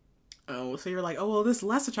boring. Oh, so you're like, oh, well, this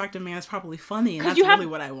less attractive man is probably funny, and that's you have,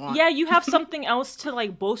 really what I want. Yeah, you have something else to,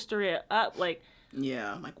 like, bolster it up. Like,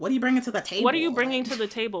 Yeah, like, what are you bringing to the table? what are you bringing to the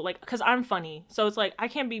table? Like, because I'm funny. So it's like, I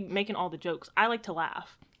can't be making all the jokes. I like to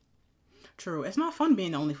laugh. True. It's not fun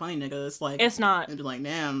being the only funny nigga. It's like... It's not. And be like,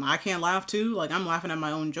 damn, I can't laugh too? Like, I'm laughing at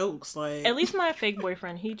my own jokes. Like... At least my fake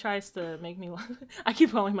boyfriend, he tries to make me laugh. I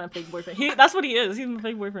keep calling him my fake boyfriend. That's what he is. He's my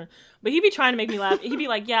fake boyfriend. But he be trying to make me laugh. He'd be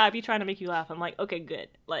like, yeah, I be trying to make you laugh. I'm like, okay, good.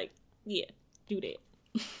 Like, yeah, do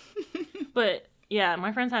that. But, yeah,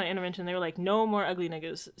 my friends had an intervention. They were like, no more ugly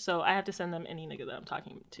niggas. So I have to send them any nigga that I'm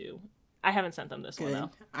talking to. I haven't sent them this one, Good. though.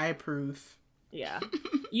 I approve. Yeah.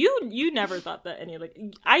 You never thought that any, like,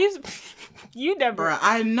 you never. Bruh,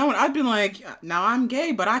 I know. I've been like, now I'm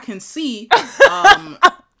gay, but I can see.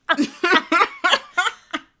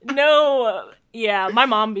 No, Yeah, my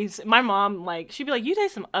mom like she'd be like, you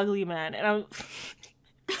date some ugly men, and I'm.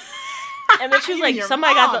 And then she was Even like, your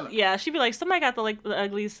somebody got mom. the she'd be like, somebody got the like the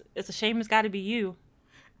uglies. It's a shame it's got to be you.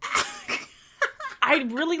 I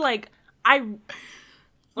really like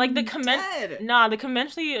the Dead. the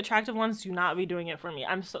conventionally attractive ones do not be doing it for me.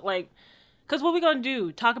 I'm so like, because what we gonna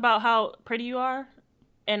do? Talk about how pretty you are,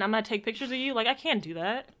 and I'm gonna take pictures of you? Like, I can't do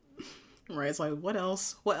that. Right, it's like, what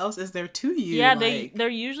else is there to you? Yeah, like, they're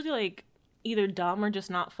usually like either dumb or just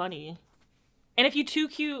not funny. And if you too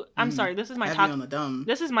cute, I'm sorry, this is my heavy on the dumb.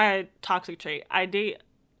 this is my toxic trait. I date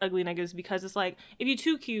ugly niggas because it's like, if you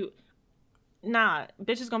too cute, nah,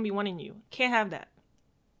 bitch is gonna be wanting you. Can't have that.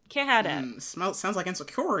 Can't have that. Sounds like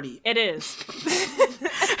insecurity. It is.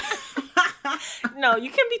 No,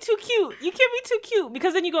 you can't be too cute. You can't be too cute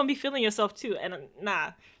because then you're gonna be feeling yourself too. And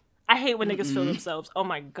nah, I hate when niggas feel themselves. Oh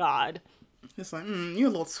my god. It's like, you're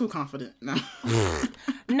a little too confident now.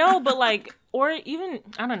 No, but like, or even,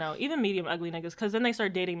 I don't know, even medium ugly niggas, because then they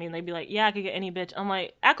start dating me and they be like, yeah, I could get any bitch. I'm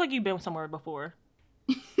like, act like you've been somewhere before.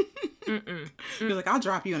 You're like, I'll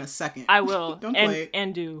drop you in a second. I will. Don't and, play.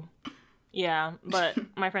 and do. Yeah, but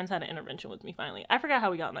my friends had an intervention with me finally. I forgot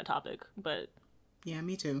how we got on that topic, but Yeah,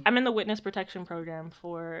 me too. I'm in the witness protection program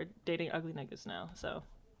for dating ugly niggas now, so.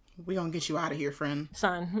 We gonna get you out of here, friend.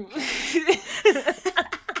 Son.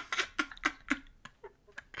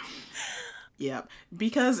 Yeah,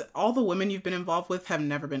 because all the women you've been involved with have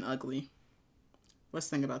never been ugly. Let's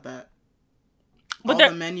think about that. But all they're-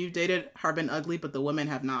 the men you've dated have been ugly, but the women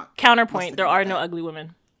have not. Counterpoint, there about are no that. ugly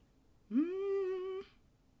women.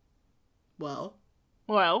 Well,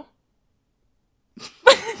 Well.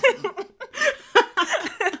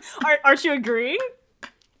 Aren't you agreeing?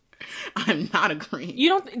 I'm not agreeing. You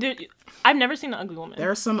don't. I've never seen an ugly woman.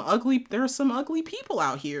 There are some ugly people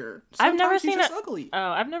out here. I've never Sometimes you're seen just a- ugly.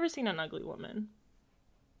 I've never seen an ugly woman.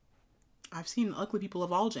 I've seen ugly people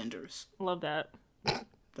of all genders. Love that.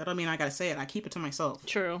 That don't mean I gotta say it. I keep it to myself.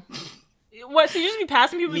 True. What? So you just be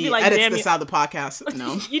passing people and Me be like, edits "Damn this you." out of the podcast.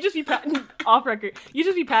 No, You just be off record. You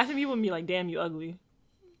just be passing people and be like, "Damn, you ugly."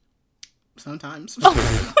 sometimes.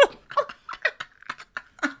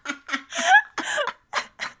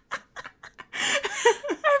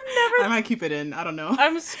 I might keep it in. I don't know.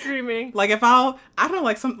 I'm screaming. Like if I don't know,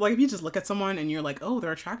 like if you just look at someone and you're like, oh,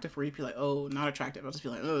 they're attractive, or you'd be like, oh, not attractive. I'll just be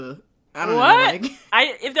like, ugh. I don't What? know.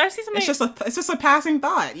 Like, If I see somebody, it's just a passing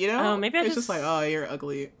thought, you know? Oh, maybe I it's just- just like, oh, you're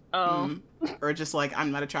ugly. Oh. Or just like,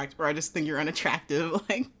 I'm not attractive, or I just think you're unattractive.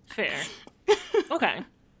 Like, fair. Okay.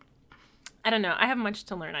 I don't know. I have much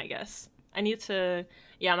to learn, I guess. I need to.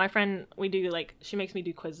 Yeah, my friend, she makes me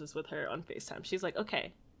do quizzes with her on FaceTime. She's like,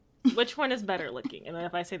 okay, which one is better looking? And then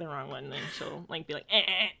if I say the wrong one, then she'll like be like,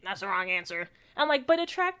 that's the wrong answer. I'm like, but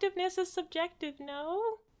attractiveness is subjective, no?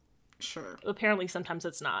 sure. Apparently, sometimes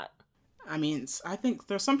it's not. I mean, I think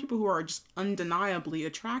there's some people who are just undeniably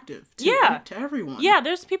attractive to, Yeah. to everyone. Yeah,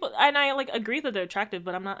 there's people, and I like agree that they're attractive,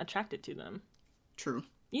 but I'm not attracted to them. True.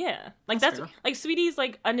 Yeah, like That's that's fair. like Sweetie's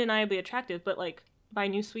like undeniably attractive, but like if I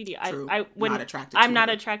knew Sweetie, True. I wouldn't. Not attracted I'm to not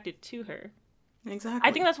her. attracted to her. Exactly.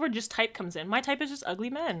 I think that's where just type comes in. My type is just ugly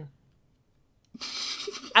men.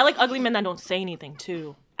 I like ugly men that don't say anything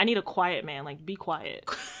too. I need a quiet man. Like, be quiet.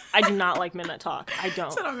 I do not like men that talk. I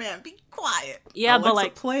don't. Said, oh man, be quiet. Yeah, but, Alexa,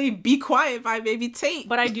 like- play "Be Quiet" by Baby Tate.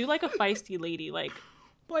 But I do like a feisty lady. Like,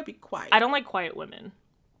 Boy, be quiet. I don't like quiet women.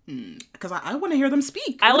 Because I want to hear them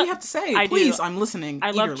speak. I What do lo- you have to say? I do. Please, I'm listening.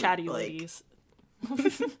 I love eagerly. chatty Like, ladies.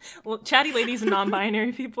 Well, chatty ladies and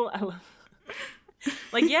non-binary people. I love.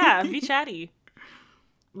 Like, yeah, be chatty.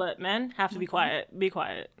 But men have to be quiet. Be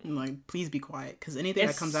quiet. I'm like, please be quiet, because anything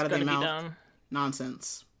It's that comes out of their gonna be mouth, dumb.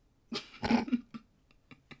 nonsense.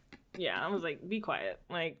 Yeah, I was like, be quiet.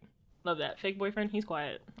 Like, love that. Fake boyfriend, he's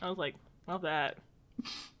quiet. I was like, love that.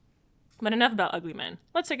 But enough about ugly men.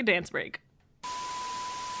 Let's take a dance break.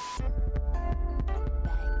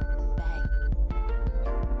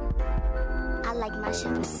 I like my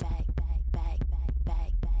shit.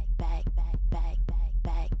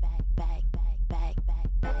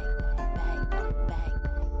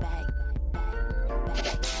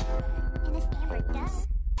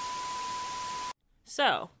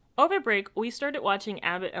 So, over break, we started watching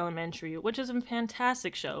Abbott Elementary, which is a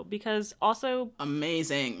fantastic show because also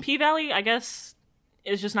Amazing. P-Valley, I guess,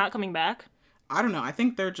 is just not coming back. I don't know. I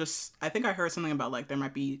think I think I heard something about like there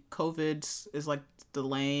might be COVID is like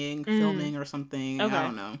delaying filming or something. Okay. I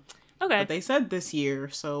don't know. Okay. But they said this year,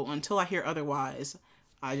 so until I hear otherwise,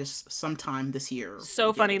 I just sometime this year. So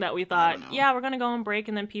we'll get funny it. that we I thought, don't know. yeah, we're going to go on break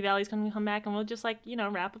and then P-Valley's going to come back and we'll just like,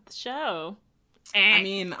 wrap up the show. I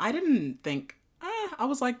mean, I didn't think. I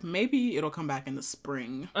was like, maybe it'll come back in the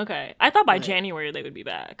spring. Okay. I thought by But- January they would be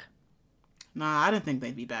back. Nah, I didn't think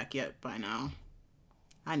they'd be back yet by now.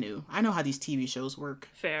 I know how these TV shows work.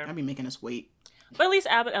 Fair. I'd be making us wait. But at least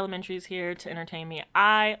Abbott Elementary is here to entertain me.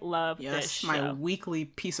 I love this Yes, show. my weekly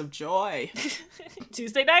piece of joy.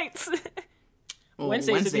 Tuesday nights. Well,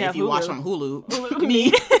 Wednesdays if you have if you Hulu. watch on Hulu.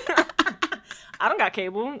 Me. I don't got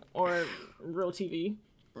cable or real TV.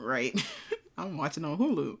 Right. I'm watching on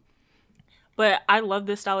Hulu. But I love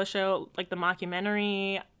this style of show, like the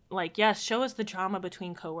mockumentary. Like, yes, show us the drama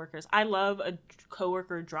between coworkers. I love a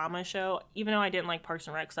coworker drama show, even though I didn't like Parks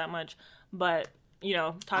and Rec that much. But, you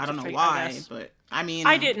know, toxic I don't know trait, why, I guess. but I mean,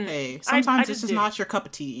 I didn't. Hey, I sometimes just it's just didn't. not your cup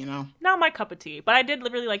of tea, you know? Not my cup of tea. But I did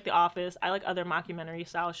really like The Office. I like other mockumentary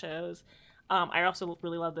style shows. I also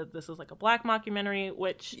really love that this is like a black mockumentary,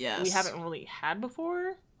 which we Yes. haven't really had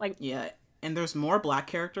before. Like, Yeah, and there's more black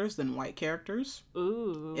characters than white characters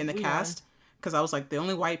ooh. in the cast. Because I was like, the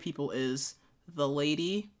only white people is the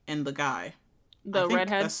lady and the guy. The I think redhead,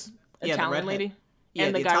 that's- the Italian redhead. lady. Yeah,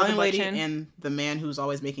 And the the guy with the Italian butt lady chin. and the man who's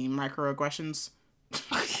always making microaggressions.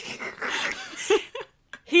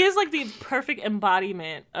 He is like the perfect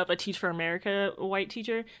embodiment of a Teach for America white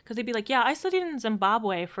teacher, because they'd be like, yeah, I studied in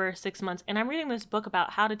Zimbabwe for 6 months and I'm reading this book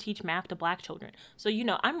about how to teach math to black children, so you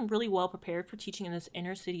know I'm really well prepared for teaching in this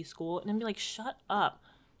inner city school. And I'd be like, shut up.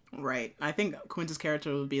 Right. I think Quinta's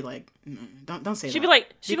character would be like, don't say that. She'd be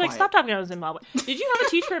like, quiet. stop talking about Zimbabwe. Did you have a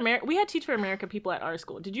Teach for America? We had Teach for America people at our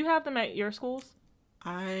school. Did you have them at your schools?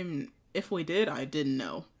 If we did, I didn't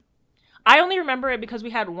know. I only remember it because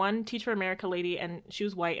we had one Teach for America lady, and she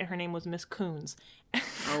was white, and her name was Miss Coons.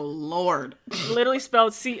 Oh Lord. Literally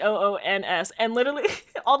spelled Coons, and literally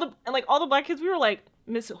all the black kids, we were like,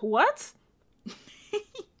 Miss what?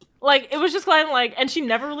 Like, it was just kind of like, and she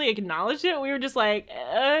never really acknowledged it. We were just like,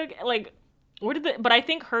 where did but I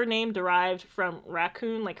think her name derived from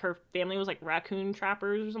raccoon. Like, her family was like raccoon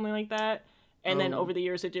trappers or something like that. And then over the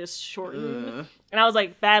years, it just shortened. And I was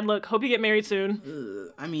like, bad look. Hope you get married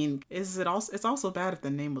soon. I mean, it's also bad if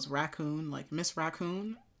the name was Raccoon, like Miss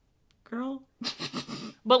Raccoon, girl.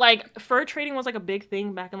 But like, fur trading was like a big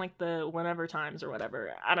thing back in like the whenever times or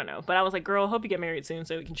whatever. I don't know. But I was like, girl, hope you get married soon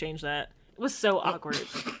so we can change that. It was so awkward.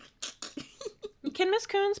 Can Miss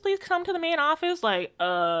Coons please come to the main office? Like,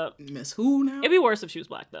 Miss who now? it'd be worse if she was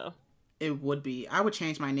black though. It would be. I would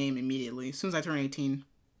change my name immediately as soon as I turn 18.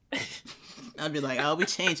 I'd be like, I'll be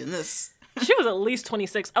changing this. She was at least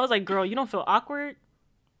 26. I was like, girl, you don't feel awkward?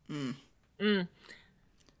 I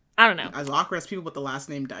don't know. As awkward as people with the last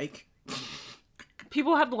name Dyke.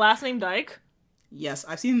 People have the last name Dyke? Yes,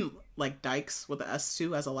 I've seen like Dykes with the S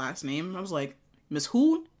too as a last name. I was like, Miss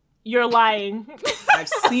who? You're lying. I've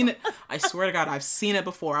seen it. I swear to God, I've seen it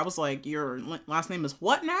before. I was like, your last name is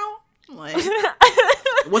what now? Like,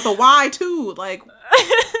 with a Y too. Like,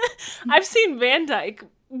 I've seen Van Dyke,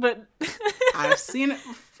 but I've seen it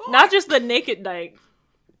before. not just the naked Dyke.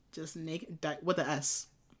 Just naked Dyke with a S.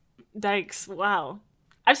 Dykes. Wow.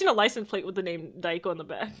 I've seen a license plate with the name Dyke on the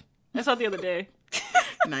back. I saw it the other day.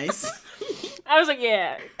 Nice. I was like,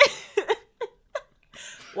 yeah.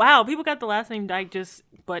 Wow, people got the last name Dyke just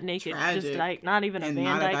butt naked. Tragic. Just Dyke, not even a And Van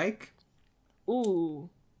not Dyke. a Dyke. Ooh.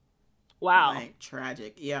 Wow. Like,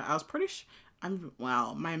 tragic. Yeah, I was pretty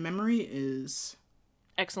wow, my memory is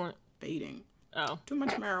Excellent. fading. Oh. Too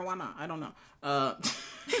much marijuana. I don't know. But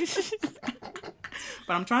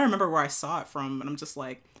I'm trying to remember where I saw it from, and I'm just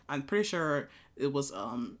like, I'm pretty sure it was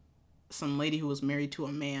some lady who was married to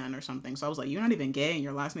a man or something. So I was like, you're not even gay and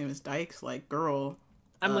your last name is Dykes? Like, girl.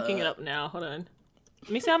 I'm looking it up now. Hold on.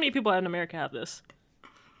 Let me see how many people in America have this.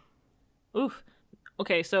 Oof.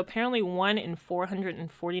 Okay, so apparently 1 in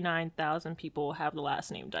 449,000 people have the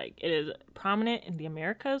last name Dyke. It is prominent in the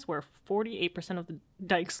Americas, where 48% of the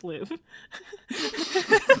Dykes live.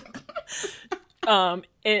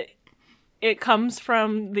 It comes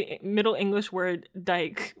from the Middle English word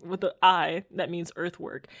dyke with the I that means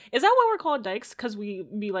earthwork. Is that why we're called dykes? Because we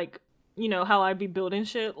be like, you know, how I be building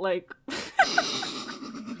shit? Like,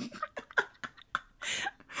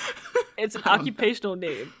 it's an occupational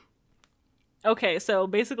name. Okay, so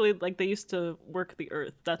basically, like, they used to work the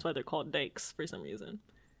earth. That's why they're called dykes for some reason.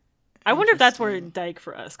 I wonder if that's where dyke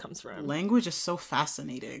for us comes from. Language is so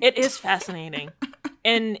fascinating. It is fascinating.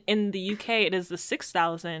 And in the UK, it is the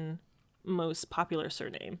 6,000 most popular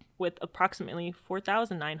surname, with approximately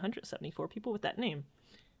 4,974 people with that name.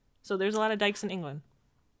 So there's a lot of dykes in England.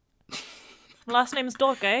 Last name is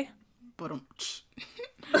Dork, eh? But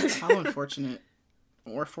how unfortunate.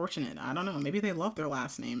 Or fortunate. I don't know. Maybe they love their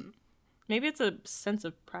last name. Maybe it's a sense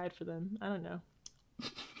of pride for them. I don't know.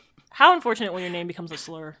 How unfortunate when your name becomes a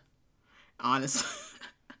slur. Honestly.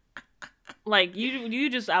 Like, you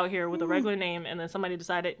just out here with a regular name, and then somebody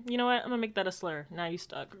decided, you know what, I'm gonna make that a slur. Now you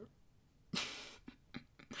stuck.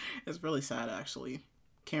 It's really sad, actually.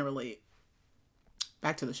 Can't relate.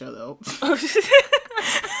 Back to the show, though.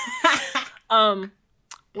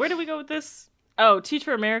 Where do we go with this? Oh, Teach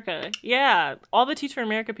for America. Yeah, all the Teach for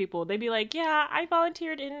America people, they'd be like, yeah, I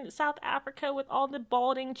volunteered in South Africa with all the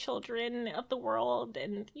balding children of the world,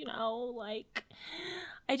 and, you know, like,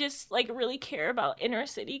 I just, like, really care about inner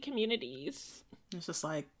city communities. It's just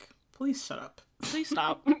like, please shut up. Please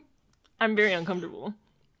stop. I'm very uncomfortable.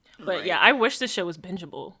 But Right. yeah, I wish this show was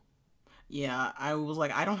bingeable. Yeah, I was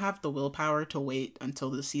like, I don't have the willpower to wait until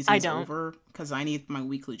the season's don't. over because I need my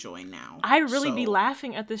weekly joy now. I really be So,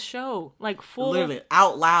 laughing at this show. Like, full literally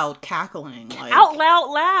out loud cackling, like out loud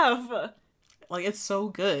laugh. like it's so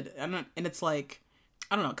good. And it's like,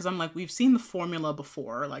 I don't know, because I'm like, we've seen the formula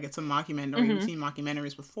before. Like, it's a mockumentary. We've seen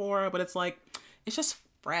mockumentaries before, but it's like, it's just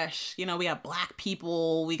fresh. You know, we got black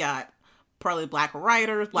people, we got probably black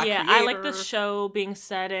writers, black Yeah, creators. I like this show being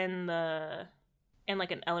set in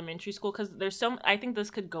like an elementary school, because there's I think this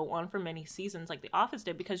could go on for many seasons like The Office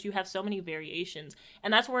did, because you have so many variations,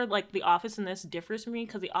 and that's where like The Office in this differs from me,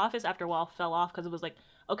 because The Office after a while fell off because it was like,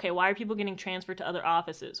 okay, why are people getting transferred to other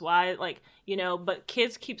offices? Why, like, you know, but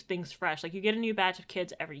Kids keeps things fresh. Like, you get a new batch of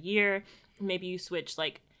kids every year. Maybe you switch,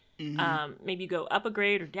 like, maybe you go up a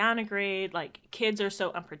grade or down a grade. Like, Kids are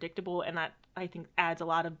so unpredictable, and that I think adds a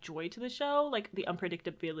lot of joy to the show. Like, the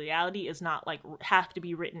unpredictability is not like have to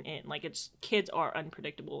be written in. Like, it's kids are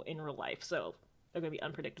unpredictable in real life, so they're gonna be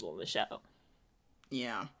unpredictable in the show.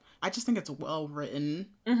 Yeah. I just think it's well written.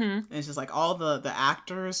 And it's just like all the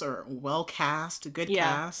actors are well cast, good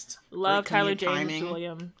cast. Love great Tyler comedic James timing.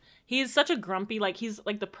 Williams. He's such a grumpy, like, he's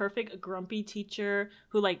like the perfect grumpy teacher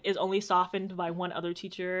who like is only softened by one other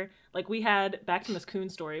teacher. Like, we had, back to Miss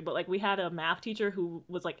Coon's story, but like we had a math teacher who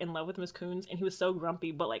was like in love with Miss Coon's, and he was so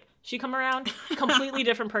grumpy, but like she come around, completely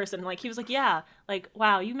different person. Like, he was like, yeah, like,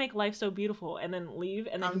 wow, you make life so beautiful, and then leave,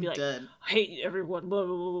 and then I'm be like, dead. I hate everyone, blah,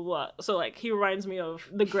 blah, blah, blah, blah. So like, he reminds me of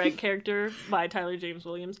the Greg character by Tyler James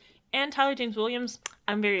Williams. And Tyler James Williams,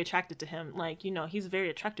 I'm very attracted to him. Like, you know, he's very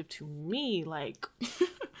attractive to me. Like,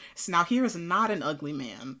 So now here is not an ugly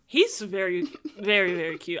man. he's very, very,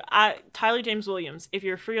 very cute. Tyler James Williams, if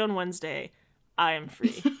you're free on Wednesday, I am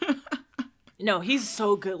free. No, he's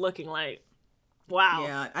so good looking. Like, wow.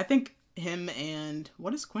 Yeah, I think him and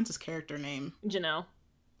what is Quince's character name? Janelle.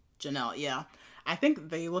 Janelle, yeah. I think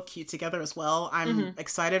they look cute together as well. I'm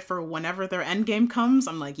excited for whenever their end game comes.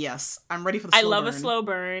 I'm like, yes, I'm ready for the slow I love burn. a slow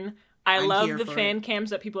burn. I I'm love here the for fan it. cams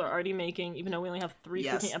that people are already making, even though we only have 3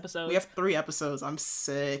 Yes. freaking episodes. We have 3 episodes. I'm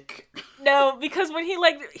sick. No, because when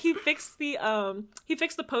he fixed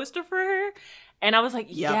the poster for her, and I was like,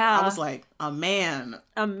 Yep. yeah, I was like, a man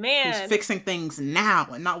a who's man. fixing things now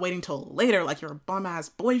and not waiting till later like your bum-ass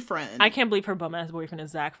boyfriend. I can't believe her bum ass boyfriend is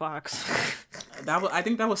Zach Fox. I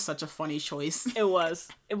think that was such a funny choice. It was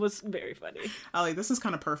very funny. I like, this is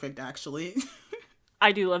kind of perfect, actually.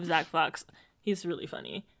 I do love Zach Fox. He's really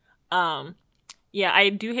funny. Yeah, I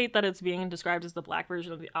do hate that it's being described as the black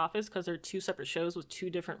version of The Office, because they're 2 separate shows with 2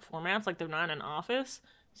 different formats. Like, they're not an office.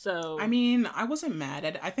 So I mean, I wasn't mad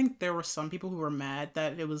at it. I think there were some people who were mad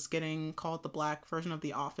that it was getting called the black version of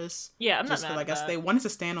The Office. yeah, I'm Just not 'cause mad I guess at they that. wanted to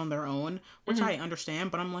stand on their own, which I understand,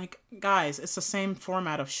 but I'm like, guys, it's the same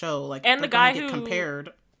format of show. Like, And they're the guy gonna get who-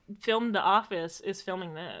 compared. Filmed The Office is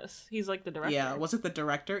filming this. He's like the director. Yeah, was it the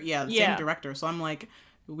director? Yeah, the Yeah. same director. So I'm like,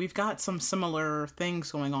 we've got some similar things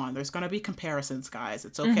going on. There's gonna be comparisons, guys.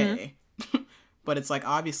 It's okay. But it's like,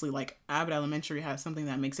 obviously, like, Abbott Elementary has something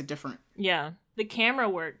that makes it different. Yeah, the camera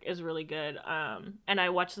work is really good. And I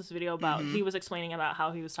watched this video about he was explaining about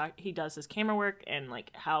how he does his camera work, and like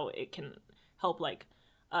how it can help like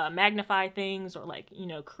magnify things, or like, you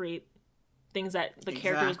know, create things that the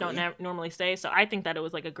characters don't Exactly. normally say. So I think that it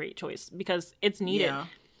was like a great choice, because it's needed. Yeah.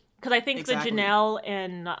 Because I think Exactly. the Janelle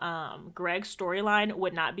and Greg storyline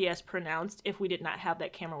would not be as pronounced if we did not have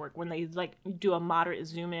that camera work. When they like do a moderate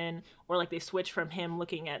zoom in, or like they switch from him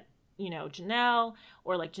looking at, you know, Janelle,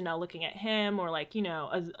 or like Janelle looking at him, or like, you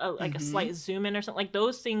know, a slight zoom in or something. Like,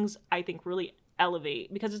 those things I think really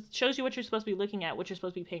elevate, because it shows you what you're supposed to be looking at, what you're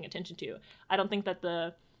supposed to be paying attention to. I don't think that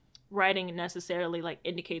the writing necessarily like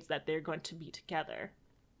indicates that they're going to be together.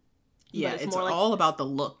 Yeah, But it's more like- all about the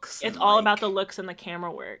looks. It's and, all like, about the looks and the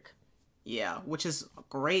camera work. Yeah, which is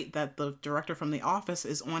great that the director from The Office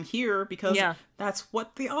is on here, because Yeah. that's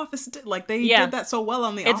what The Office did. Like, they Yeah. did that so well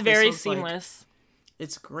on The It's Office. very so like, seamless.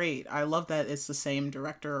 it's great. I love that it's the same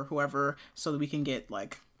director or whoever, so that we can get,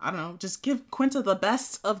 like, I don't know, just give Quinta the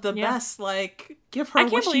best of the Yeah. best. Like, give her I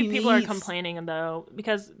what can't she believe people are needs. complaining though,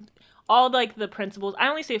 because all like the principals, I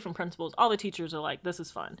only see it from principals, all the teachers are like, this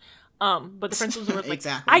is fun. But the principals were like,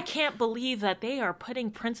 Exactly. I can't believe that they are putting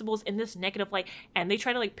principals in this negative light, and they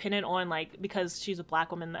try to like pin it on like because she's a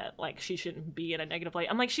black woman that like she shouldn't be in a negative light.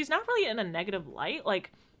 I'm like, she's not really in a negative light.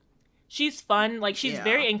 Like, she's fun, like she's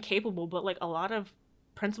very incapable, but like a lot of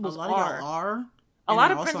principals a lot of y'all are. A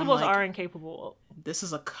lot of principals are incapable. This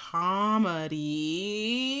is a comedy.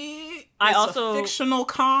 It's a fictional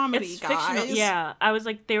comedy, it's guys. fictional. Yeah, I was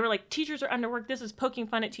like, they were like, teachers are underworked. This is poking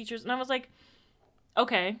fun at teachers, and I was like,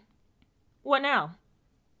 okay, what now?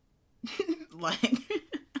 Like,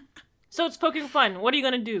 so it's poking fun. What are you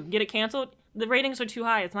gonna do? Get it canceled? The ratings are too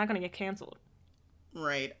high. It's not gonna get canceled.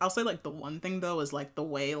 right. I'll say like the one thing though is like the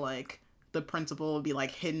way like the principal would be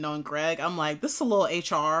like hitting on Greg. I'm like, this is a little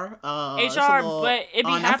HR. But it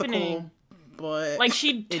be happening. But like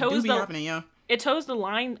she toes happening, it toes the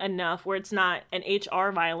line enough where it's not an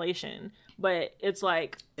HR violation, but it's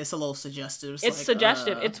like it's a little suggestive. It's like,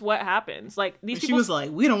 suggestive. It's what happens. Like these people. She was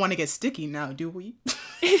like, we don't want to get sticky now, do we?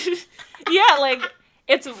 Yeah, like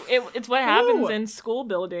it's what happens in school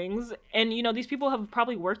buildings, and you know these people have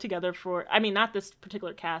probably worked together for. I mean, not this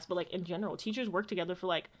particular cast, but like in general, teachers work together for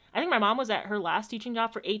like. I think my mom was at her last teaching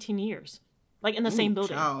job for 18 years, like in the same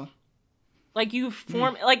building. Ciao. Like you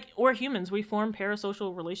form, like we're humans, we form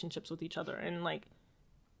parasocial relationships with each other, and like,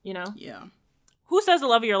 you know. Yeah. Who says the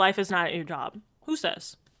love of your life is not your job? Who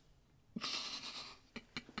says?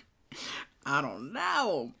 I don't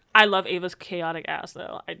know. I love Ava's chaotic ass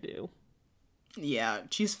though. I do. Yeah,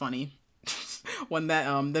 she's funny. When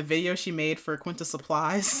that the video she made for Quinta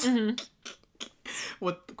Supplies,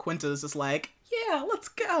 with Quinta's just like, yeah, let's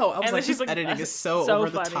go. I was like, she's like, editing is so over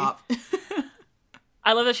funny. The top.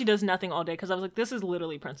 I love that she does nothing all day because I was like, this is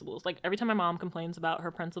literally principals. Like every time my mom complains about her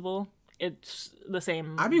principal, it's the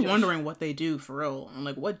same. I'd be wondering what they do for real. And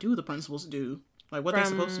like, what do the principals do? Like, what they're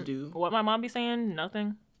supposed to do? What my mom be saying?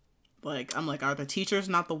 Nothing. Like, I'm like, are the teachers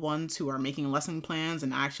not the ones who are making lesson plans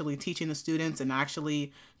and actually teaching the students and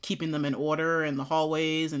actually keeping them in order in the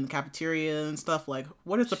hallways and the cafeteria and stuff? Like,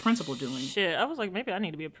 what is the principal doing? Shit, I was like, maybe I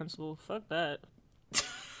need to be a principal. Fuck that.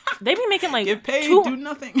 They be making like get paid, do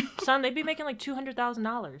nothing. Son, they be making like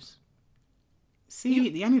 $200,000.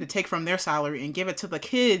 See, I need to take from their salary and give it to the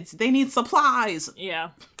kids. They need supplies. Yeah.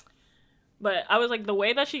 But I was like, the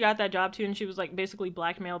way that she got that job too, and she was like basically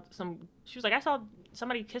blackmailed she was like, I saw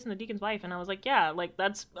somebody kissing the deacon's wife, and I was like, yeah, like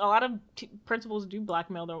that's a lot of principals do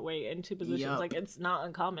blackmail their way into positions. Yep. Like it's not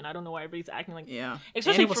uncommon. I don't know why everybody's acting like,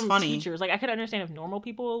 especially from teachers. Like I could understand if normal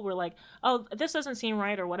people were like, oh, this doesn't seem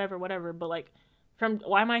right or whatever, but like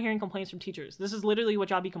why am I hearing complaints from teachers? This is literally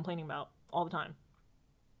what y'all be complaining about all the time.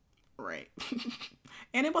 Right.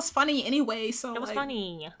 And it was funny anyway, so it was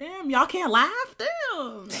funny. Damn, y'all can't laugh?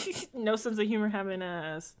 Damn. No sense of humor having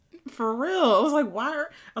us. For real. I was like, I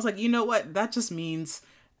was like, you know what? That just means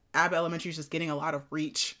Abba Elementary is just getting a lot of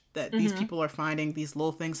reach that these people are finding these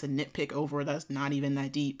little things to nitpick over that's not even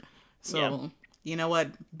that deep. So, you know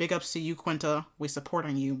what? Big ups to you, Quinta. We're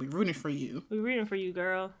supporting you. We're rooting for you. We're rooting for you,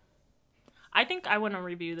 girl. I think I want to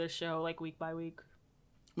review this show like week by week.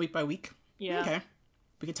 Week by week? Yeah. Okay.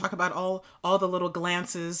 We can talk about all the little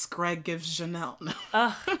glances Greg gives Janelle.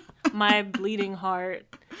 Ugh, my bleeding heart.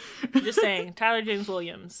 Just saying, Tyler James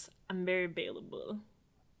Williams, I'm very available.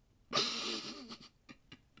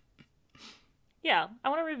 Yeah, I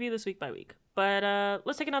want to review this week by week. But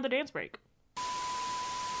let's take another dance break.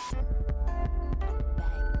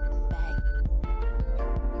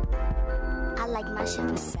 I like my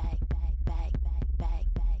shit.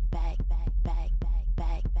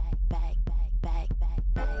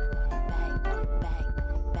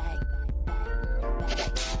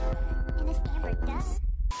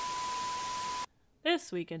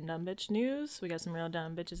 This week in Dumb Bitch News, we got some real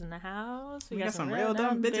dumb bitches in the house. We got some real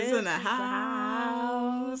dumb bitches in the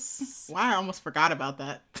house. Wow, I almost forgot about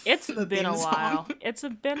that. It's been a while. It's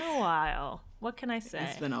been a while. What can I say?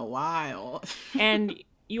 It's been a while. And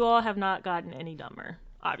you all have not gotten any dumber,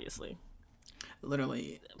 obviously.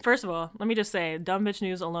 Literally. First of all, let me just say, Dumb Bitch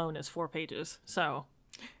News alone is 4 pages. So,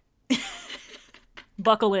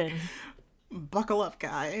 buckle in. Buckle up,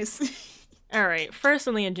 guys. All right, first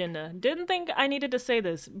on the agenda. Didn't think I needed to say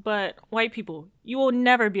this, but white people, you will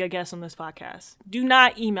never be a guest on this podcast. Do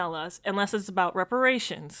not email us unless it's about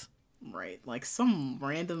reparations. Right, like some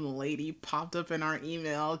random lady popped up in our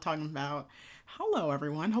email talking about, hello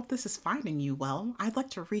everyone, hope this is finding you well. I'd like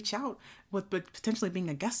to reach out with potentially being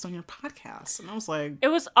a guest on your podcast. And I was like... It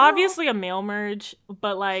was obviously a mail merge,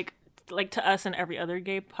 but like to us and every other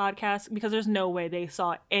gay podcast, because there's no way they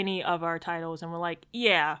saw any of our titles and were like,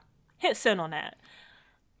 yeah... hit send on that.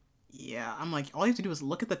 Yeah, I'm like, all you have to do is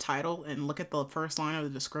look at the title and look at the first line of the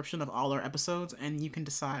description of all our episodes, and you can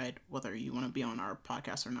decide whether you want to be on our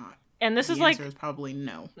podcast or not. And this the is like, answer is probably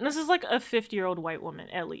no. this is like a 50-year-old white woman,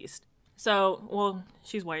 at least. So, well,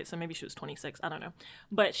 she's white, so maybe she was 26. I don't know.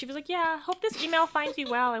 But she was like, yeah, hope this email finds you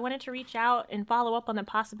well. I wanted to reach out and follow up on the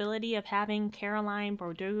possibility of having Caroline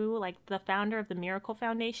Bourdieu, like the founder of the Miracle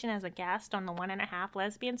Foundation, as a guest on the 1.5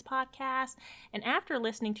 Lesbians podcast. And after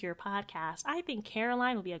listening to your podcast, I think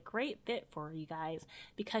Caroline would be a great fit for you guys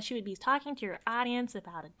because she would be talking to your audience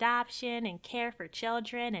about adoption and care for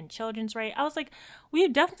children and children's rights. I was like, we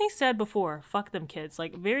have definitely said before, fuck them kids,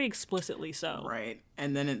 like very explicitly so. Right.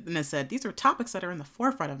 And then it said, these are topics that are in the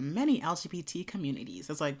forefront of many LGBT communities.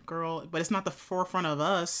 It's like, girl, but it's not the forefront of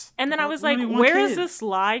us. And then I was like, where is this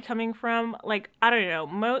lie coming from? Like, I don't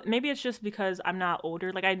know. Maybe it's just because I'm not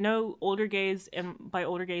older. Like, I know older gays, and by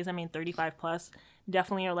older gays, I mean 35 plus,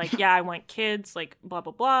 definitely are like, yeah, I want kids, like, blah,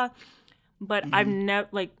 blah, blah. But I've never,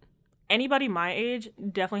 like, anybody my age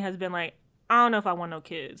definitely has been like, I don't know if I want no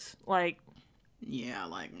kids. Like, yeah,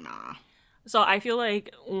 like, nah. So I feel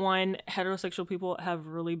like, one, heterosexual people have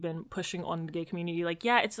really been pushing on the gay community. Like,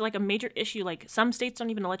 yeah, it's like a major issue. Like, some states don't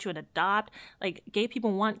even let you adopt. Like, gay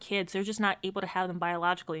people want kids. They're just not able to have them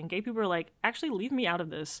biologically. And gay people are like, actually, leave me out of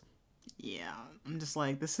this. Yeah, I'm just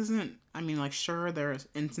like, this isn't, I mean, like, sure, there's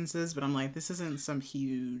instances, but I'm like, this isn't some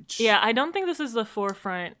huge... Yeah, I don't think this is the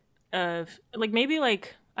forefront of, like, maybe,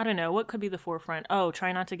 like, I don't know, what could be the forefront? Oh,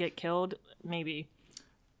 try not to get killed? Maybe.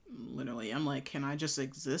 Literally, I'm like, can I just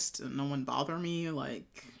exist and no one bother me?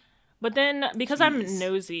 Like, but then because Jeez. I'm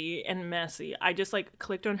nosy and messy, I just like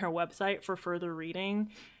clicked on her website for further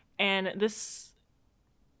reading, and this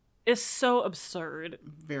is so absurd.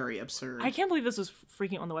 Very absurd. I can't believe this was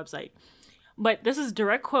freaking on the website. But this is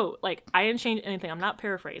direct quote. Like, I didn't change anything. I'm not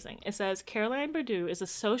paraphrasing. It says, Caroline Bourdieu is a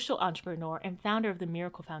social entrepreneur and founder of the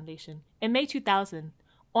Miracle Foundation. In May 2000,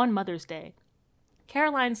 on Mother's Day,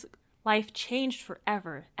 Caroline's life changed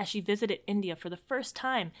forever as she visited India for the first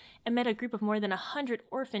time and met a group of more than 100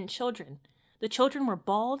 orphan children. The children were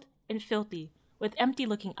bald and filthy, with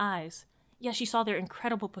empty-looking eyes, yet she saw their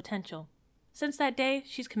incredible potential. Since that day,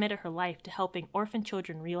 she's committed her life to helping orphan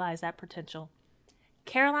children realize that potential.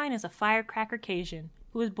 Caroline is a firecracker Cajun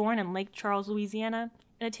who was born in Lake Charles, Louisiana,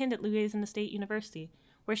 and attended Louisiana State University,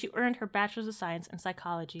 where she earned her Bachelor's of Science in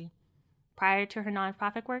Psychology. Prior to her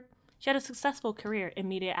nonprofit work, she had a successful career in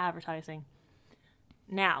media advertising.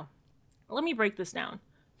 Now, let me break this down.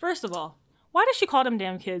 First of all, why does she call them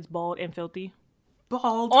damn kids bald and filthy?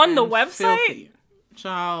 Bald on and the website? Filthy.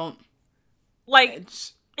 Child. Like,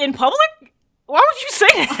 in public? Why would you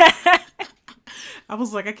say that? I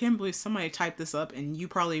was like, I can't believe somebody typed this up and you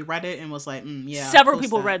probably read it and was like, yeah. Several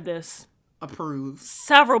people read this. Approve.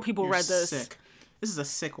 Several people You're read this. Sick. This is a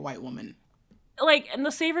sick white woman. Like, and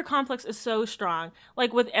the savior complex is so strong.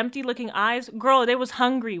 Like, with empty looking eyes, girl, they was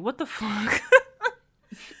hungry. What the fuck?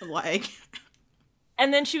 Like.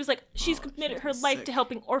 And then she was like, she's committed her life sick. to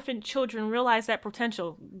helping orphan children realize that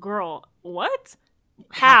potential. Girl, what?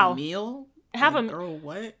 Have How? a meal? Have like, a girl,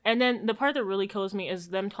 what? And then the part that really kills me is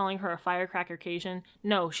them calling her a firecracker Cajun.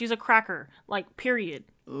 No, she's a cracker. Like, period.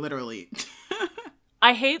 Literally.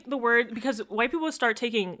 I hate the word because white people start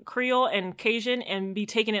taking Creole and Cajun and be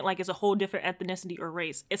taking it like it's a whole different ethnicity or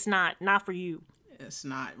race. It's not for you. It's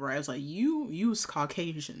not, right? I was like, you use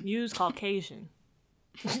Caucasian. Use Caucasian.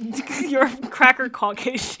 You're a cracker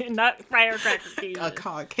Caucasian, not firecracker Cajun. A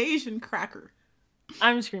Caucasian cracker.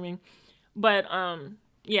 I'm screaming. But,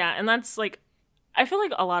 yeah, and that's, like, I feel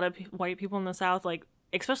like a lot of white people in the South, like,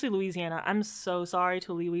 especially Louisiana, I'm so sorry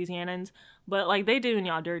to Louisianans, but, like, they doing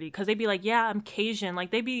y'all dirty, because they be like, yeah, I'm Cajun,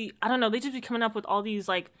 like, they be, I don't know, they just be coming up with all these,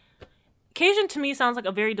 like, Cajun to me sounds like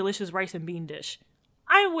a very delicious rice and bean dish.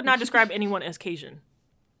 I would not describe anyone as Cajun.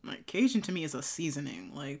 Like, Cajun to me is a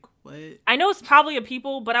seasoning, like, what? I know it's probably a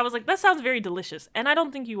people, but I was like, that sounds very delicious, and I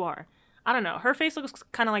don't think you are. I don't know, her face looks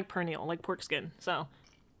kind of like perennial, like pork skin, so...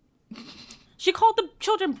 She called the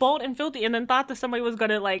children bald and filthy and then thought that somebody was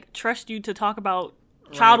gonna, like, trust you to talk about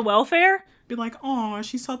child welfare. Be like, oh,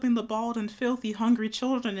 she's helping the bald and filthy, hungry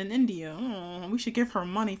children in India. Oh, we should give her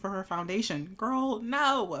money for her foundation. Girl,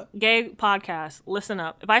 no. Gay podcast, listen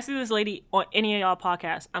up. If I see this lady on any of y'all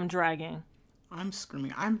podcasts, I'm dragging. I'm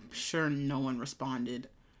screaming. I'm sure no one responded.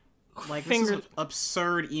 Like, Fingers. this is an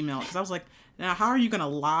absurd email. Because I was like, now how are you going to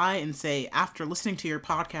lie and say, after listening to your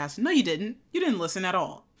podcast, no, you didn't. You didn't listen at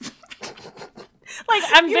all. Like,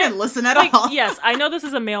 You didn't listen at all. Yes, I know this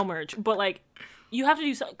is a mail merge, but, like, you have to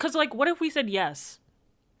do something. Because, like, what if we said yes?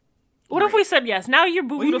 What if we said yes? Now you're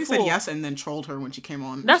boo-boo Well, to you fool. said yes and then trolled her when she came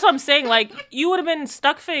on. That's what I'm saying. Like, you would have been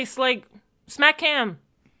stuck face, like, smack cam.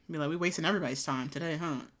 Be like, we wasting everybody's time today,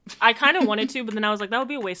 huh? I kind of wanted to, but then I was like, that would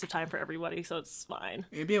be a waste of time for everybody, so it's fine.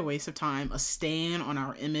 It'd be a waste of time. A stain on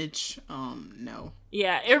our image. No.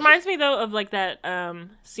 Yeah, it reminds me though of like that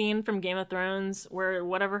scene from Game of Thrones where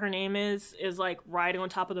whatever her name is like riding on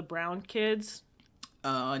top of the brown kids.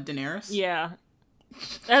 Daenerys? Yeah.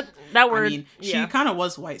 That word. I mean, she kind of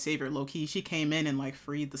was white savior, low key. She came in and like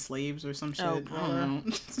freed the slaves or some shit. I don't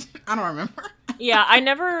know. I don't remember.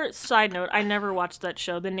 Yeah, side note, I never watched that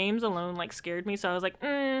show. The names alone like scared me, so I was like,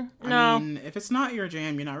 no. I mean, if it's not your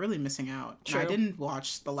jam, you're not really missing out. True. I didn't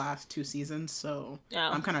watch the last 2 seasons, so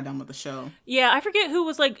I'm kind of done with the show. Yeah, I forget who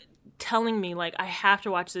was like telling me like I have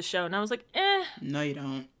to watch this show, and I was like, No, you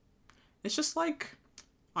don't. It's just like,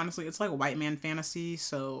 honestly, it's like white man fantasy,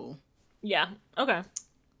 so... Yeah, okay.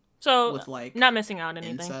 So, with like not missing out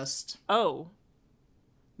anything. Incest. Oh.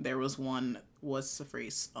 There was one, what's the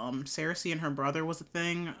phrase? Cersei and her brother was a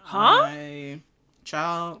thing. Huh?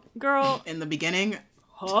 Child. Girl. In the beginning.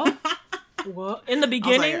 Huh? What? In the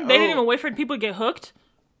beginning? Like, they didn't even wait for people to get hooked?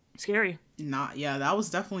 Scary. Yeah, that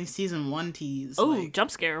was definitely season 1 tease. Oh, like,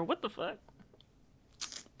 jump scare. What the fuck?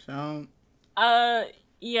 So.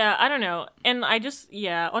 Yeah, I don't know. And I just,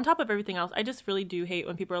 on top of everything else, I just really do hate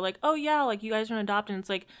when people are like, oh yeah, like you guys are adopt, and it's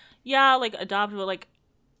like, yeah, like adopt, but like,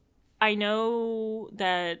 I know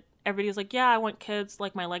that everybody's like, yeah, I want kids,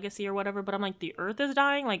 like my legacy or whatever, but I'm like, the earth is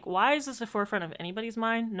dying? Like, why is this the forefront of anybody's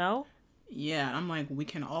mind? No? Yeah, I'm like, we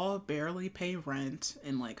can all barely pay rent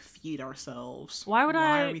and like feed ourselves. Why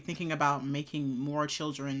are we thinking about making more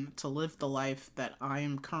children to live the life that I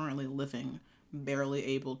am currently living? Barely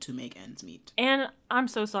able to make ends meet. And I'm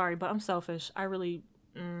so sorry, but I'm selfish. I really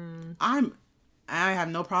I have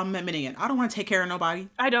no problem admitting it. I don't want to take care of nobody.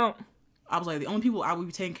 I don't. I was like, the only people I would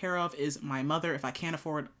be taking care of is my mother if I can't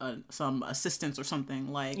afford some assistance or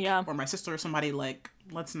something, like, or my sister or somebody. Like,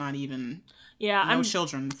 let's not even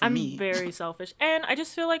children for me. I'm very selfish, and I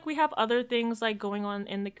just feel like we have other things like going on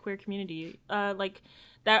in the queer community, like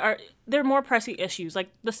they're more pressing issues,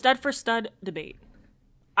 like the stud for stud debate.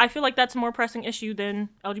 I feel like that's a more pressing issue than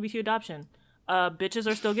LGBT adoption. Bitches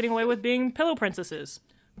are still getting away with being pillow princesses.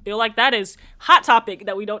 Feel like that is hot topic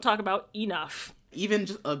that we don't talk about enough. Even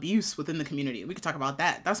just abuse within the community. We could talk about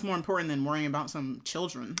that. That's more important than worrying about some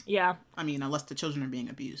children. Yeah. I mean, unless the children are being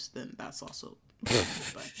abused, then that's also...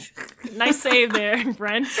 Nice save there,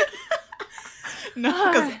 friend. No,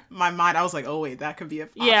 because my mind, I was like, oh wait, that could be an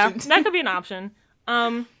option. Yeah, that could be an option.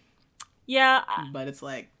 Yeah. But it's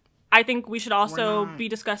like... I think we should also be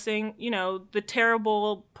discussing, the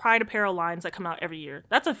terrible Pride apparel lines that come out every year.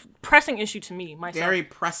 That's a pressing issue to me, myself. Very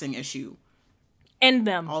pressing issue. End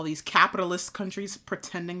them. All these capitalist countries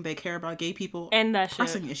pretending they care about gay people. End that shit.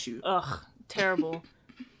 Pressing issue. Ugh, terrible.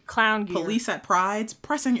 Clown gear. Police at prides.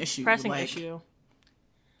 Pressing issue. Pressing issue.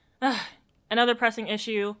 Another pressing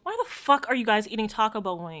issue. Why the fuck are you guys eating Taco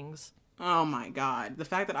Bell wings? Oh my god. The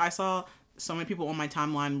fact that I saw so many people on my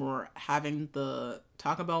timeline were having the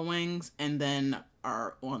Taco Bell wings and then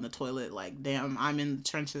are on the toilet like, damn, I'm in the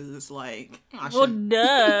trenches. Like, well,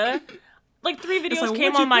 duh. Like 3 videos like,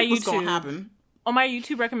 came on my YouTube. What's gonna happen? On my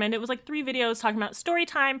YouTube recommended, it was like 3 videos talking about story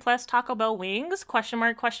time plus Taco Bell wings, question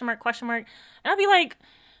mark. And I'd be like,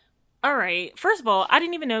 all right, first of all, I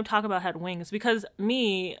didn't even know Taco Bell had wings because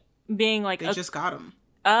me being like... They just got them.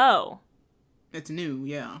 Oh. It's new,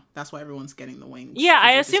 yeah. That's why everyone's getting the wings. Yeah,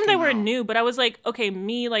 I assumed they were new, but I was like, okay,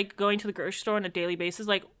 me like going to the grocery store on a daily basis,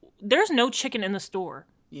 like there's no chicken in the store.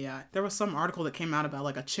 Yeah, there was some article that came out about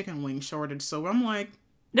like a chicken wing shortage, so I'm like...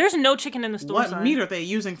 There's no chicken in the store. What meat are they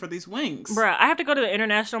using for these wings? Bruh, I have to go to the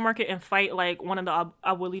international market and fight like one of the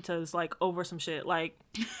abuelitas like over some shit. Like,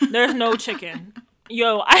 there's no chicken.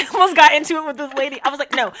 Yo, I almost got into it with this lady. I was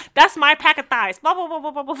like, no, that's my pack of thighs. Blah, blah, blah,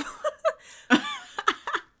 blah, blah, blah.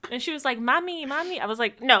 And she was like, mommy. I was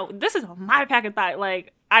like, no, this is my pack of thighs.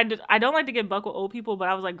 Like, I don't like to get buck with old people, but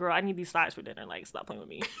I was like, girl, I need these thighs for dinner. Like, stop playing with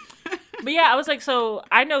me. But yeah, I was like, so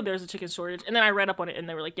I know there's a chicken shortage. And then I read up on it and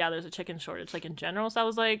they were like, yeah, there's a chicken shortage, like in general. So I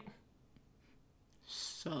was like,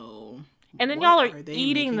 so. And then y'all are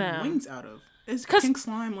eating them. Wings out of? It's pink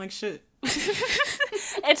slime like shit.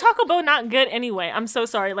 And Taco Bell not good anyway. I'm so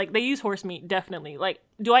sorry. Like, they use horse meat, definitely. Like,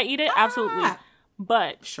 do I eat it? Absolutely.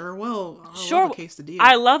 But sure will. Sure, love a quesadilla.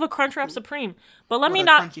 I love a Crunchwrap Supreme. But let me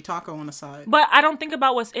not crunchy taco on the side. But I don't think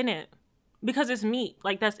about what's in it. Because it's meat.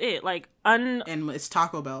 Like, that's it. Like, and it's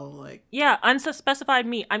Taco Bell, like... Yeah, unspecified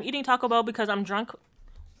meat. I'm eating Taco Bell because I'm drunk.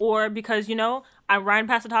 Or because, I'm riding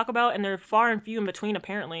past the Taco Bell and they're far and few in between,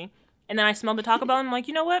 apparently. And then I smell the Taco Bell and I'm like,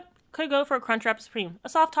 you know what? Could go for a Crunchwrap Supreme. A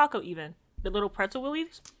soft taco, even. The little pretzel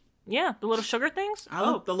willies. Yeah, the little sugar things. I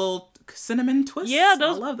love the little cinnamon twists. Yeah,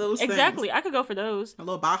 those. I love those things. Exactly. I could go for those. A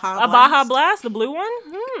little Baja A Blast. Baja Blast, the blue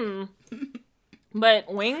one.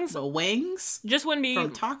 But wings The wings just wouldn't be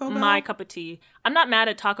from Taco Bell? my cup of tea. I'm not mad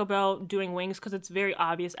at Taco Bell doing wings because it's very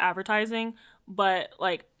obvious advertising, but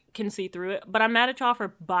like can see through it. But I'm mad at y'all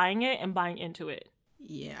for buying it and buying into it.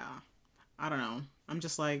 Yeah. I don't know. I'm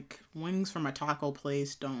just like, wings from a taco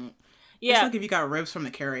place don't... Yeah. It's like if you got ribs from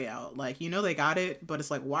the carryout. Like, you know they got it, but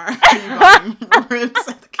it's like, why are you buying ribs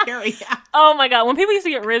at the carryout? Oh my god, when people used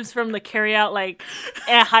to get ribs from the carryout like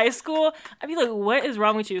at high school, I'd be like, what is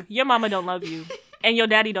wrong with you? Your mama don't love you. And your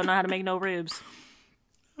daddy don't know how to make no ribs.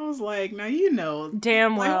 I was like, now you know.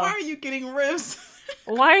 Damn Like, well. why are you getting ribs?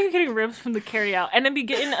 Why are you getting ribs from the carryout? And then be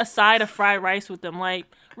getting a side of fried rice with them. Like,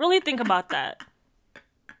 really think about that.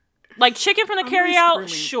 Like, chicken from the carryout,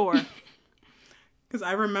 sure. Because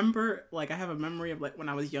I remember, like, I have a memory of, like, when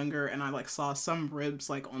I was younger and I, like, saw some ribs,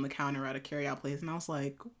 like, on the counter at a carryout place. And I was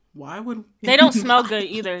like, why would... They don't smell good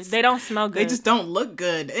either. They don't smell good. They just don't look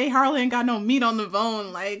good. They hardly ain't got no meat on the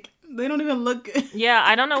bone. Like, they don't even look good. Yeah,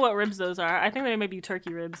 I don't know what ribs those are. I think they may be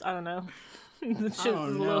turkey ribs. I don't know. The shit's a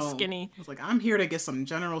little skinny. I was like, I'm here to get some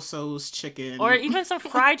General Tso's chicken. Or even some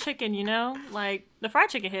fried chicken, you know? Like, the fried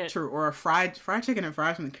chicken hit. True, or a fried chicken and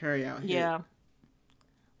fries from the carryout hit. Yeah.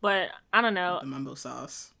 But, I don't know. The mumbo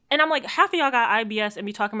sauce. And I'm like, half of y'all got IBS and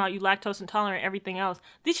be talking about you lactose intolerant and everything else.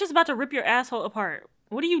 These shit's about to rip your asshole apart.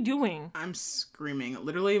 What are you doing? I'm screaming.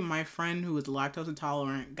 Literally, my friend who was lactose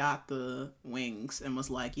intolerant got the wings and was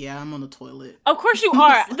like, yeah, I'm on the toilet. Of course you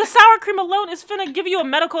are. The sour cream alone is finna give you a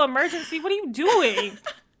medical emergency. What are you doing?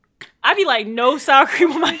 I'd be like, no sour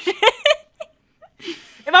cream on my shit.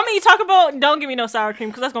 If I'm gonna eat Taco Bell, don't give me no sour cream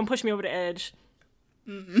because that's gonna push me over the edge.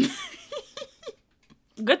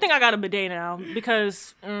 Good thing I got a bidet now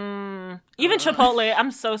because even Chipotle,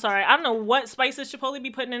 I'm so sorry. I don't know what spices Chipotle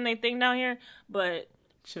be putting in their thing down here, but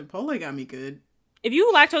Chipotle got me good. if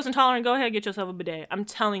you lactose intolerant, go ahead and get yourself a bidet. I'm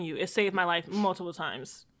telling you, it saved my life multiple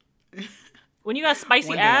times. When you got spicy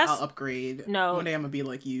One day ass, I'll upgrade. No. One day I'm gonna be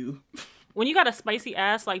like you. when you got a spicy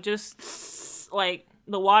ass, like just like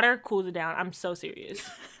the water cools it down. I'm so serious.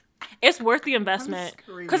 It's worth the investment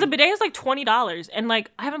because a bidet is like $20, and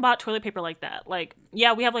like I haven't bought toilet paper like that. Like,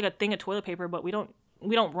 yeah, we have like a thing of toilet paper, but we don't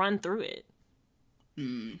run through it.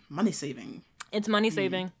 Money saving. It's money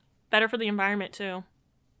saving, better for the environment too.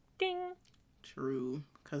 Ding. True.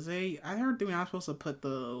 Because I heard they're not supposed to put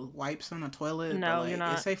the wipes on the toilet. No, but, like, you're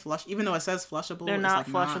not. They say flush, even though it says flushable. They're it's not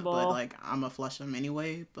like flushable. Not, but like I'm a flush them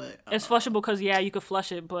anyway. But It's flushable because yeah, you could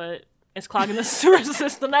flush it, but it's clogging the sewer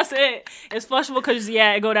system. That's it. It's flushable because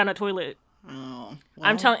yeah, it go down the toilet. Oh, well,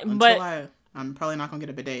 I'm telling, but I'm probably not gonna get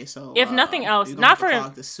a bidet. So if nothing else, you're gonna not have to for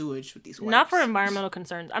clog the sewage with these wipes. not for environmental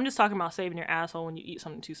concerns. I'm just talking about saving your asshole when you eat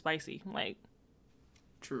something too spicy. Like,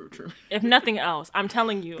 True. if nothing else, I'm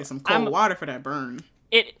telling you, Get some cold water for that burn.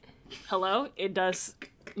 It does.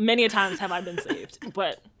 Many a times have I been saved.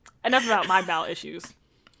 But enough about my bowel issues.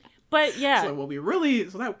 But yeah. So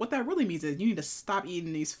what that really means is you need to stop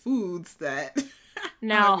eating these foods that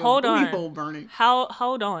Now have your hold booty on. hole burning.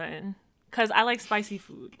 Hold on. Because I like spicy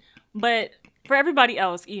food. But for everybody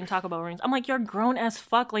else eating Taco Bell rings, I'm like, you're grown as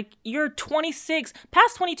fuck. Like, you're 26.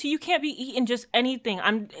 Past 22, you can't be eating just anything.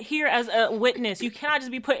 I'm here as a witness. You cannot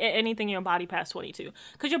just be putting anything in your body past 22.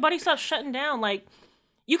 Because your body starts shutting down. Like,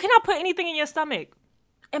 you cannot put anything in your stomach.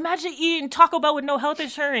 Imagine eating Taco Bell with no health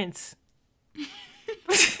insurance.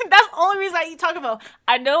 That's the only reason I eat Taco Bell.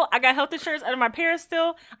 I know I got health insurance under my parents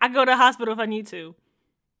still. I go to the hospital if I need to.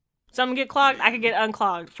 Something get clogged, I could get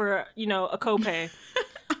unclogged for, a copay.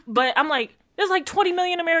 But I'm like, there's like 20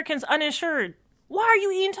 million Americans uninsured. Why are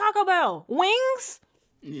you eating Taco Bell? Wings?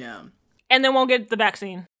 Yeah. And then won't get the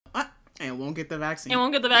vaccine. And won't get the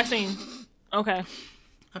vaccine. Okay.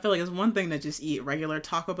 I feel like it's one thing to just eat regular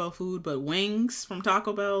Taco Bell food, but wings from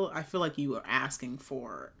Taco Bell, I feel like you are asking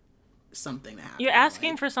for something to happen. You're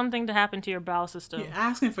asking for something to happen to your bowel system. You're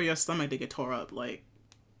asking for your stomach to get tore up, like.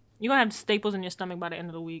 You're gonna have staples in your stomach by the end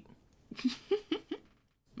of the week.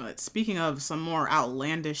 But speaking of some more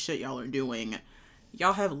outlandish shit y'all are doing,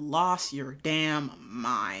 y'all have lost your damn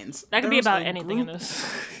minds. That could be about anything in this.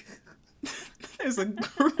 There's a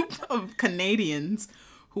group of Canadians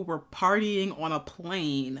who were partying on a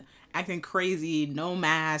plane, acting crazy, no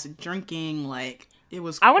mask, drinking, like, it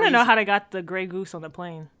was crazy. I want to know how they got the Grey Goose on the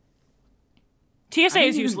plane. TSA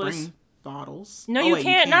is useless. Bring bottles. No, you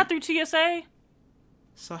can't. Not through TSA.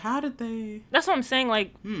 So how did they... That's what I'm saying,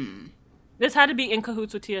 like, this had to be in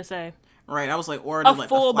cahoots with TSA. Right, I was like, or like the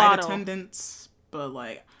flight bottle. attendants, but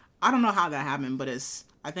like, I don't know how that happened, but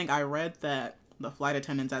I think I read that the flight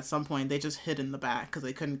attendants at some point, they just hid in the back because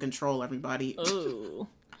they couldn't control everybody. Ooh.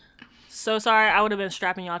 So sorry, I would have been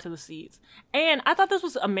strapping y'all to the seats. And I thought this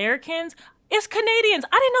was Americans. It's Canadians.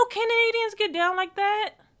 I didn't know Canadians get down like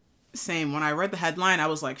that. Same. When I read the headline, I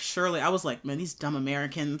was like, surely. I was like, man, these dumb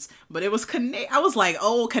Americans. But it was I was like,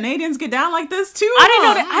 oh, Canadians get down like this too. I didn't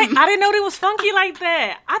know that. I didn't know they was funky like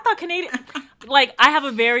that. I thought Canadian. Like, I have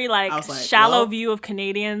a very shallow view of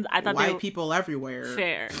Canadians. I thought white people everywhere.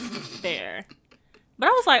 Fair. But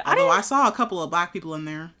I was like, I saw a couple of black people in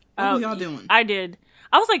there. What were y'all doing? I did.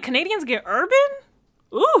 I was like, Canadians get urban?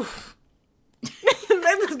 Oof.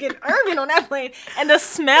 They just get urban on that plane. And the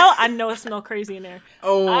smell, I know it smelled crazy in there.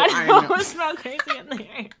 Oh, I know it smelled crazy in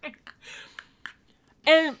there.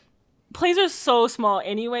 And planes are so small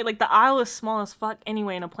anyway. Like, the aisle is small as fuck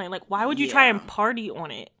anyway in a plane. Like, why would you try and party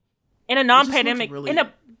on it? In a non-pandemic,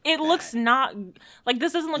 it looks not, like,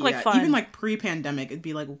 this doesn't look like fun. Even, like, pre-pandemic, it'd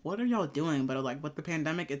be like, what are y'all doing? But, like, with the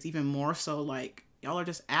pandemic, it's even more so, like, y'all are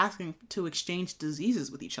just asking to exchange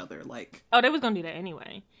diseases with each other. Like, oh, they was gonna do that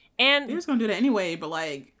anyway. And they was gonna do that anyway, but,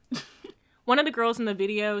 like... One of the girls in the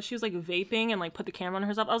video, she was, like, vaping and, like, put the camera on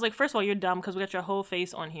herself. I was like, first of all, you're dumb because we got your whole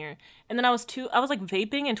face on here. And then I was like,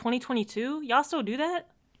 vaping in 2022? Y'all still do that?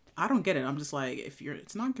 I don't get it. I'm just like,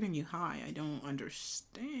 it's not getting you high. I don't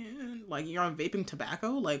understand. Like, you're on vaping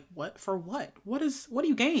tobacco? Like, what? For what? What do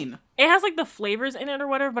you gain? It has, like, the flavors in it or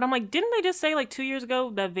whatever, but I'm like, didn't they just say, like, 2 years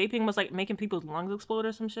ago that vaping was, like, making people's lungs explode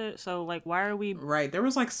or some shit? So, like, why are we... Right. There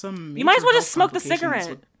was, like, some... You might as well just smoke the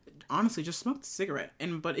cigarette. Honestly, just smoke the cigarette.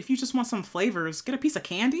 But if you just want some flavors, get a piece of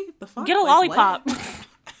candy. The fuck? Get a lollipop.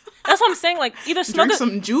 That's what I'm saying. Like, either drink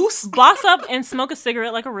some juice, box up and smoke a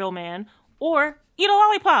cigarette like a real man, or eat a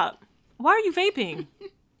lollipop. Why are you vaping?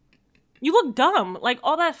 You look dumb. Like,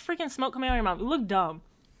 all that freaking smoke coming out of your mouth. You look dumb.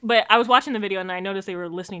 But I was watching the video and I noticed they were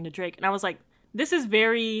listening to Drake, and I was like, this is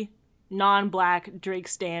very non-black Drake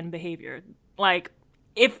stan behavior. Like,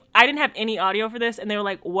 if I didn't have any audio for this and they were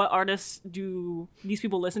like, what artists do these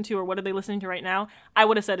people listen to or what are they listening to right now? I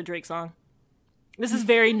would have said a Drake song. This is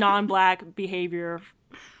very non-black behavior,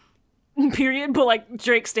 period. But, like,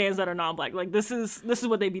 Drake stans that are non-black. Like, this is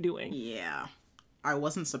what they be doing. Yeah. I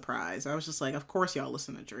wasn't surprised. I was just like, of course y'all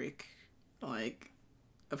listen to Drake. Like,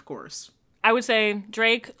 of course. I would say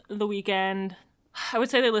Drake, The Weeknd. I would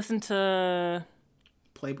say they listen to...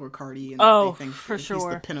 Playboi Carti, and they think for sure he's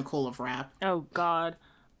the pinnacle of rap. Oh God,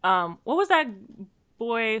 what was that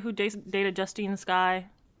boy who dated Justine Skye?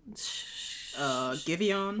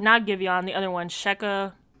 Giveon? Not Giveon. The other one, Sheck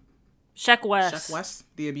West. Sheck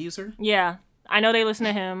West, the abuser. Yeah, I know they listen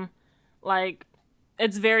to him. Like,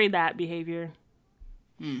 it's very that behavior.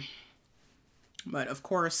 But of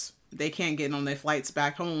course, they can't get on their flights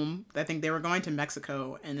back home. I think they were going to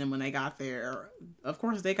Mexico, and then when they got there, of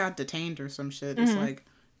course they got detained or some shit. It's like,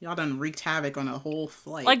 y'all done wreaked havoc on a whole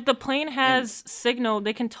flight. Like, the plane has signal.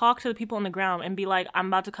 They can talk to the people on the ground and be like, I'm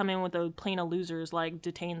about to come in with a plane of losers, like,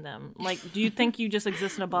 detain them. Like, do you think you just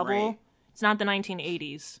exist in a bubble? Right. It's not the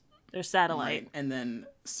 1980s. There's satellite. Right. And then,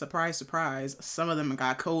 surprise, surprise, some of them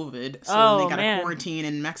got COVID, so they got to quarantine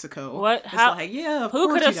in Mexico. What? It's like, yeah, of who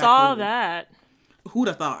course could have saw that? Who'd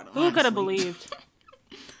have thought? Who could have believed?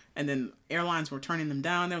 And then airlines were turning them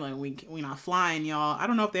down. They're like, we not flying, y'all. I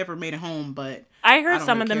don't know if they ever made it home, but I heard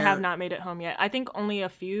some of them have not made it home yet. I think only a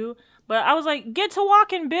few. But I was like, get to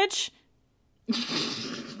walking, bitch.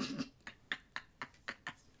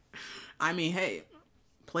 I mean, hey,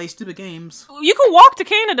 play stupid games. You can walk to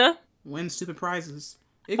Canada. Win stupid prizes.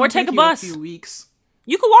 Or take a bus. A few weeks.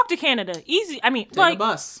 You can walk to Canada. Easy. I mean, take a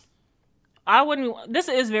bus. I wouldn't. This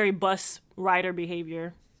is very bus rider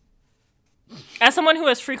behavior. As someone who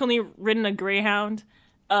has frequently ridden a Greyhound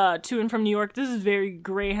to and from New York, this is very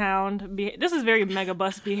Greyhound. This is very mega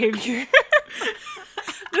bus behavior.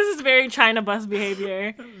 This is very China bus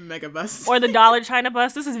behavior. Mega bus. Or the dollar China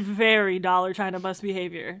bus. This is very dollar China bus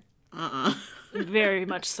behavior. Very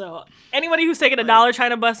much so. Anybody who's taken a dollar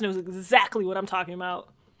China bus knows exactly what I'm talking about.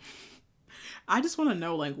 I just want to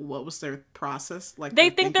know, like, what was their process? Like, they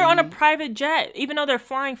think they're on a private jet, even though they're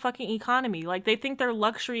flying fucking economy. Like, they think they're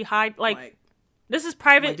luxury high. Like this is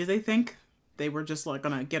private. Like, did they think they were just, like,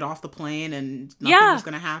 gonna get off the plane and nothing was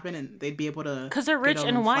gonna happen and they'd be able to? Because they're rich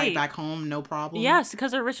and white. Back home, no problem. Yes,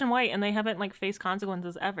 because they're rich and white and they haven't, like, faced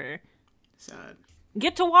consequences ever. Sad.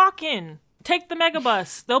 Get to walk in. Take the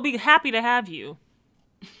megabus. They'll be happy to have you.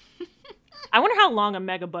 I wonder how long a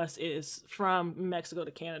megabus is from Mexico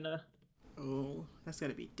to Canada. Oh, that's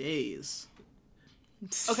gotta be days.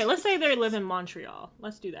 Okay, let's say they live in Montreal.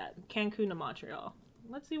 Let's do that. Cancun to Montreal.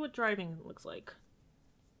 Let's see what driving looks like.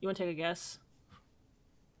 You want to take a guess?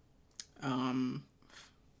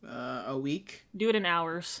 A week. Do it in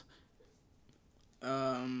hours.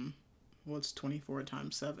 What's 24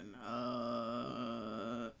 times 7?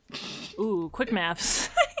 quick maths.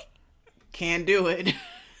 Can't do it.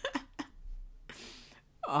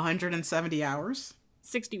 170 hours?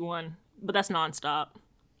 61. But that's nonstop.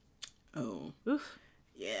 Oh. Oof.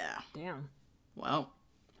 Yeah. Damn. Well,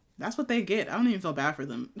 that's what they get. I don't even feel bad for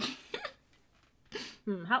them.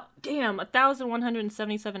 Damn,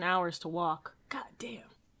 1,177 hours to walk. God damn.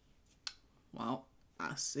 Well,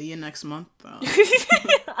 I'll see you next month, though.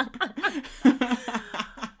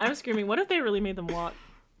 I'm screaming, what if they really made them walk?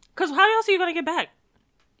 Because how else are you going to get back?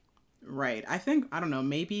 Right. I don't know,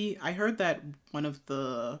 maybe, I heard that one of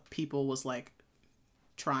the people was, like,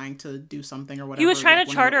 trying to do something or whatever. He was trying like,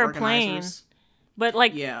 to charter a plane. But,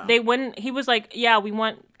 like, they wouldn't, he was like, yeah, we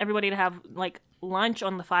want everybody to have, like, lunch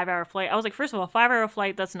on the 5-hour flight. I was like, first of all, 5-hour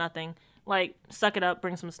flight, that's nothing. Like, suck it up,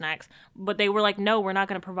 bring some snacks. But they were like, no, we're not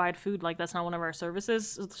going to provide food. Like, that's not one of our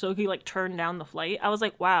services. So he, like, turned down the flight. I was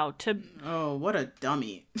like, wow. Oh, what a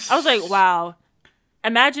dummy. I was like, wow.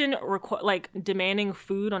 Imagine, demanding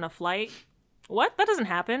food on a flight. What? That doesn't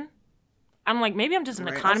happen. I'm like, maybe I'm just an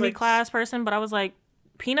economy class person, but I was like,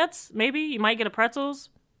 peanuts, maybe? You might get a pretzels,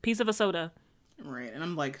 piece of a soda. Right, and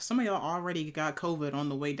I'm like, some of y'all already got COVID on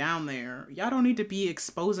the way down there. Y'all don't need to be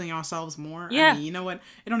exposing yourselves more. Yeah. I mean, you know what?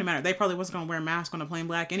 It don't even matter. They probably wasn't going to wear a mask on a plane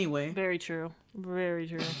black anyway. Very true. Very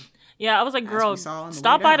true. Yeah, I was like, girl,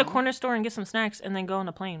 stop by the corner store and get some snacks and then go on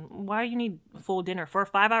a plane. Why do you need full dinner? For a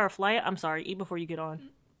 5-hour flight? I'm sorry, eat before you get on.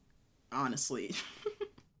 Honestly.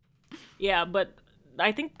 Yeah, but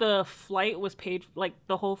I think the flight was paid, like,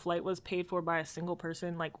 the whole flight was paid for by a single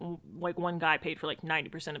person. Like one guy paid for, like,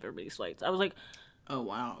 90% of everybody's flights. I was like... Oh,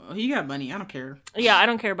 wow. He got money. I don't care. Yeah, I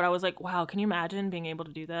don't care, but I was like, wow, can you imagine being able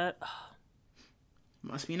to do that?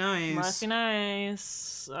 Must be nice. Must be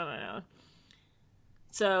nice. I don't know.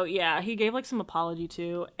 So, yeah, he gave, like, some apology,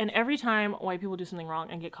 too. And every time white people do something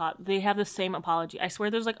wrong and get caught, they have the same apology. I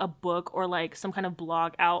swear there's, like, a book or, like, some kind of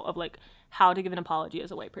blog out of, like, how to give an apology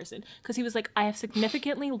as a white person. Because he was like, I have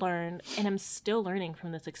significantly learned, and I'm still learning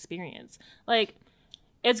from this experience. Like,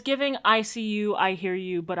 it's giving, I see you, I hear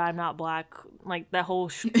you, but I'm not black. Like, that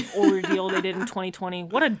whole ordeal they did in 2020.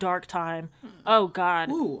 What a dark time. Oh,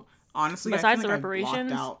 God. Ooh. Honestly, besides I feel like the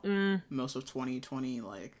reparations, I blocked out most of 2020.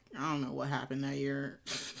 Like, I don't know what happened that year.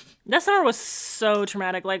 That summer was so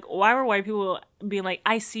traumatic. Like, why were white people being like,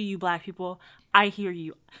 I see you, black people, I hear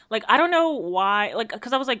you? Like, I don't know why. Like,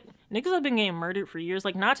 because I was like, niggas have been getting murdered for years.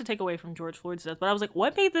 Like, not to take away from George Floyd's death, but I was like,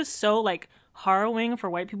 what made this so, like, harrowing for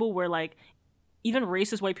white people where, like, even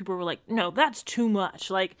racist white people were like, no, that's too much.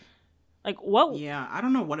 Like what? Yeah, I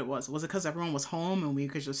don't know what it was. Was it because everyone was home and we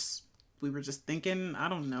were just thinking? I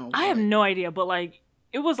don't know. I have no idea, but, like,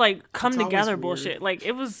 it was, like, come together bullshit. Like,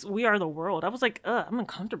 it was, we are the world. I was like, I'm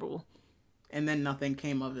uncomfortable. And then nothing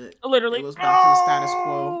came of it. Literally. It was back to the status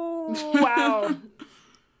quo. Wow.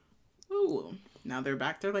 Ooh. Now they're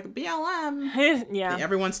back there like BLM. Yeah.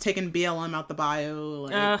 Everyone's taking BLM out the bio.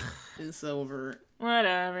 Like, it's over.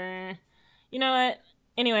 Whatever. You know what?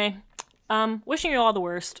 Anyway, wishing you all the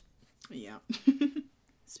worst. Yeah.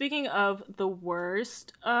 Speaking of the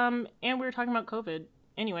worst, and we were talking about COVID.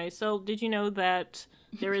 Anyway, so did you know that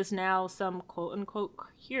there is now some quote-unquote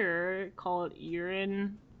cure called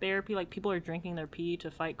urine therapy? Like, people are drinking their pee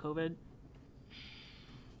to fight COVID.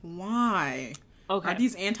 Why? Okay. Are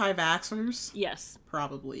these anti-vaxxers? Yes.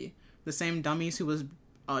 Probably. The same dummies who was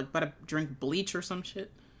about to drink bleach or some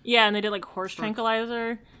shit? Yeah, and they did, like, horse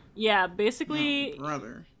tranquilizer. Yeah, basically,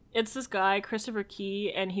 brother. It's this guy, Christopher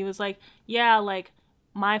Key, and he was like, yeah, like,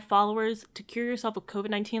 my followers, to cure yourself with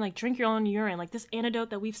COVID-19, like, drink your own urine. Like, this antidote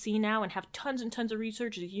that we've seen now and have tons and tons of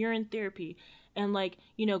research is urine therapy. And, like,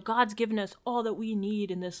 you know, God's given us all that we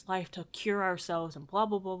need in this life to cure ourselves and blah,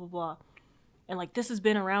 blah, blah, blah, blah. And, like, this has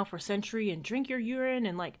been around for a century, and drink your urine,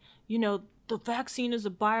 and, like, you know, the vaccine is a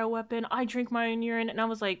bioweapon. I drink my own urine. And I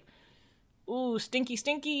was like, ooh, stinky,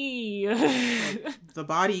 stinky. The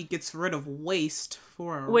body gets rid of waste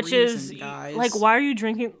for a Which reason, is, guys. like, why are you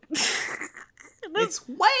drinking... It's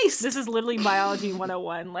waste! This is literally biology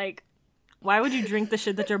 101. Like, why would you drink the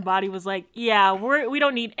shit that your body was like, yeah, we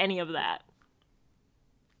don't need any of that?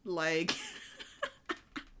 Like,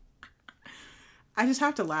 I just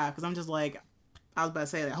have to laugh because I'm just like, I was about to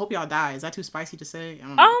say, I hope y'all die. Is that too spicy to say?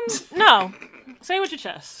 I don't know. No. Say it with your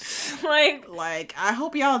chest. Like, I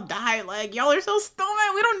hope y'all die. Like, y'all are so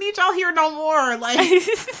stupid. We don't need y'all here no more. Like,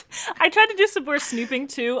 I tried to do some more snooping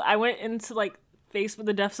too. I went into, like,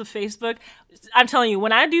 the depths of Facebook. I'm telling you,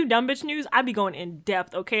 when I do dumb bitch news, I be going in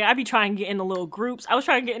depth, okay? I be trying to get in the little groups. I was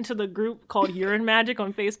trying to get into the group called Urine Magic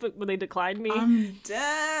on Facebook, but they declined me. I'm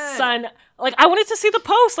dead. Son, like, I wanted to see the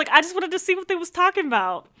post. Like, I just wanted to see what they was talking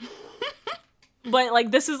about. But,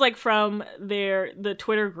 like, this is, like, from the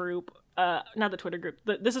Twitter group not the Twitter group.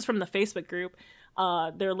 This is from the Facebook group.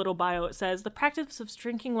 Their little bio, it says, the practice of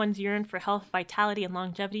drinking one's urine for health, vitality, and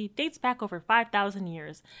longevity dates back over 5,000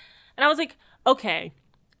 years. And I was like, okay,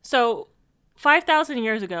 so 5,000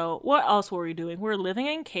 years ago, what else were we doing? We were living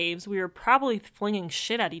in caves, we were probably flinging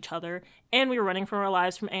shit at each other, and we were running for our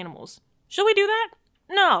lives from animals. Should we do that?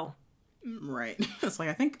 No. Right. It's like,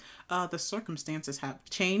 I think the circumstances have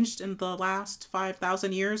changed in the last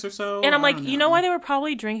 5,000 years or so. And I'm like, you know why they were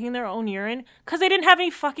probably drinking their own urine? Because they didn't have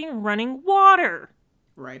any fucking running water.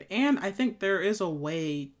 Right. And I think there is a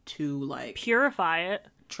way to, like... purify it.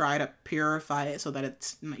 Try to purify it so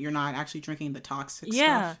that you're not actually drinking the toxic stuff.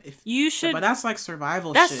 Yeah, you should... But that's, like,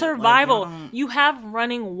 survival That's shit. survival. Like, you have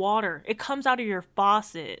running water. It comes out of your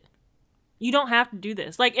faucet. You don't have to do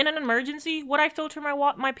this. Like, in an emergency, would I filter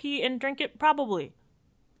my pee and drink it? Probably.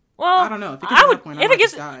 Well, I don't know. If it gets to that point, I might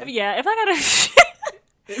just die. Yeah, if I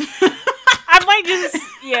gotta... I might just...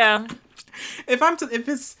 Yeah. If the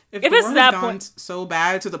world has gone so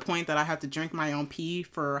bad to the point that I have to drink my own pee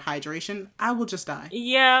for hydration, I will just die.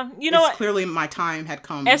 Yeah. You know what? Clearly my time had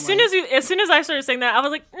come. As soon as I started saying that, I was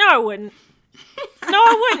like, no, I wouldn't. No,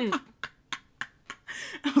 I wouldn't.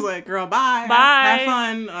 I was like, girl, bye. Bye. Have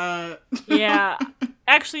fun. Yeah.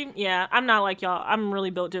 Actually, yeah, I'm not like y'all. I'm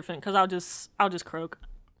really built different because I'll just croak.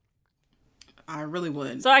 I really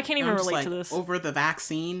would. So I can't even relate to this. Over the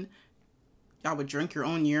vaccine, y'all would drink your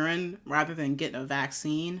own urine rather than get a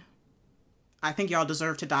vaccine. I think y'all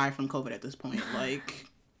deserve to die from COVID at this point. Like,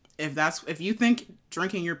 if you think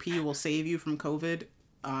drinking your pee will save you from COVID,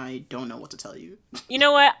 I don't know what to tell you. You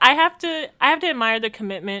know what? I have to admire the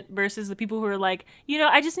commitment versus the people who are like,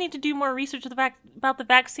 I just need to do more research about the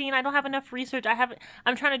vaccine. I don't have enough research.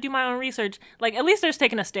 I'm trying to do my own research. Like, at least they're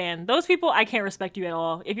taking a stand. Those people, I can't respect you at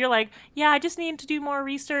all. If you're like, yeah, I just need to do more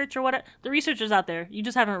research or what, the research is out there. You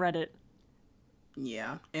just haven't read it.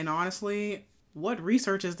 Yeah. And honestly, what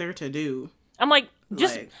research is there to do? I'm like,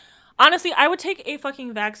 honestly, I would take a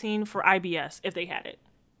fucking vaccine for IBS if they had it.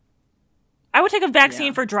 I would take a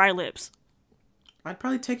vaccine for dry lips. I'd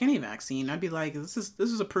probably take any vaccine. I'd be like, this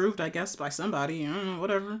is approved, I guess, by somebody. I don't know,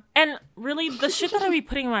 whatever. And really, the shit that I be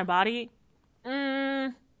putting in my body,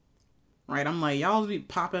 Right, I'm like, y'all be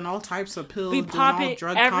popping all types of pills, doing all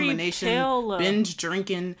drug combination, pill. Binge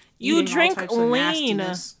drinking, you drink all types lean. Of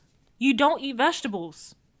nastiness. You don't eat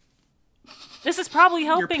vegetables. This is probably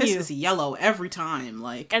helping you. Your piss is yellow every time,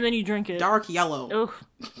 like. And then you drink it. Dark yellow. Ugh.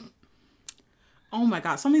 Oh my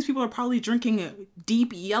god, some of these people are probably drinking a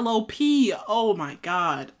deep yellow pee. Oh my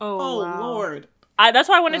god. Oh wow. Lord. That's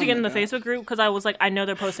why I wanted to get in the Facebook group, because I was like, I know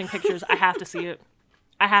they're posting pictures. I have to see it.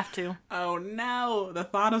 I have to. Oh no. The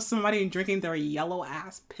thought of somebody drinking their yellow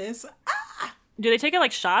ass piss. Ah! Do they take it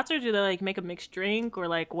like shots, or do they like make a mixed drink, or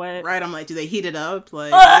like what? Right, I'm like, do they heat it up?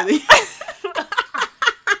 Like,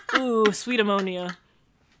 Ooh, sweet ammonia.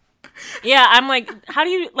 Yeah, I'm like, how do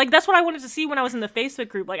you, like, that's what I wanted to see when I was in the Facebook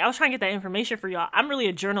group. Like, I was trying to get that information for y'all. I'm really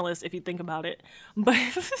a journalist, if you think about it. But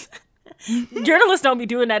journalists don't be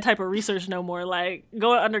doing that type of research no more. Like,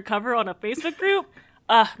 going undercover on a Facebook group.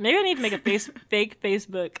 Maybe I need to make a fake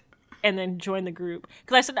Facebook and then join the group.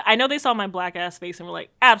 Because I know they saw my black ass face and were like,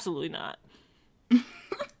 absolutely not.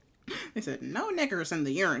 They said, no niggers in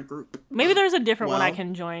the urine group. Maybe there's a different one I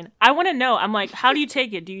can join. I want to know. I'm like, how do you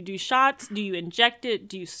take it? Do you do shots? Do you inject it?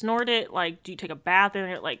 Do you snort it? Like, do you take a bath in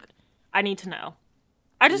it? Like, I need to know.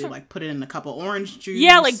 Do you, like, put it in a cup of orange juice?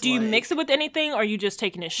 Yeah, like, do you mix it with anything? Or are you just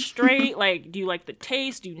taking it straight? Like, do you like the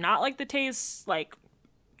taste? Do you not like the taste? Like,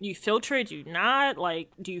 do you filter it? Do you not?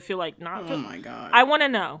 Like, do you feel like not? Oh, my God. I want to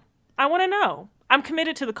know. I'm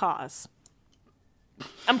committed to the cause.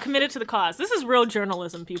 This is real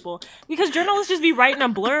journalism, people. Because journalists just be writing a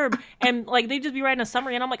blurb and, like, they just be writing a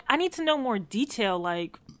summary. And I'm like, I need to know more detail.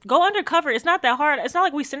 Like, go undercover. It's not that hard. It's not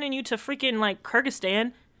like we sending you to freaking, like,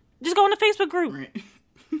 Kyrgyzstan. Just go in the Facebook group. Right.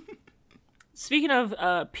 Speaking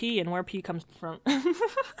of pee and where pee comes from. This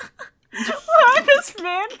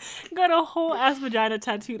man got a whole ass vagina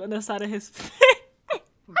tattooed on the side of his face.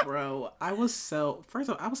 Bro, first of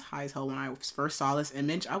all, I was high as hell when I first saw this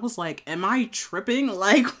image. I was like, am I tripping?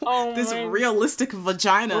 Like, this realistic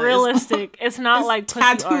vagina. Realistic. It's not like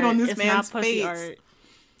tattooed pussy art. on this it's man's not pussy face. Art.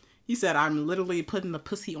 He said, I'm literally putting the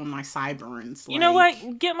pussy on my sideburns. You know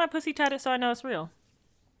what? Get my pussy tatted so I know it's real.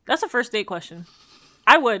 That's a first date question.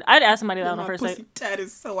 I'd ask somebody that on a first date. My pussy tatted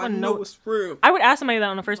so I know it's real. I would ask somebody that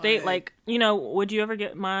on a first date, like, would you ever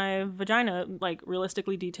get my vagina, like,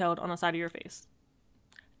 realistically detailed on the side of your face?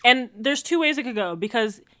 And there's two ways it could go,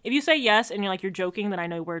 because if you say yes and you're joking, then I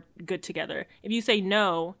know we're good together. If you say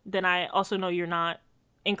no, then I also know you're not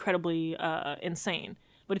incredibly insane.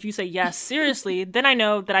 But if you say yes seriously, then I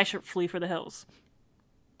know that I should flee for the hills.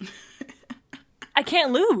 I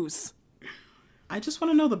can't lose. I just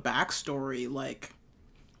want to know the backstory. Like,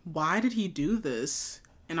 why did he do this?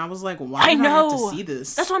 And I was like, why do I have to see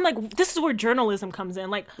this? That's why I'm like, this is where journalism comes in.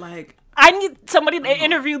 Like, Like, I need somebody to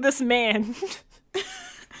interview this man.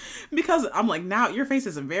 because I'm like, now your face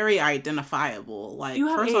is very identifiable. Like, You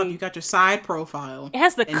have first off, you got your side profile. It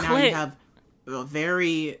has the and now you clit. have a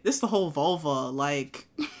very, this is the whole vulva. Like,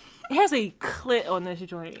 It has a clit on this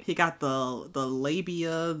joint. he got the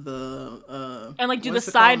labia, And like, do the what's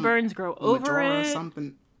it called? sideburns grow over Majora, it?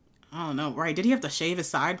 something. I don't know. Right? Did he have to shave his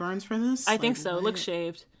sideburns for this? I think Like, so. It what? looks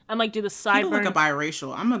shaved. I'm like, do the He look sideburns... like a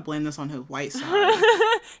biracial. I'm gonna blame this on his white side.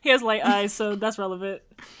 He has light eyes, so that's relevant.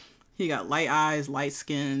 He got light eyes, light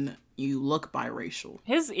skin. You look biracial.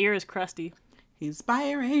 His ear is crusty. He's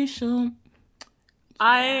biracial.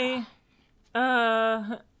 I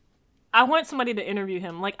want somebody to interview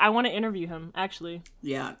him. Like, I want to interview him, actually.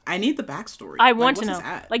 Yeah, I need the backstory. I want to what's know.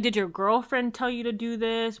 his at? Like, did your girlfriend tell you to do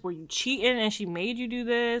this? Were you cheating and she made you do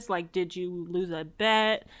this? Like, did you lose a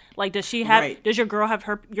bet? Like, does she have... Right. Does your girl have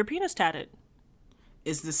your penis tatted?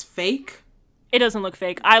 Is this fake? It doesn't look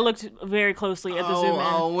fake. I looked very closely at the zoom in.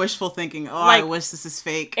 Oh, wishful thinking. Oh, Like, I wish this is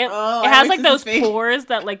fake. It I has wish like this those is fake. pores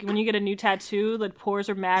that, like, when you get a new tattoo, the pores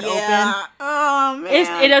are mad Yeah. open. Oh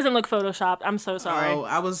man. It doesn't look photoshopped. I'm so sorry. Oh,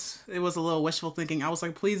 it was a little wishful thinking. I was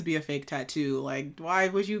like, please be a fake tattoo. Like, why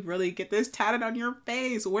would you really get this tatted on your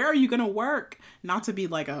face? Where are you gonna work? Not to be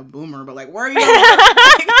like a boomer, but like, where are you gonna work?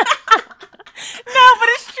 No, but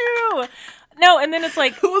it's true. No, and then it's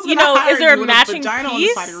like, Who's you gonna know, hire is there you a with matching vagina on the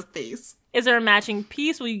piece? side of your face? Is there a matching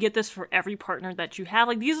piece? Will you get this for every partner that you have?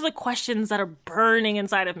 Like, these are the questions that are burning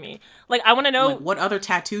inside of me. Like, I want to know, Like, what other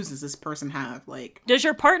tattoos does this person have? Like, does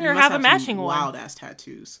your partner you must have a some matching one? wild ass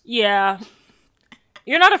tattoos. Yeah.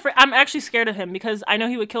 You're not afraid. I'm actually scared of him because I know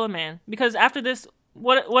he would kill a man. Because after this,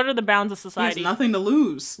 what are the bounds of He has society? nothing to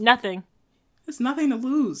lose. Nothing. There's nothing to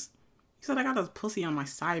lose. He said, I got a pussy on my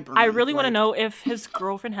sideburn. I really want to Like, know if his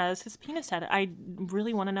girlfriend has his penis tatted. I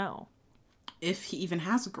really want to know. if he even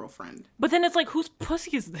has a girlfriend. But then it's like, whose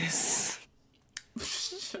pussy is this?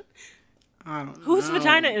 I don't know. Whose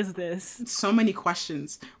vagina is this? So many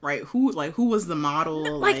questions, right? Who was the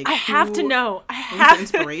model? Like, I have to who- know. I Who's have the to.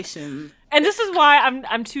 inspiration? And this is why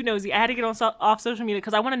I'm too nosy. I had to get off social media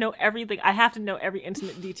because I want to know everything. I have to know every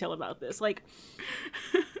intimate detail about this. Like,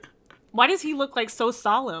 why does he look like so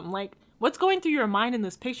solemn? Like, what's going through your mind in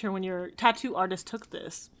this picture when your tattoo artist took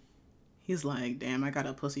this? He's like, damn, I got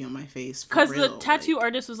a pussy on my face. Because the tattoo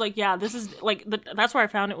artist was like, yeah, this is like that's where I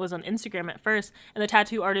found it was on Instagram at first, and the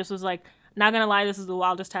tattoo artist was like, not gonna lie, this is the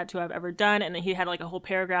wildest tattoo I've ever done, and then he had like a whole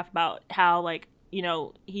paragraph about how, like, you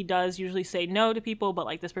know, he does usually say no to people, but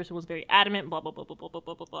like this person was very adamant, blah blah blah blah blah blah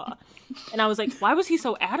blah blah blah. And I was like, why was he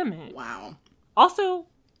so adamant? Wow. Also,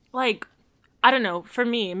 like, I don't know, for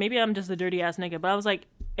me, maybe I'm just a dirty ass nigga, but I was like,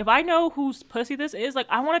 if I know whose pussy this is, like,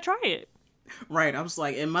 I want to try it. Right. I was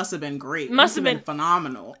like, it must have been great. It Must must have have been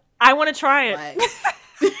phenomenal. I want to try it.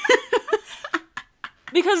 Like,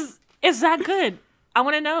 Because it's that good. I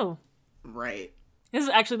want to know. right. This is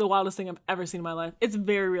actually the wildest thing I've ever seen in my life. It's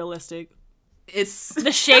very realistic. It's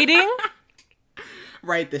The shading,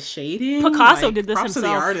 right. The shading. Picasso like, did this props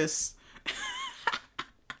himself. to the artist.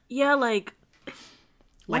 yeah, like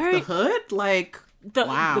Like where- the hood. Like the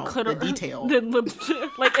wow. the, clitor- the detail.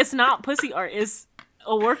 like, it's not pussy art. It's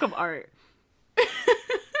a work of art.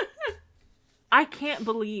 I can't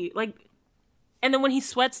believe, like, and then when he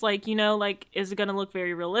sweats, like, you know, like, is it gonna look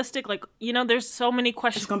very realistic? Like, you know, there's so many It's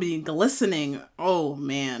questions. gonna be glistening. Oh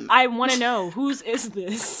man. I want to know, whose is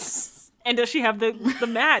this? And does she have the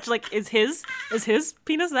match? Like, is his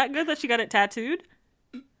penis that good that she got it tattooed?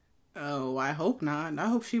 Oh, I hope not. I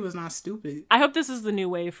hope she was not stupid. I hope this is the new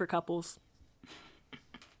wave for couples.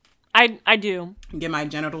 I do. Get my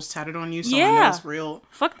genitals tatted on you so I Yeah. know it's real.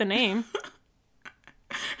 Fuck the name.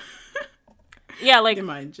 Yeah, like, Get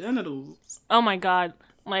my genitals. oh my god.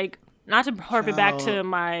 Like, not to harp it back to Child.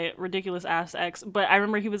 my ridiculous ass ex, but I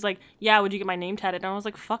remember he was like, yeah, would you get my name tatted? And I was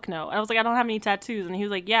like, fuck no. And I was like, I don't have any tattoos. And he was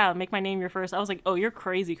like, yeah, make my name your first. I was like, oh, you're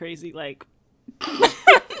crazy. Like, I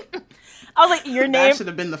was like, your name. That should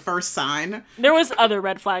have been the first sign. There was other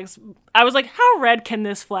red flags. I was like, how red can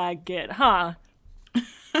this flag get, huh?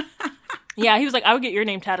 Yeah, he was like, I would get your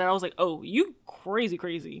name tatted. I was like, oh, you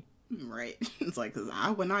crazy. Right. It's like, 'cause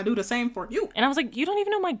I would not do the same for you. And I was like, you don't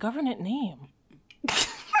even know my government name.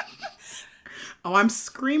 Oh, I'm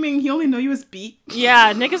screaming. He only know you as beat.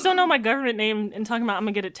 Yeah, niggas don't know my government name and talking about I'm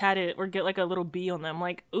gonna get it tatted or get like a little bee on them.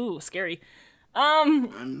 Like, ooh, scary.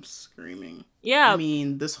 I'm screaming. Yeah, I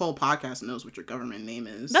mean, this whole podcast knows what your government name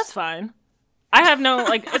is. that's fine. I have no,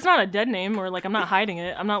 like, it's not a dead name or like I'm not hiding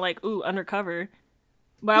it. I'm not like, ooh, undercover.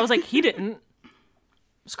 But I was like, he didn't.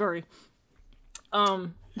 Scurry.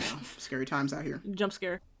 Scary times out here. Jump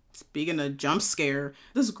scare. Speaking of jump scare,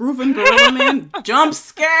 this Groovin' Gorilla man, jump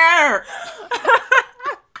scare!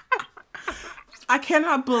 I can't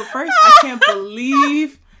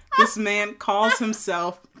believe this man calls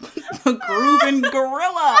himself the Groovin'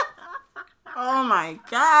 Gorilla. Oh my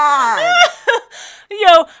god. Yo,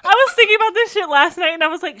 I was thinking about this shit last night and I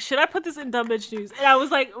was like, should I put this in Dumb Bitch News? And I was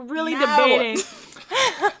like really debating.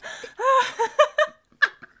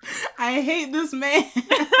 I hate this man.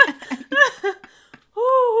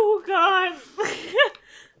 Oh god.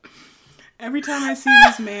 Every time I see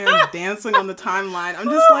this man dancing on the timeline, I'm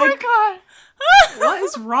just like, my god. what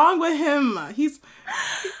is wrong with him?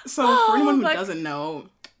 For anyone who doesn't know,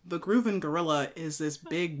 the Groovin' Gorilla is this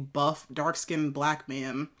big, buff, dark-skinned black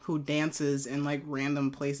man who dances in like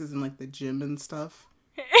random places in like the gym and stuff.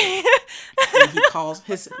 And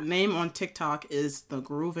his name on TikTok is the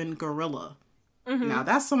Groovin' Gorilla. Mm-hmm. Now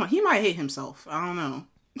that's someone, he might hate himself. I don't know.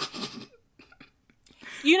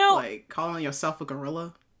 You know, like calling yourself a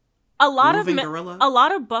gorilla. A lot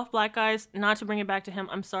of buff black guys, not to bring it back to him,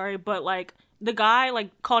 I'm sorry, but like the guy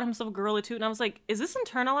like called himself a gorilla too, and I was like, is this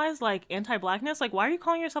internalized like anti-blackness? Like, why are you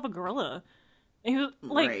calling yourself a gorilla? And he was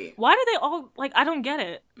like, right. Why do they all like? I don't get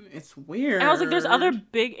it. It's weird. And I was like, there's other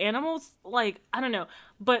big animals, like I don't know,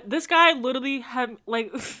 but this guy literally had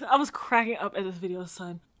like I was cracking up at this video,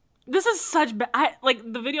 son. This is such bad.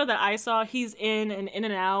 Like the video that I saw, he's in an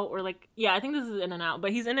In-N-Out, or like, yeah, I think this is In-N-Out,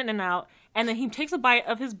 but he's in In-N-Out, and then he takes a bite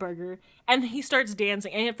of his burger, and he starts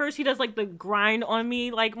dancing. And at first, he does like the grind on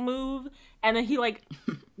me like move, and then he like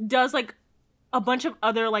does like a bunch of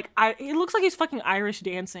other like it looks like he's fucking Irish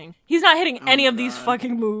dancing. He's not hitting any of these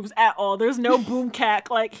fucking moves at all. There's no boom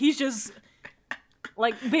cack. Like he's just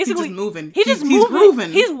like basically he's just moving. He's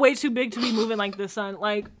moving. He's way too big to be moving like this, son.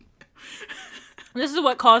 Like. This is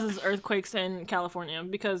what causes earthquakes in California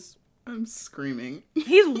because I'm screaming.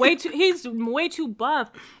 He's way too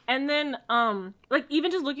buff. And then like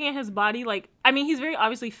even just looking at his body, like I mean he's very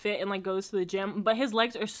obviously fit and like goes to the gym, but his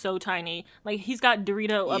legs are so tiny. Like he's got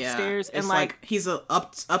Dorito upstairs and like he's a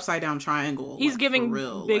upside down triangle. He's like, giving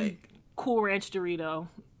real, big like... Cool Ranch Dorito.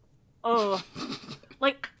 Oh.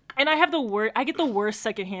 Like and I get the worst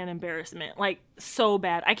secondhand embarrassment, like so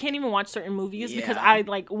bad. I can't even watch certain movies because I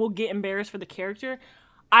like will get embarrassed for the character.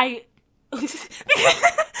 I just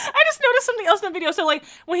noticed something else in the video. So like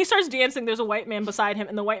when he starts dancing, there's a white man beside him,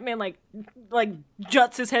 and the white man like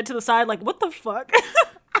juts his head to the side, like what the fuck?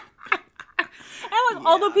 And like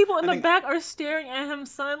all the people in the back are staring at him,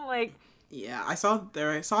 son. Like. Yeah, I saw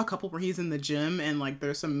a couple where he's in the gym and like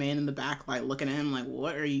there's some man in the back like looking at him like,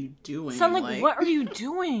 what are you doing? Son, like what are you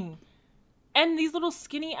doing? And these little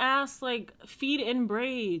skinny ass like feet in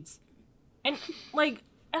braids, and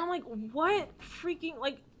I'm like, what freaking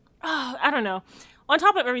like, I don't know. On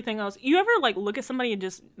top of everything else, you ever like look at somebody and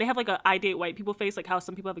just they have like a I date white people face, like how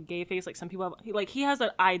some people have a gay face, like some people have like he has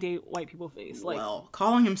an I date white people face. Like, well,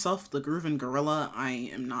 calling himself the Groovin' Gorilla, I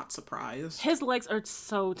am not surprised. His legs are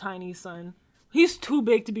so tiny, son. He's too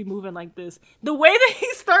big to be moving like this. The way that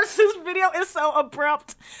he starts his video is so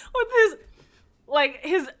abrupt with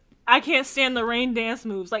his I can't stand the rain dance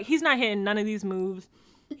moves. Like he's not hitting none of these moves.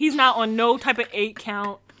 He's not on no type of 8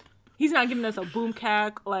 count. He's not giving us a boom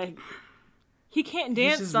cack. Like. He can't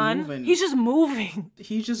dance, son. Moving. He's just moving.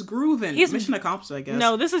 He's just grooving. Mission accomplished, I guess.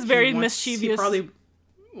 No, this is very mischievous. He probably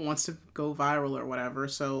wants to go viral or whatever,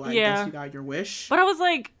 so I guess you got your wish. But I was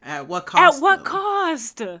like... At what cost? At what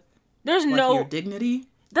cost? There's no... your dignity?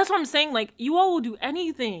 That's what I'm saying. Like, you all will do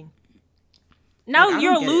anything. Now like,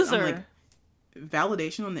 you're a loser.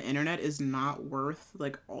 Validation on the internet is not worth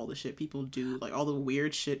like all the shit people do, like all the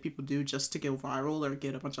weird shit people do just to go viral or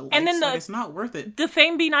get a bunch of likes. And then it's not worth it. The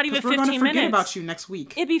fame be not even 15 minutes. We're gonna forget about you next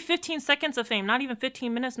week. It'd be 15 seconds of fame, not even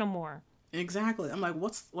 15 minutes no more. Exactly. I'm like,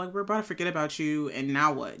 we're about to forget about you, and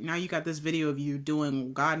now what? Now you got this video of you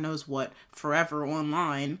doing God knows what forever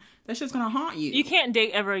online. That's just gonna haunt you. You can't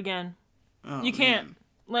date ever again. Oh, you can't. Man.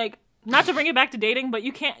 Like. Not to bring it back to dating, but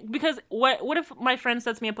you can't, because what if my friend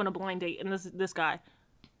sets me up on a blind date and this guy?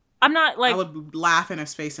 I'm not like... I would laugh in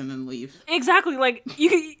his face and then leave. Exactly, like, you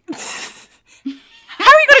where are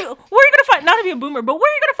you gonna find, not to be a boomer, but where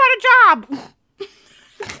are you gonna find a job?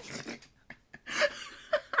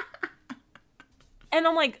 And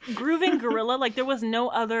I'm like, Groovin' Gorilla, like, there was no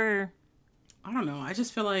other... I don't know, I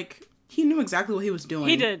just feel like he knew exactly what he was doing.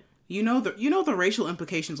 He did. You know the racial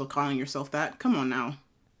implications of calling yourself that? Come on now.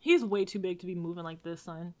 He's way too big to be moving like this,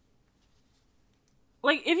 son.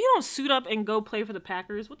 Like, if you don't suit up and go play for the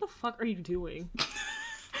Packers, what the fuck are you doing?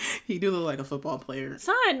 He do look like a football player.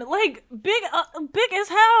 Son, like, big as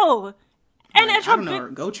hell. And like, I don't know,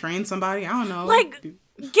 go train somebody, I don't know. Like,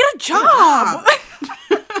 Get a job.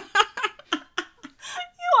 You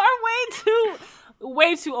are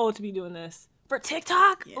way too old to be doing this. For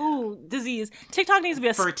TikTok? Yeah. Ooh, disease. TikTok needs to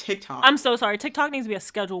be For TikTok. I'm so sorry. TikTok needs to be a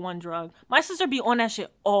Schedule 1 drug. My sister be on that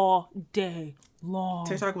shit all day long.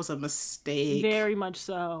 TikTok was a mistake. Very much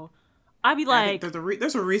so. I'd be like...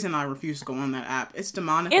 There's a reason I refuse to go on that app. It's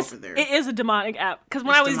demonic over there. It is a demonic app. Because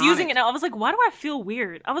when I was using it, I was like, why do I feel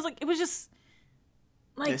weird? I was like, it was just...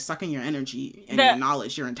 like, they're sucking your energy and your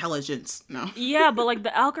knowledge, your intelligence. No. Yeah, but like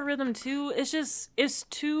the algorithm too, it's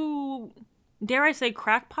too, dare I say,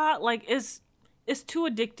 crackpot. Like it's too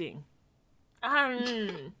addicting.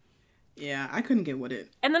 Yeah, I couldn't get with it.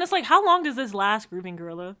 And then it's like, how long does this last, Grooving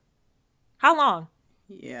Gorilla? How long?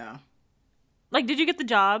 Yeah. Like, did you get the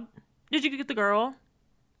job? Did you get the girl?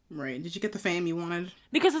 Right. Did you get the fame you wanted?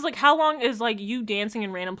 Because it's like, how long is like you dancing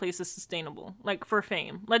in random places sustainable? Like for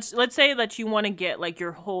fame. Let's say that you want to get like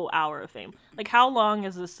your whole hour of fame. Like how long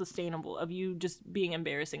is this sustainable of you just being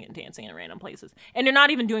embarrassing and dancing in random places? And you're not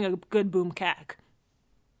even doing a good boom cack.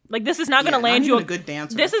 Like this is not going to land you a good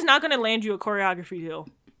dancer. This is not going to land you a choreography deal.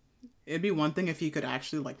 It'd be one thing if you could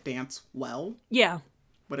actually like dance well. Yeah.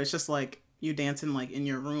 But it's just like you dancing like in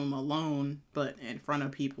your room alone, but in front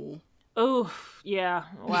of people. Oh, yeah.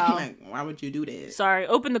 Wow. Like, why would you do that? Sorry.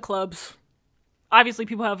 Open the clubs. Obviously,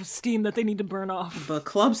 people have steam that they need to burn off. The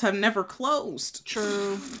clubs have never closed.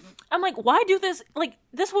 True. I'm like, why do this? Like,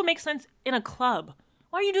 this would make sense in a club.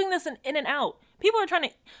 Why are you doing this in and out? People are trying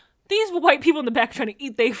to... These white people in the back are trying to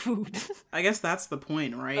eat their food. I guess that's the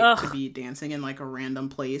point, right? Ugh. To be dancing in like a random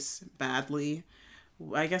place badly.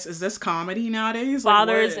 I guess, is this comedy nowadays?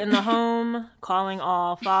 Fathers in the home, calling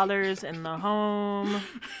all fathers in the home.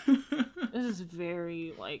 This is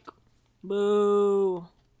very, like, boo,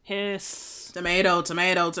 hiss. Tomato,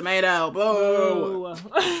 tomato, tomato, boo.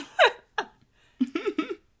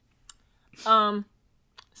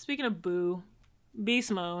 Speaking of boo, Beast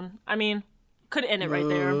Mode. I mean, could end it right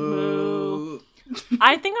there. Boo.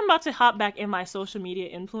 I think I'm about to hop back in my social media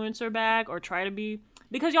influencer bag, or try to be.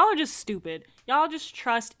 Because y'all are just stupid. Y'all just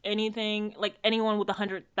trust anything, like, anyone with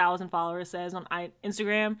 100,000 followers says on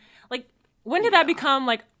Instagram. Like, when did that become,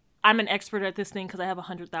 like, I'm an expert at this thing because I have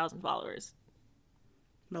 100,000 followers?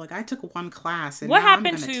 But, like, I took one class, and what now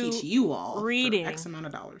happened I'm going to teach you all reading? For X amount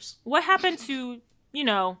of dollars. What happened to,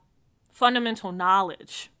 fundamental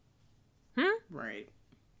knowledge? Right.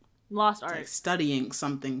 Lost art. Like studying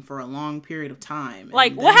something for a long period of time.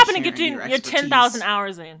 Like, what happened to getting your 10,000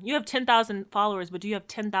 hours in? You have 10,000 followers, but do you have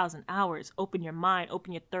 10,000 hours? Open your mind.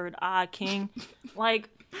 Open your third eye, king. Like,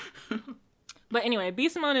 but anyway, B.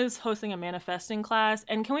 Simone is hosting a manifesting class.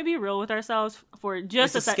 And can we be real with ourselves for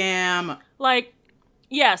just a scam? Like,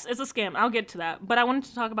 yes, it's a scam. I'll get to that. But I wanted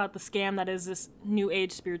to talk about the scam that is this new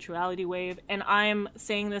age spirituality wave. And I'm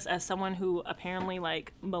saying this as someone who apparently,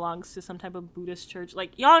 like, belongs to some type of Buddhist church.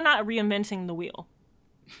 Like, y'all are not reinventing the wheel.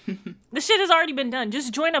 This shit has already been done.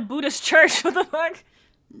 Just join a Buddhist church. What the fuck?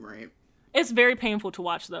 Right. It's very painful to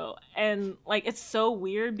watch, though. And, like, it's so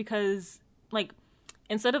weird because, like,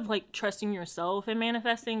 instead of, like, trusting yourself and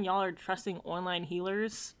manifesting, y'all are trusting online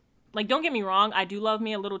healers. Like, don't get me wrong, I do love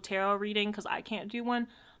me a little tarot reading because I can't do one,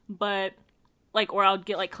 but, like, or I'll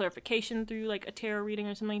get, like, clarification through, like, a tarot reading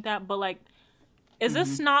or something like that, but, like, is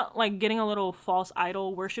this not, like, getting a little false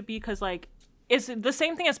idol worshipy? Because, like, it's the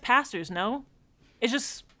same thing as pastors, no? It's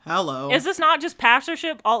just... Hello. Is this not just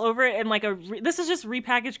pastorship all over it and, like, this is just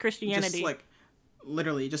repackaged Christianity? Just, like,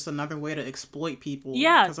 literally just another way to exploit people.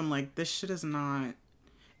 Yeah. Because I'm like, this shit is not...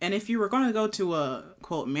 And if you were going to go to a,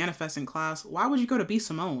 quote, manifesting class, why would you go to B.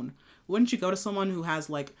 Simone? Wouldn't you go to someone who has,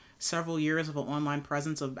 like, several years of an online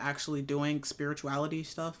presence of actually doing spirituality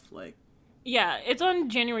stuff? Like, yeah, it's on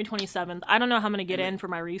January 27th. I don't know how I'm going to get in for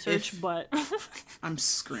my research, but... I'm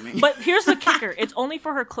screaming. But here's the kicker. It's only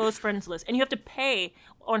for her close friends list. And you have to pay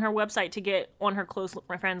on her website to get on her close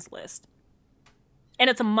friends list. And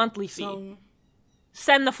it's a monthly fee. So,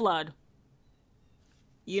 send the flood.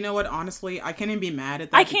 You know what? Honestly, I can't even be mad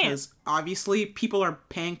at that. I can't. Because obviously people are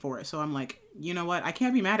paying for it. So I'm like, you know what? I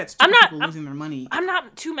can't be mad at stupid people losing their money. I'm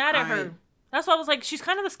not too mad at her. That's why I was like, she's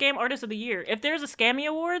kind of the scam artist of the year. If there's a Scammy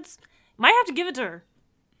Awards, might have to give it to her.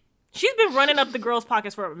 She's been running up the girls'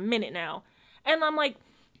 pockets for a minute now. And I'm like,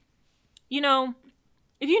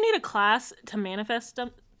 if you need a class to manifest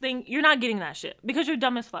something, you're not getting that shit. Because you're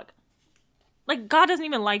dumb as fuck. Like, God doesn't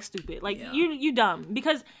even like stupid. Like, yeah. you dumb.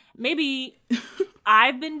 Because maybe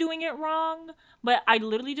I've been doing it wrong, but I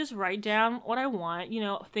literally just write down what I want,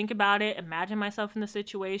 think about it, imagine myself in the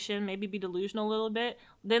situation, maybe be delusional a little bit,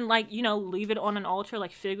 then, like, leave it on an altar,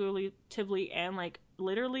 like, figuratively and, like,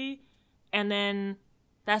 literally, and then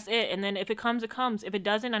That's it. And then if it comes, it comes. If it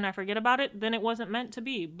doesn't and I forget about it, then it wasn't meant to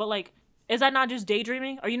be. But like, is that not just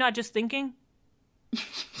daydreaming? Are you not just thinking?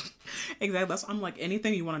 Exactly. I'm like,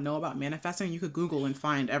 anything you want to know about manifesting, you could Google and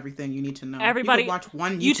find everything you need to know. Everybody, you could watch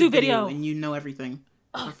one YouTube video and you know everything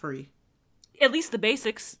for free. At least the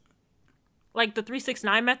basics. Like the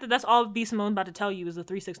 3-6-9 method, that's all B. Simone about to tell you is the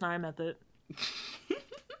 3-6-9 method.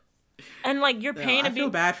 And like, you're paying I feel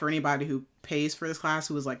bad for anybody who pays for this class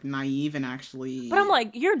who is like naive and actually. But I'm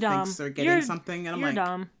like, you're dumb. Thinks they're getting something, and I'm you're like,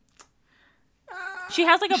 dumb. She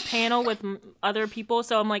has like a panel with other people,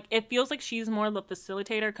 so I'm like, it feels like she's more the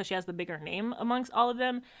facilitator because she has the bigger name amongst all of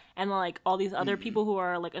them, and like all these other people who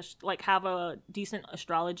are like have a decent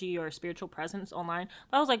astrology or spiritual presence online.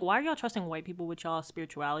 But I was like, why are y'all trusting white people with y'all's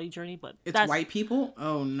spirituality journey? But it's white people.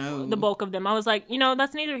 Oh no, the bulk of them. I was like, you know,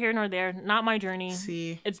 that's neither here nor there. Not my journey.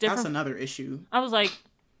 See, it's different. That's another issue. I was like,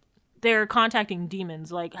 they're contacting demons.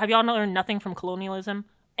 Like, have y'all learned nothing from colonialism?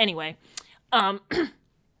 Anyway,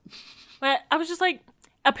 but I was just like,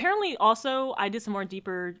 apparently also I did some more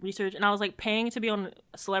deeper research and I was like, paying to be on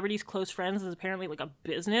celebrities' close friends is apparently like a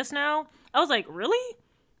business now. I was like, really?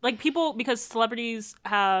 Like people, because celebrities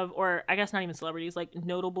have, or I guess not even celebrities, like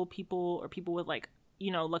notable people or people with like,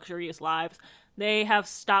 you know, luxurious lives, they have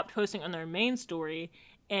stopped posting on their main story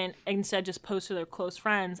and instead just post to their close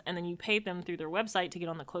friends, and then you pay them through their website to get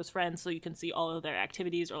on the close friends so you can see all of their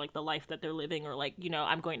activities or like the life that they're living, or like, you know,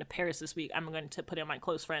 I'm going to Paris this week, I'm going to put in my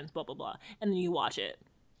close friends, blah blah blah, and then you watch it.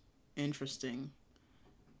 Interesting.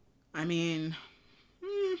 I mean,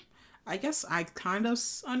 I guess I kind of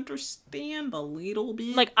understand a little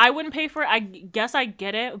bit. Like, I wouldn't pay for it. I guess I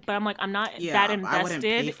get it, but I'm like, I'm not that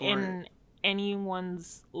invested in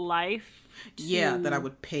anyone's life. Yeah, that I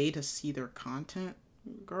would pay to see their content.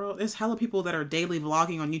 Girl, there's hella people that are daily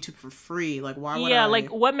vlogging on YouTube for free. Like, why would I? Like,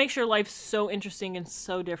 what makes your life so interesting and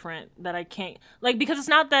so different that I can't... Like, because it's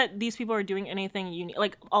not that these people are doing anything unique.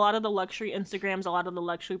 Like, a lot of the luxury Instagrams, a lot of the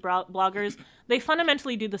luxury bloggers, they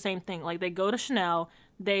fundamentally do the same thing. Like, they go to Chanel,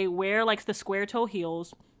 they wear, like, the square toe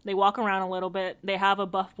heels, they walk around a little bit, they have a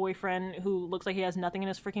buff boyfriend who looks like he has nothing in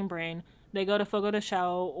his freaking brain, they go to Fogo de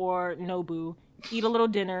Chão or Nobu, eat a little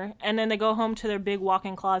dinner, and then they go home to their big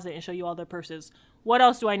walk-in closet and show you all their purses. What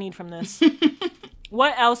else do I need from this?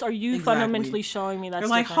 What else are you fundamentally showing me that's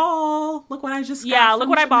different? They're like, oh, look what I just got. Yeah, look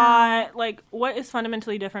what I bought. Like, what is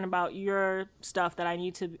fundamentally different about your stuff that I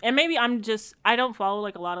need to... And maybe I don't follow,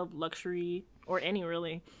 like, a lot of luxury, or any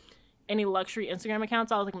luxury Instagram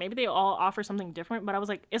accounts. I was like, maybe they all offer something different, but I was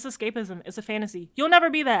like, it's escapism. It's a fantasy. You'll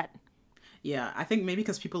never be that. Yeah, I think maybe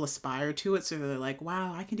because people aspire to it, so they're like,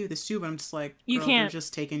 wow, I can do this too, but I'm just like, you can't. They're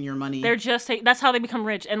just taking your money. That's how they become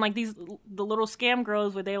rich. And like the little scam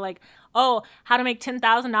girls where they're like, oh, how to make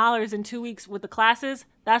 $10,000 in 2 weeks with the classes?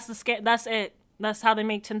 That's the scam. That's it. That's how they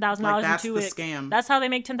make $10,000 in 2 weeks. That's the scam. That's how they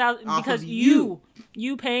make $10,000 because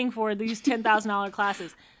you paying for these $10,000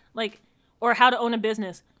 classes, like, or how to own a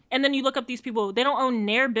business. And then you look up these people, they don't own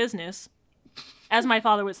their business. As my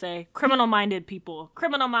father would say, criminal-minded people.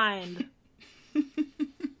 Criminal mind.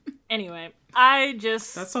 Anyway,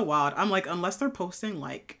 that's so wild. I'm like, unless they're posting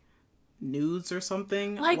like nudes or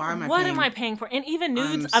something, like, why am I what paying? am I paying for? And even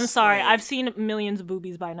nudes, I'm sorry, I've seen millions of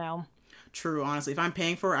boobies by now. True, honestly, if I'm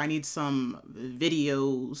paying for it, I need some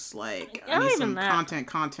videos, like I need some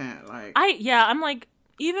content, like I'm like,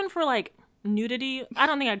 even for like nudity, I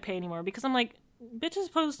don't think I'd pay anymore because I'm like, bitches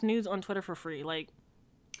post nudes on Twitter for free. Like,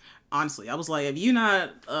 honestly, I was like, if you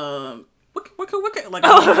not like,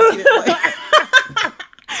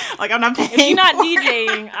 like, I'm not paying. If you're not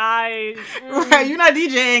DJing, right, you're not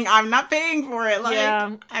DJing, I'm not paying for it. Like,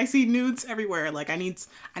 yeah. I see nudes everywhere. Like, I need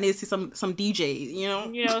to see some DJs,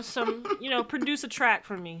 you know, produce a track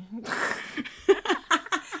for me.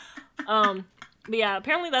 But yeah,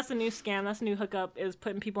 apparently that's a new scam. That's a new hookup, is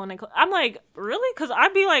putting people in their... I'm like, really? Because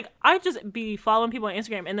I'd be like, I'd just be following people on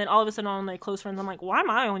Instagram, and then all of a sudden on their close friends, I'm like, why am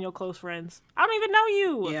I on your close friends? I don't even know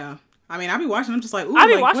you. Yeah. I mean, I be watching them just like, ooh,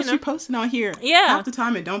 like, what's you posting on here? Yeah. Half the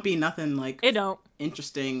time it don't be nothing like... It don't.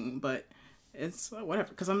 Interesting, but it's whatever.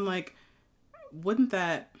 Because I'm like, wouldn't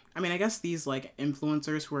that... I mean, I guess these like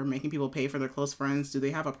influencers who are making people pay for their close friends, do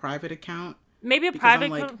they have a private account? Maybe a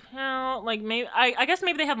private account, like maybe I guess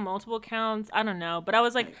maybe they have multiple accounts. I don't know, but I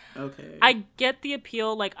was like, okay, I get the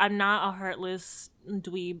appeal. Like, I'm not a heartless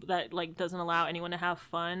dweeb that like doesn't allow anyone to have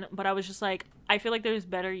fun. But I was just like, I feel like there's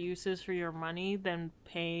better uses for your money than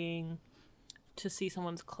paying to see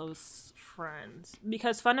someone's close friends,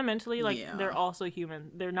 because fundamentally, like, they're also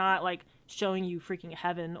human. They're not like showing you freaking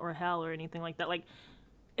heaven or hell or anything like that. Like,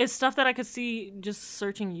 it's stuff that I could see just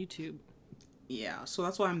searching YouTube. Yeah, so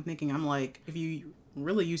that's why I'm thinking, I'm like, if you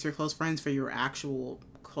really use your close friends for your actual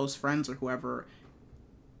close friends or whoever,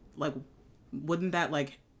 like, wouldn't that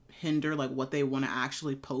like hinder like what they want to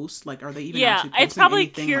actually post? Like, are they even Yeah, actually posting it's probably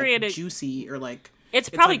anything curated. like juicy or like? It's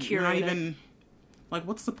probably like, you're not curated. even like,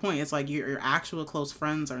 what's the point? It's like your actual close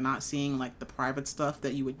friends are not seeing like the private stuff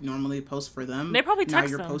that you would normally post for them. They probably now text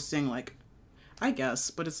you're them. posting like, I guess,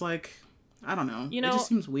 but it's like, I don't know. You it know, just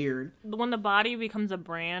seems weird. When the body becomes a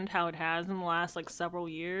brand, how it has in the last like several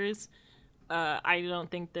years, I don't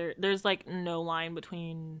think there's like no line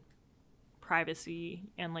between privacy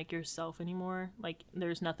and like yourself anymore. Like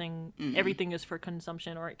there's nothing. Everything is for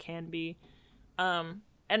consumption, or it can be.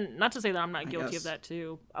 And not to say that I'm not guilty of that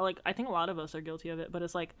too. I think a lot of us are guilty of it, but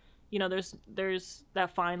it's like, you know, there's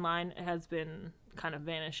that fine line has been kind of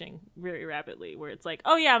vanishing very rapidly, where it's like,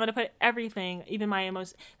 oh yeah, I'm gonna put everything, even my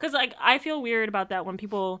emotions, because like I feel weird about that when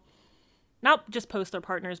people not just post their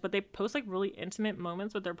partners, but they post like really intimate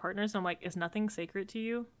moments with their partners, and I'm like, is nothing sacred to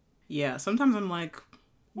you? Yeah, sometimes I'm like,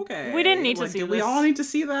 okay, We didn't need to like, see do we this. all need to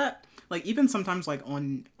see that? Like, even sometimes like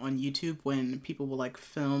on YouTube when people will like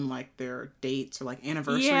film like their dates or like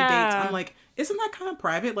anniversary dates, I'm like, isn't that kind of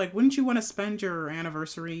private? Like, wouldn't you want to spend your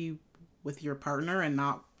anniversary with your partner and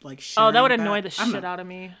not like sharing Oh, that would annoy the I don't shit know. out of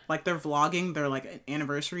me. Like, they're vlogging their like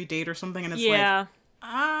anniversary date or something, and it's Yeah.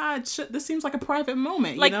 like, this seems like a private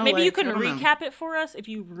moment. Like, you know? maybe you Like, can I don't know. recap it for us if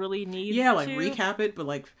you really need Yeah, like to. recap it, but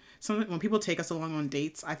like when people take us along on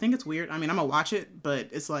dates, I think it's weird. I mean, I'm gonna watch it, but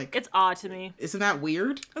it's like, It's odd to me. isn't that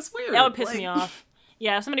weird? That's weird. That would piss Like- me off.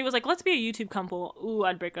 Yeah, if somebody was like, let's be a YouTube couple, ooh,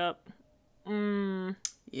 I'd break up.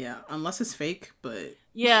 Yeah, unless it's fake, but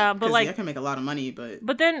Yeah, but 'cause like, I can make a lot of money, but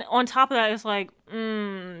but then on top of that, it's like,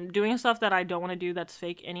 doing stuff that I don't want to do that's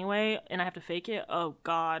fake anyway, and I have to fake it. Oh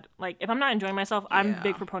God! Like, if I'm not enjoying myself, I'm a Yeah.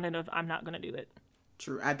 big proponent of I'm not gonna do it.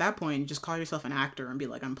 true. At that point, just call yourself an actor and be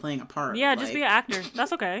like, I'm playing a part. Yeah, just be an like, actor.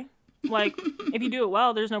 That's okay. Like, if you do it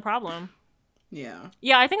well, there's no problem. Yeah,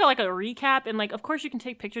 Yeah, I think I like a recap, and like, of course, you can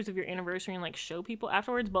take pictures of your anniversary and like show people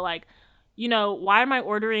afterwards. But like, you know, why am I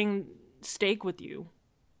ordering steak with you?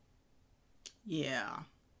 yeah.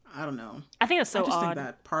 I don't know. I think it's so I just odd. think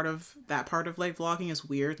that part of like vlogging is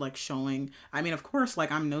weird. Like showing. I mean, of course,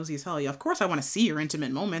 like I'm nosy as hell. Yeah, of course, I want to see your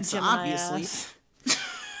intimate moments. Gemini Obviously. ass.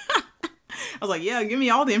 I was like, yeah, give me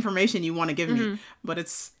all the information you want to give me, but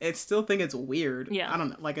I still think it's weird. Yeah. I don't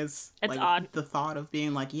know, like it's like odd. the thought of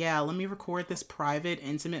being like, yeah, let me record this private,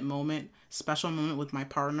 intimate moment, special moment with my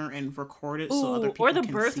partner, and record it so other Ooh, people or the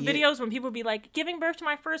can birth see videos when people be like, giving birth to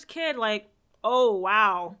my first kid, like, oh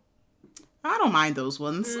wow. It. I don't mind those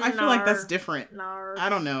ones. I feel like that's Nar. different. Nar. I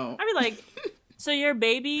don't know. I'd be like, so your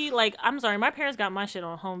baby, like, I'm sorry, my parents got my shit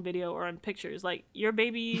on home video or on pictures. Like, your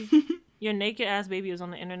baby, your naked ass baby is on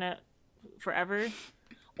the internet forever.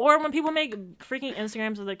 Or when people make freaking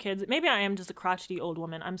Instagrams of their kids, maybe I am just a crotchety old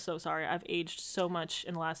woman. I'm so sorry. I've aged so much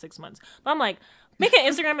in the last 6 months. But I'm like, make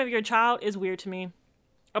an Instagram of your child is weird to me.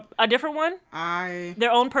 A different one?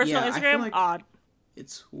 Their own personal I feel Instagram? like Odd.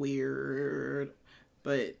 it's weird,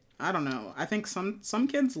 but I don't know. I think some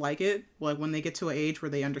kids like it, like when they get to an age where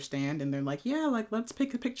they understand and they're like, yeah, like let's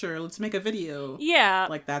pick a picture, let's make a video. Yeah.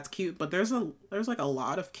 Like that's cute. But there's like a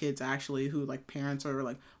lot of kids actually who like parents are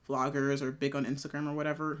like vloggers or big on Instagram or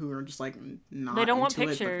whatever who are just like not They don't want into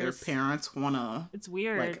it, but pictures. their parents wanna It's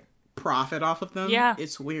weird. like profit off of them. Yeah.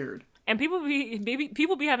 It's weird. And people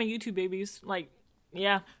be having YouTube babies. Like,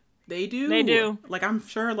 yeah. They do. They do. Like I'm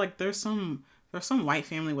sure like there's some white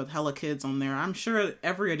family with hella kids on there. I'm sure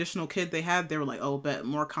every additional kid they had, they were like, oh, bet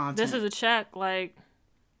more content. This is a check. Like,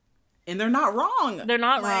 And they're not wrong. they're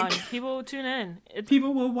not Like, wrong. People tune in.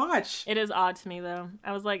 People will watch. It is odd to me, though.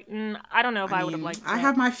 I was like, I don't know if I would have mean, liked I that.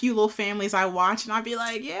 have my few little families I watch, and I'd be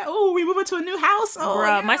like, yeah, oh, we moving to a new house. Oh,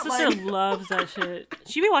 Bruh, yeah, my sister like- loves that shit.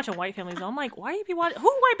 She be watching white families. I'm like, why you be watching? Who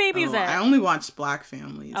white baby is Oh, that? I only watch black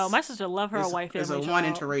families. Oh, my sister love her a white family. There's a one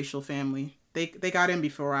child. interracial family. They got in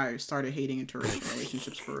before I started hating interracial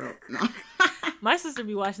relationships for real. No. My sister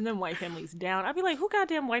be watching them white families down. I'd be like, who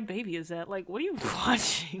goddamn white baby is that? Like, what are you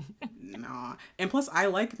watching? Nah. And plus I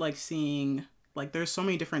like seeing like there's so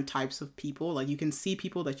many different types of people. Like you can see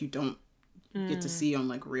people that you don't get to see on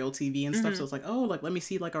like real TV and stuff. So it's like, oh, like let me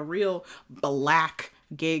see like a real black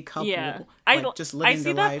gay couple. Yeah. Like just living see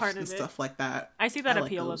their that lives part and of it. stuff like that. I see that I like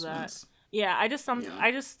appeal of those that. ones. Yeah, I just Yeah.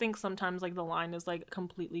 I just think sometimes like the line is like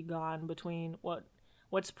completely gone between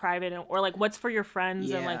what's private or like what's for your friends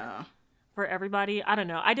and like Yeah. for everybody. I don't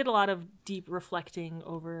know. I did a lot of deep reflecting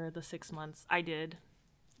over the 6 months. I did.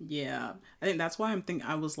 Yeah. I think that's why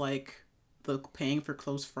I was like the paying for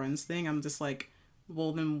close friends thing. I'm just like,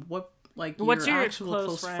 well then what like What's your your actual close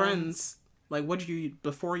close friends? friends like what did you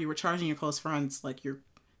before you were charging your close friends like you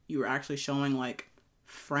were actually showing like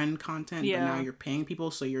friend content, Yeah. but now you're paying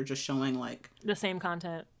people, so you're just showing like The same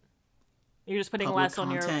content. You're just putting public less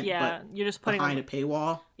on your content, you're just putting behind a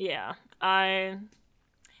paywall. Yeah.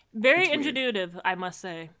 Very It's weird. intuitive, I must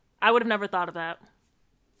say. I would have never thought of that.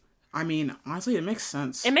 I mean, honestly, it makes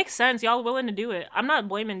sense. It makes sense. Y'all willing to do it. I'm not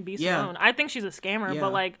blaming B. Simone. I think she's a scammer, Yeah.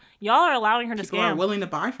 but like y'all are allowing her to People scam. are willing to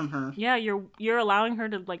buy from her. Yeah, you're allowing her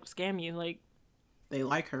to like scam you, like They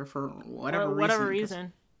like her for whatever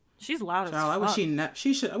reason. She's loud as Child, fuck.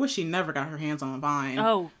 I wish she never got her hands on Vine.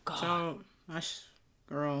 Oh god. Child,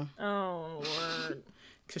 girl. Oh Lord.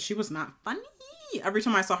 Because she was not funny. Every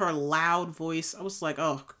time I saw her loud voice, I was like,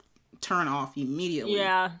 oh, turn off immediately.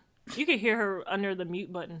 Yeah. You could hear her under the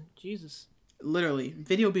mute button. Jesus. Literally,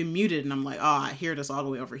 video be muted, and I'm like, oh, I hear this all the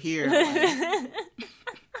way over here. Like,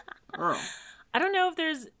 girl. I don't know if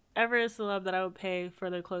there's ever a celeb that I would pay for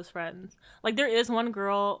their close friends. Like, there is one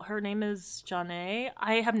girl, her name is Janae.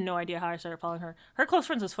 I have no idea how I started following her. Her close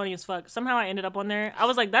friends was funny as fuck. Somehow I ended up on there. I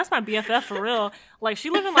was like, that's my BFF for real. Like, she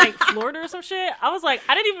lived in, like, Florida or some shit. I was like,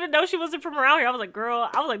 I didn't even know she wasn't from around here. I was like, girl,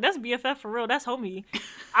 that's BFF for real. That's homie.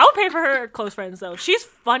 I would pay for her close friends, though. She's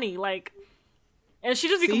funny, like, and she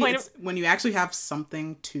just be complaining. It's when you actually have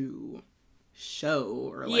something to show,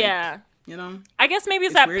 or like, yeah. you know? I guess maybe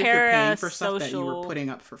it's It's that weird if you're paying for stuff parasocial. that you were putting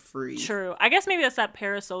up for free. True. I guess maybe that's that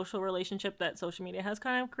parasocial relationship that social media has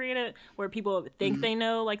kind of created, where people think they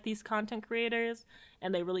know like these content creators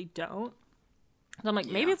and they really don't. So I'm like,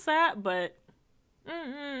 maybe it's that, but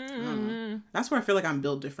That's where I feel like I'm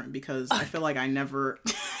built different, because I feel like I never.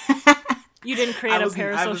 you didn't create I was- a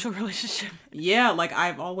parasocial relationship. Yeah, like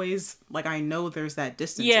I've always, like, I know there's that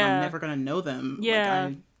distance. Yeah. And I'm never gonna know them.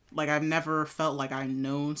 Yeah. Like I've never felt like I've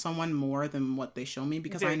known someone more than what they show me,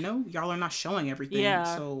 because I know y'all are not showing everything.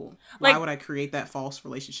 Yeah. So Like- why would I create that false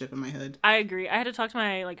relationship in my head? I agree. I had to talk to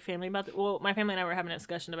my like family about my family and I were having a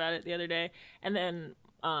discussion about it the other day, and then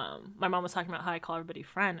my mom was talking about how I call everybody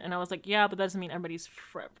friend, and I was like, yeah, but that doesn't mean everybody's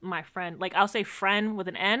my friend. Like, I'll say friend with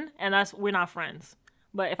an N, and we're not friends.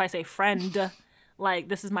 But if I say friend, like,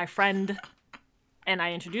 this is my friend, and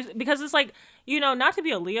I introduce it, because it's like, you know, not to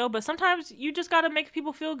be a Leo, but sometimes you just gotta make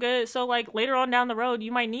people feel good. So like later on down the road,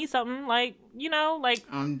 you might need something, like, you know, like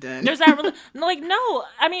I'm dead. there's that like, no,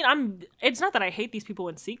 I mean, it's not that I hate these people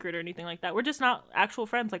in secret or anything like that. We're just not actual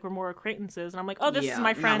friends. Like, we're more acquaintances, and I'm like, oh, this is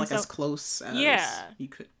my friend. Not like so as close as you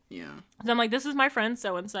could. Yeah. so I'm like, this is my friend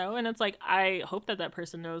so and so, and it's like, I hope that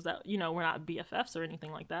person knows that, you know, we're not BFFs or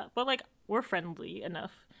anything like that, but like, we're friendly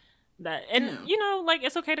enough that, and you know, like,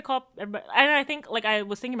 it's okay to call everybody. And I think, like, I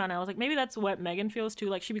was thinking about it, I was like, maybe that's what Megan feels too.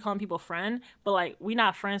 Like, she be calling people friend, but like, we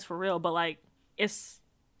not friends for real. But like, it's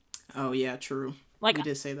Oh yeah, true. like, You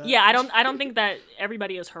did say that. yeah, I don't think that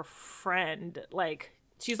everybody is her friend. Like,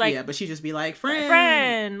 she's like, yeah, but she just be like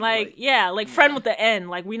friend. like yeah, like friend with the N.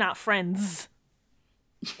 Like, we not friends.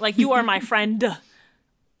 Like, you are my friend.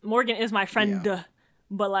 Morgan is my friend. Yeah.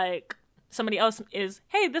 But like, somebody else is,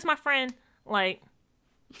 hey, this is my friend. Like,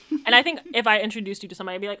 and I think if I introduced you to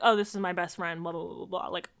somebody, I'd be like, oh, this is my best friend, blah, blah, blah, blah.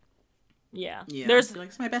 Like, yeah. Yeah. There's like,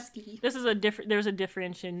 it's my bestie. there's a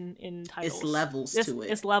difference in titles. It's levels to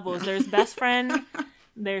it. It's levels. There's best friend,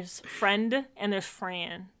 there's friend, and there's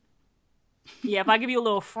Fran. Yeah, if I give you a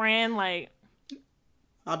little Fran, like,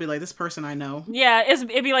 I'll be like, this person I know. yeah, it'd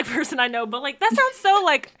be like person I know, but like, that sounds so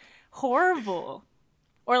like horrible.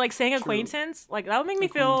 Or like saying acquaintance, like, that would make me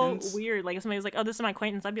feel Acquaintance. weird. Like, if somebody's like, oh, this is my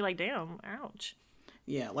acquaintance, I'd be like, damn, ouch.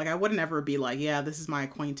 Yeah, like I wouldn't ever be like, yeah, this is my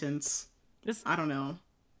acquaintance. This, I don't know.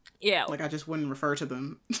 yeah. Like I just wouldn't refer to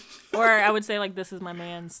them. Or I would say like, this is my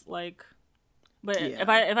man's, like, but Yeah.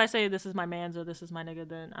 if I say this is my man's or this is my nigga,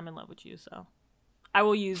 then I'm in love with you. So I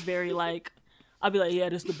will use very like, I'll be like, yeah,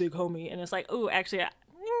 this is the big homie, and it's like, oh, actually, am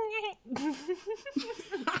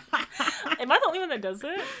I the only one that does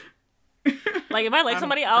it? Like, if I like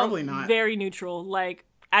somebody, I'll probably not. very neutral. Like,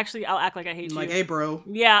 actually, I'll act like I hate I'm like, you. hey, bro.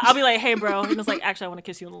 Yeah, I'll be like, hey, bro, and it's like, actually, I want to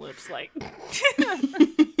kiss you on the lips. Like,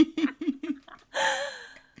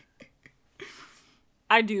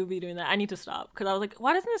 I do be doing that. I need to stop, because I was like,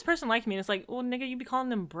 why doesn't this person like me? And it's like, well, nigga, you be calling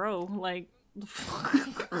them bro. Like,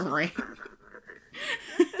 Right.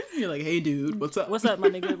 You're like, hey, dude, what's up? what's up, my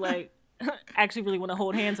nigga? Like, I actually really want to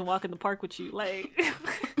hold hands and walk in the park with you. Like,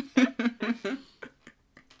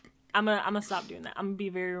 I'm gonna stop doing that. I'm gonna be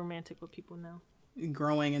very romantic with people now.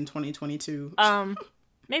 Growing in 2022.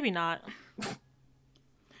 Maybe not.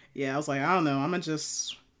 Yeah, I was like, I don't know. I'm gonna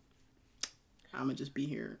just be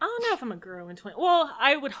here. I don't know if I'm a girl in 20. Well,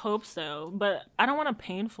 I would hope so, but I don't want a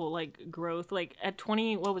painful like growth. Like at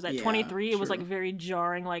 20, what was that? Yeah, 23, it was true. like very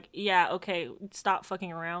jarring. Like, yeah, okay, stop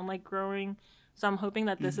fucking around, like growing. So I'm hoping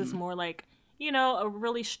that this is more like, you know, a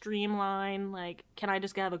really streamlined, like, can I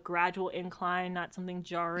just have a gradual incline, not something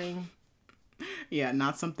jarring? Yeah,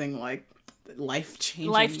 not something like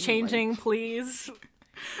life-changing. Life-changing, please.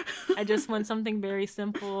 I just want something very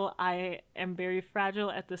simple. I am very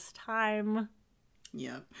fragile at this time.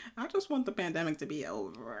 Yeah. I just want the pandemic to be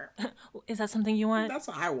over. Is that something you want? That's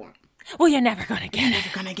what I want. Well, you're never gonna get it. Never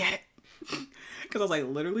gonna get it. Because I was like,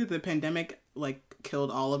 literally, the pandemic, like,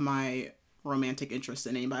 killed all of my romantic interest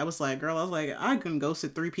in anybody. I was like, I can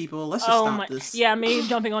ghosted 3 people. Let's just stop this. Yeah, me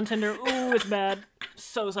jumping on Tinder. Ooh, it's bad.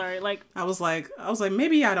 So sorry. Like, I was like,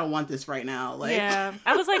 maybe I don't want this right now. Like, yeah.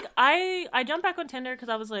 I was like, I jumped back on Tinder because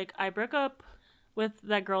I was like, I broke up with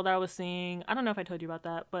that girl that I was seeing. I don't know if I told you about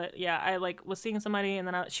that, but yeah, I like was seeing somebody, and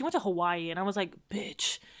then she went to Hawaii, and I was like,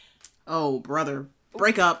 bitch. Oh, brother.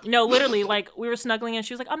 Break up. No, literally, like, we were snuggling, and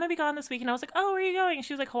she was like, I'm gonna be gone this week, and I was like, oh, where are you going? And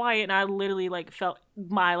she was like, Hawaii, and I literally, like, felt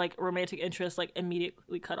my, like, romantic interest, like,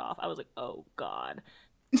 immediately cut off. I was like, oh, God.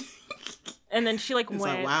 And then she, like, it's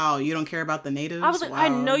went. Like, wow, you don't care about the natives? I was like, wow, I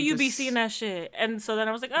know you be seeing that shit. And so then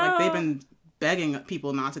I was like, oh. Like, they've been begging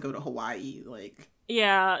people not to go to Hawaii, like.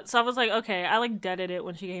 Yeah, so I was like, okay, I like deaded it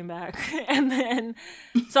when she came back. And then,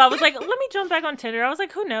 so I was like, let me jump back on Tinder. I was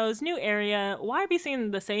like, who knows, new area. Why be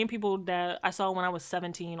seeing the same people that I saw when I was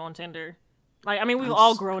 17 on Tinder? Like, I mean, we've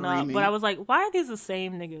all grown up, but I was like, why are these the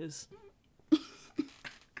same niggas?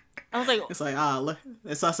 I was like, it's like, look,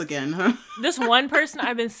 it's us again, huh? This one person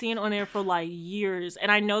I've been seeing on there for like years, and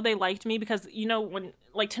I know they liked me because, you know, when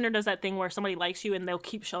like Tinder does that thing where somebody likes you and they'll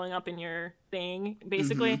keep showing up in your thing,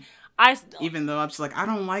 basically. Mm-hmm. Even though I'm just like, I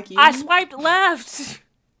don't like you. I swiped left.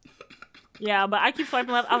 Yeah, but I keep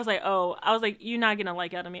swiping left. I was like, you're not gonna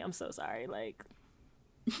like out of me. I'm so sorry. Like,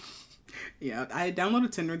 yeah, I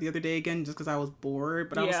downloaded Tinder the other day again just because I was bored,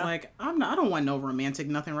 but I was like, I don't want no romantic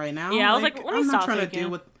nothing right now. Yeah, I was like, let me I'm stop not trying thinking. to deal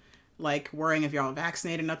with like worrying if y'all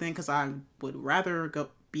vaccinated or nothing, because I would rather go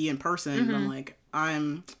be in person than like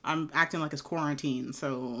I'm acting like it's quarantine.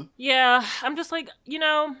 So yeah, I'm just like, you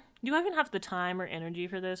know, do I even have the time or energy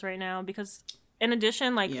for this right now? Because in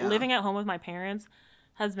addition, like living at home with my parents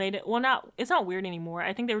has made it, it's not weird anymore.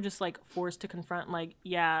 I think they were just like forced to confront like,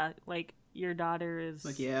 yeah, like your daughter is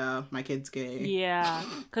like, yeah, my kid's gay. Yeah,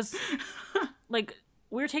 because like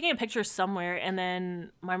we were taking a picture somewhere, and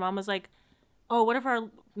then my mom was like, oh, what if our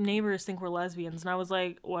neighbors think we're lesbians? And I was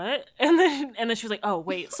like, what? And then she was like, oh,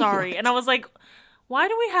 wait, sorry. And I was like, why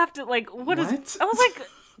do we have to, like, what is... I was like,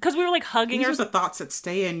 because we were, like, hugging These are the thoughts that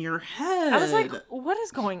stay in your head. I was like, what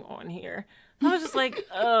is going on here? I was just like,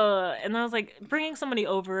 and I was like, bringing somebody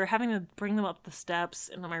over, having to bring them up the steps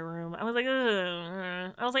into my room. I was like,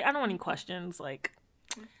 I was like, I don't want any questions. Like,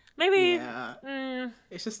 maybe... Yeah.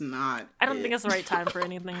 It's just not. I don't think it's the right time for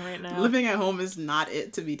anything right now. Living at home is not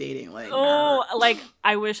it to be dating. Like, like,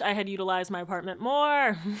 I wish I had utilized my apartment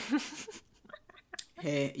more.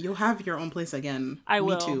 Hey, you'll have your own place again. I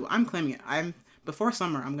will. Me too. I'm claiming it. Before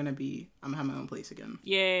summer, I'm gonna have my own place again.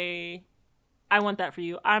 Yay. I want that for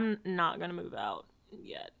you. I'm not gonna move out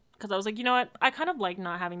yet. Because I was like, you know what? I kind of like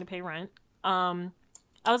not having to pay rent. I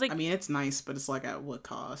was like... I mean, it's nice, but it's like at what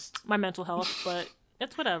cost? My mental health, but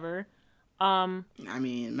it's whatever. I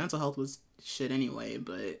mean, mental health was shit anyway,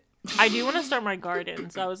 but... I do want to start my garden.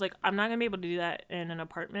 So I was like, I'm not going to be able to do that in an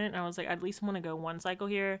apartment. And I was like, I at least want to go one cycle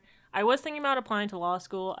here. I was thinking about applying to law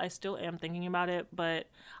school. I still am thinking about it. But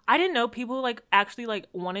I didn't know people, like, actually, like,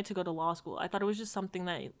 wanted to go to law school. I thought it was just something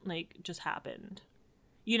that, like, just happened.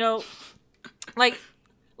 You know? Like,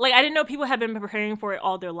 I didn't know people had been preparing for it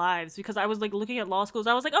all their lives. Because I was, like, looking at law schools.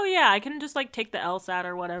 I was like, oh, yeah, I can just, like, take the LSAT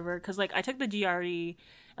or whatever. Because, like, I took the GRE.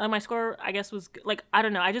 And my score, I guess, was, like, I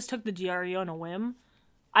don't know. I just took the GRE on a whim.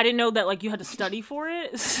 I didn't know that, like, you had to study for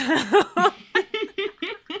it. So,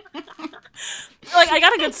 like, I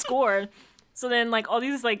got a good score. So then, like, all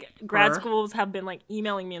these, like, grad schools have been, like,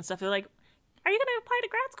 emailing me and stuff. They're like, are you going to apply to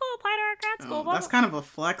grad school? Apply to our grad school. That's kind of a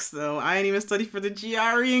flex, though. I ain't even studied for the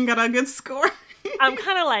GRE and got a good score. I'm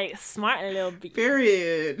kind of, like, smart a little bit.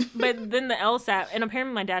 Period. But then the LSAT, and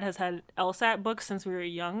apparently my dad has had LSAT books since we were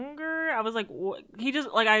younger. I was like, what? He just,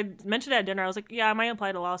 like, I mentioned it at dinner. I was like, yeah, I might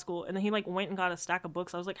apply to law school. And then he, like, went and got a stack of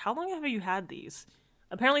books. I was like, how long have you had these?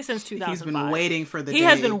 Apparently since 2005. He's been waiting for the day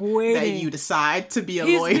has been waiting. That you decide to be a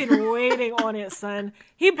lawyer. He's been waiting on it, son.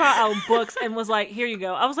 He brought out books and was like, here you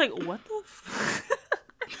go. I was like, what the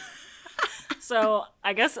So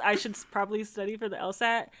I guess I should probably study for the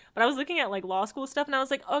LSAT. But I was looking at, like, law school stuff, and I was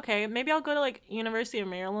like, okay, maybe I'll go to, like, University of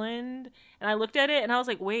Maryland. And I looked at it, and I was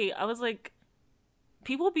like, wait. I was like,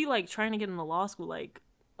 people be, like, trying to get into law school. Like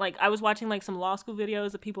I was watching, like, some law school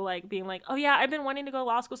videos of people, like, being like, oh, yeah, I've been wanting to go to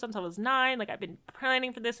law school since I was 9. Like, I've been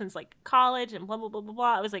planning for this since, like, college and blah, blah, blah, blah,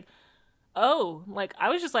 blah. I was like, oh. Like, I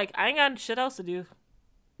was just like, I ain't got shit else to do.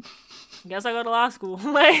 Guess I go to law school.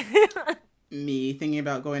 Like... me thinking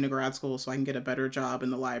about going to grad school so I can get a better job in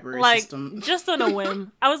the library like, system. just on a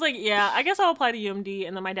whim. I was like, yeah, I guess I'll apply to UMD.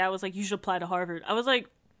 And then my dad was like, you should apply to Harvard. I was like,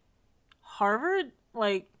 Harvard?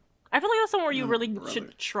 Like, I feel like that's somewhere you really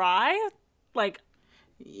should try. Like,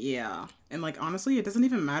 yeah. And, like, honestly, it doesn't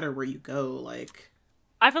even matter where you go. Like,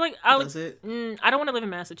 I feel like I don't want to live in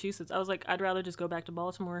Massachusetts. I was like, I'd rather just go back to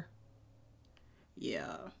Baltimore.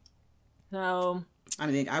 Yeah. So, I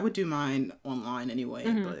mean, I would do mine online anyway,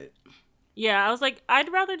 but... Yeah, I was like, I'd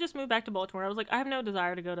rather just move back to Baltimore. I was like, I have no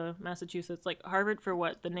desire to go to Massachusetts. Like, Harvard for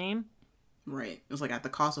what? The name? Right. It was like, at the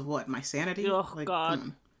cost of what? My sanity? Oh, like, God. Come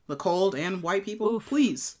on. The cold and white people? Oof.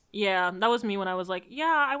 Please. Yeah, that was me when I was like,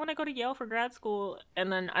 yeah, I want to go to Yale for grad school. And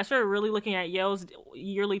then I started really looking at Yale's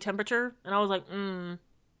yearly temperature. And I was like,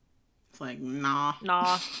 It's like, nah.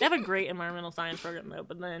 They have a great environmental science program, though.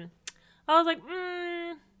 But then I was like,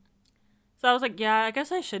 So I was like, yeah, I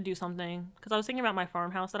guess I should do something. Because I was thinking about my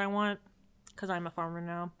farmhouse that I want. Because I'm a farmer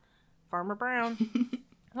now. Farmer Brown.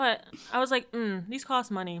 But I was like, these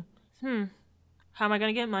cost money. How am I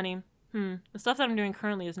going to get money? The stuff that I'm doing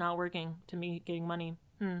currently is not working to me getting money.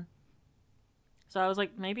 So I was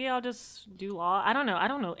like, maybe I'll just do law. I don't know. I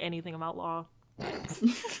don't know anything about law.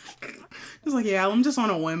 It's like, yeah, I'm just on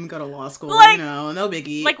a whim, go to law school. Like, no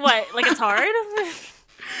biggie. Like what? Like it's hard?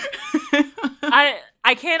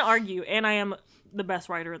 I can't argue, and I am the best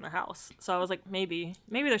writer in the house. So I was like, maybe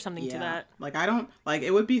there's something to that. Like, I don't, like,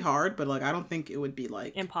 it would be hard, but, like, I don't think it would be,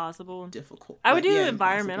 like... impossible. Difficult. I would like, do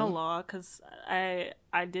environmental law, because I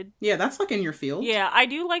did... Yeah, that's, like, in your field. Yeah, I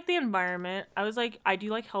do like the environment. I was like, I do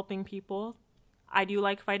like helping people. I do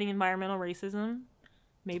like fighting environmental racism.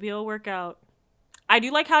 Maybe it'll work out. I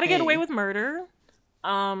do like How to Get Away with Murder.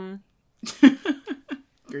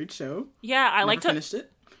 Great show. Yeah, I like to... finished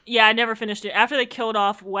it. Yeah, I never finished it. After they killed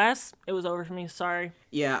off Wes, it was over for me. Sorry.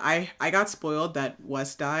 Yeah, I got spoiled that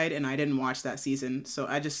Wes died, and I didn't watch that season, so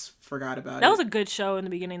I just forgot about it. That was a good show in the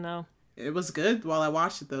beginning, though. It was good while I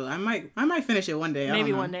watched it, though. I might finish it one day.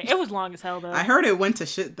 Maybe one day. It was long as hell, though. I heard it went to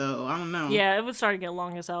shit, though. I don't know. Yeah, it was starting to get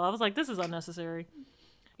long as hell. I was like, this is unnecessary.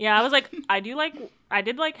 Yeah, I was like, I did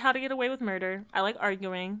like How to Get Away with Murder. I like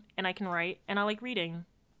arguing, and I can write, and I like reading.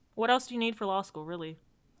 What else do you need for law school, really?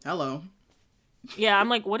 Hello. Yeah, I'm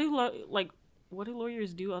like, what do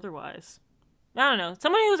lawyers do otherwise? I don't know.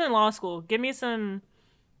 Somebody who's in law school, give me some...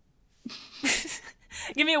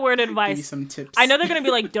 give me a word of advice. Give me some tips. I know they're going to be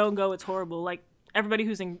like, don't go, it's horrible. Like, everybody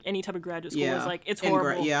who's in any type of graduate school is like, it's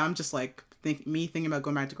horrible. I'm just like, thinking about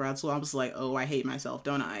going back to grad school, I was like, oh, I hate myself,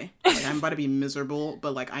 don't I? Like, I'm about to be miserable,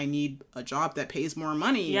 but like, I need a job that pays more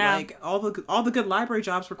money. Yeah. Like, all the good library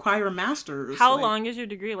jobs require a master's. How long is your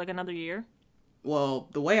degree? Like another year? Well,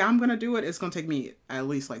 the way I'm going to do it, it's going to take me at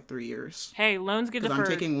least like 3 years. Hey, loans get deferred. I'm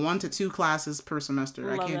taking 1 to 2 classes per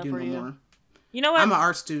semester. I can't do no more. You know what? I'm an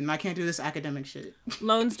art student. I can't do this academic shit.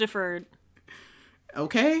 Loans deferred.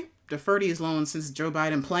 Okay. Defer these loans since Joe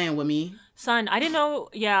Biden playing with me. Son, I didn't know.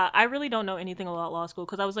 Yeah, I really don't know anything about law school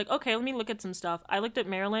because I was like, okay, let me look at some stuff. I looked at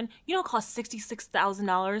Maryland. You know, it costs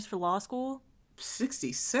 $66,000 for law school.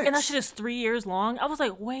 66? And that shit is 3 years long. I was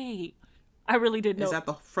like, wait. I really didn't know. Is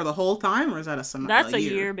that for the whole time, or is that a semester? That's a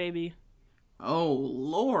year, baby. Oh,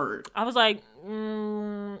 Lord. I was like,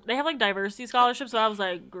 they have like diversity scholarships, so I was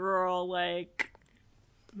like, girl, like...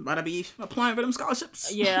 About to be applying for them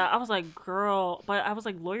scholarships. Yeah, I was like, girl. But I was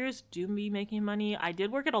like, lawyers do be making money. I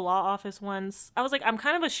did work at a law office once. I was like, I'm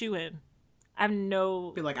kind of a shoo-in. I have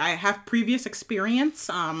no... Be like, I have previous experience.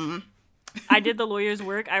 I did the lawyer's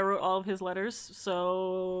work. I wrote all of his letters,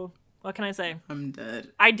 so... What can I say? I'm dead.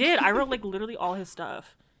 I did. I wrote like literally all his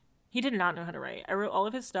stuff. He did not know how to write. I wrote all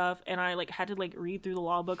of his stuff, and I like had to like read through the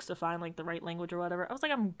law books to find like the right language or whatever. I was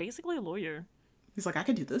like, I'm basically a lawyer. He's like, I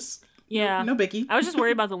could do this. Yeah. No biggie. I was just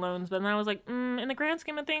worried about the loans, but then I was like, in the grand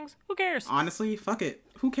scheme of things, who cares? Honestly, fuck it.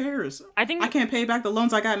 Who cares? I think I can't pay back the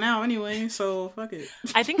loans I got now anyway, so fuck it.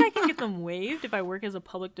 I think I can get them waived if I work as a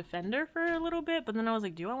public defender for a little bit, but then I was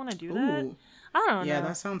like, do I want to do that? Ooh. I don't know. Yeah,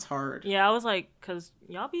 that sounds hard. Yeah, I was like, because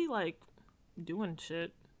y'all be like doing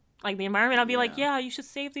shit. Like the environment, I'll be like, yeah, you should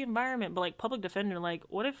save the environment, but like public defender, like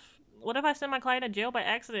what if I send my client to jail by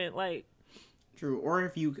accident? Like, true. Or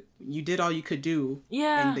if you did all you could do,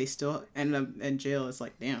 yeah, and they still end up in jail, it's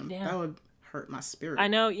like, damn. That would hurt my spirit. I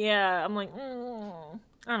know. Yeah, I'm like,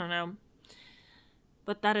 I don't know,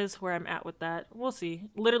 but that is where I'm at with that. We'll see.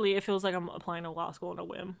 Literally, it feels like I'm applying to law school on a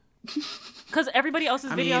whim. Because everybody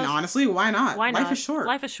else's videos. I mean, honestly, why not? Why not? Life is short.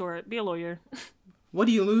 Life is short. Be a lawyer. What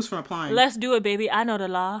do you lose from applying? Let's do it, baby. I know the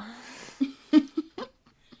law.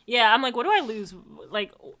 Yeah, I'm like, what do I lose?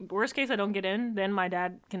 Like, worst case, I don't get in. Then my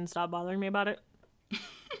dad can stop bothering me about it.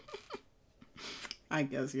 I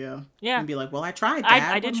guess, yeah. Yeah. And be like, well, I tried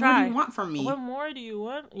that. I did what try. What do you want from me? What more do you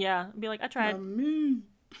want? Yeah. Be like, I tried.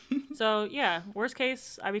 So, yeah. Worst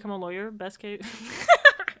case, I become a lawyer. Best case.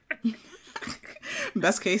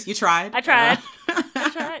 Best case, you tried. I tried. I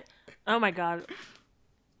tried. Oh my God.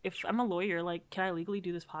 If I'm a lawyer, like, can I legally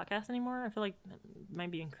do this podcast anymore? I feel like that might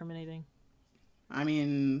be incriminating. I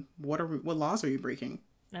mean, what laws are you breaking?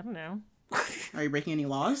 I don't know. Are you breaking any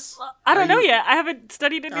laws? I don't know yet. I haven't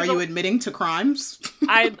studied it. Are you admitting to crimes?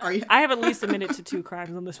 I have at least admitted to 2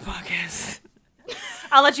 crimes on this podcast.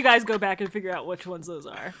 I'll let you guys go back and figure out which ones those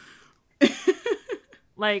are.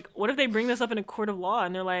 Like, what if they bring this up in a court of law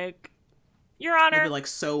and they're like, Your Honor. They'd be like,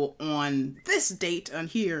 so on this date on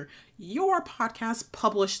here, your podcast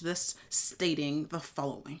published this stating the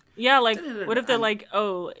following. Yeah, like, what if they're like,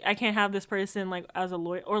 oh, I can't have this person, like, as a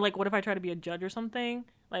lawyer? Or, like, what if I try to be a judge or something?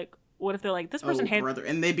 Like, what if they're like, this person brother,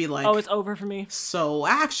 and they'd be like, oh, it's over for me. So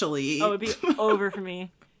actually, it'd be over for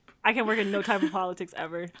me. I can't work in no type of politics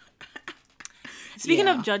ever. Speaking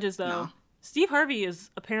of judges, though, no. Steve Harvey is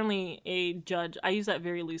apparently a judge. I use that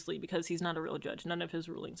very loosely because he's not a real judge. None of his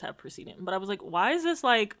rulings have preceded him. But I was like, why is this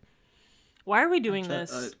like? Why are we doing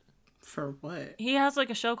this? For what? He has like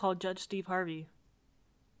a show called Judge Steve Harvey.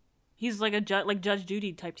 He's like a judge, like Judge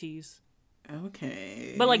Judy type tease.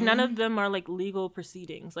 Okay. But like none of them are like legal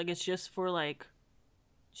proceedings. Like it's just for like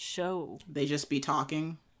show. They just be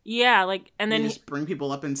talking. Yeah, like and then they just bring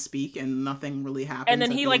people up and speak, and nothing really happens. And then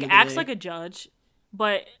he like acts like a judge.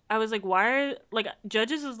 But I was like, why are like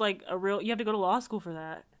judges is like a real? You have to go to law school for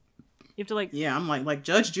that. You have to like. Yeah, I'm like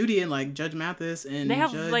Judge Judy and like Judge Mathis and they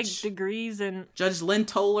have like degrees and Judge Lynn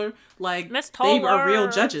Toller, like Miss Toller. They are real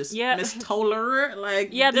judges. Yeah, Miss Toller, like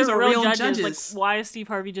yeah, these they're are real judges. judges. Like, why is Steve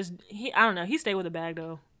Harvey just? I don't know. He stayed with a bag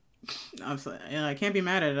though. I can't be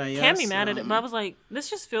mad at it. I guess. Can't be mad at it. But I was like, this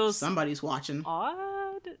just feels somebody's watching.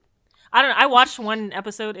 Odd. I don't know. I watched one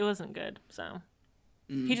episode. It wasn't good. So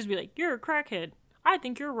he'd just be like, "You're a crackhead. I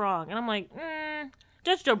think you're wrong." And I'm like,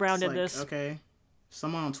 Judge Joe Brown did this. Okay.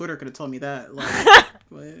 Someone on Twitter could have told me that.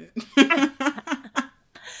 Like,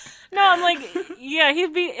 No, I'm like, yeah,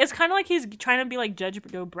 it's kind of like he's trying to be like Judge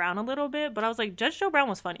Joe Brown a little bit, but I was like, Judge Joe Brown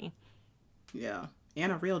was funny. Yeah.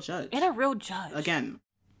 And a real judge. Again.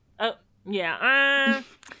 Yeah.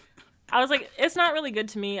 I was like, it's not really good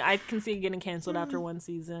to me. I can see it getting canceled after one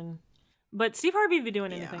season. But Steve Harvey be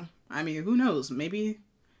doing anything. I mean, who knows? Maybe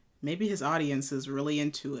his audience is really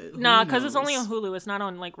into it. Nah, because it's only on Hulu. It's not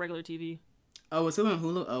on, like, regular TV. Oh, it's on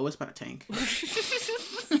Hulu? Oh, it's about to tank. I'm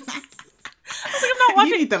not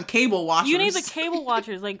watching. You need them cable watchers. You need the cable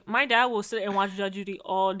watchers. Like, my dad will sit and watch Judge Judy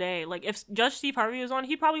all day. Like, if Judge Steve Harvey was on,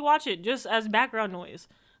 he'd probably watch it just as background noise.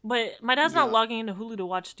 But my dad's not logging into Hulu to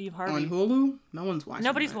watch Steve Harvey. On Hulu? No one's watching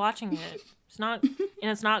Nobody's watching it. It's not, and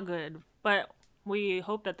it's not good. But we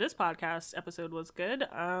hope that this podcast episode was good.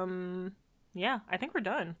 Yeah, I think we're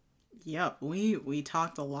done. Yep, we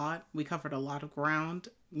talked a lot. We covered a lot of ground.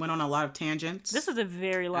 Went on a lot of tangents. This is a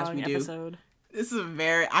very long episode. This is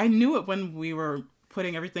I knew it when we were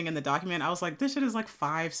putting everything in the document. I was like, this shit is like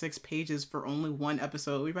 5-6 pages for only one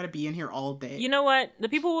episode. We better be in here all day. You know what? The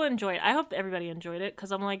people will enjoy it. I hope that everybody enjoyed it,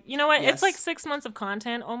 because I'm like, you know what? Yes. It's like 6 months of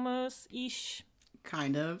content almost-ish.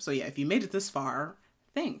 Kind of. So yeah, if you made it this far,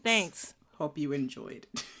 thanks. Hope you enjoyed.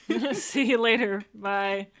 See you later.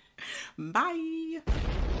 Bye. Bye.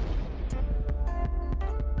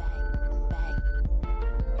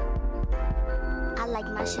 I like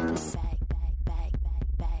my shit.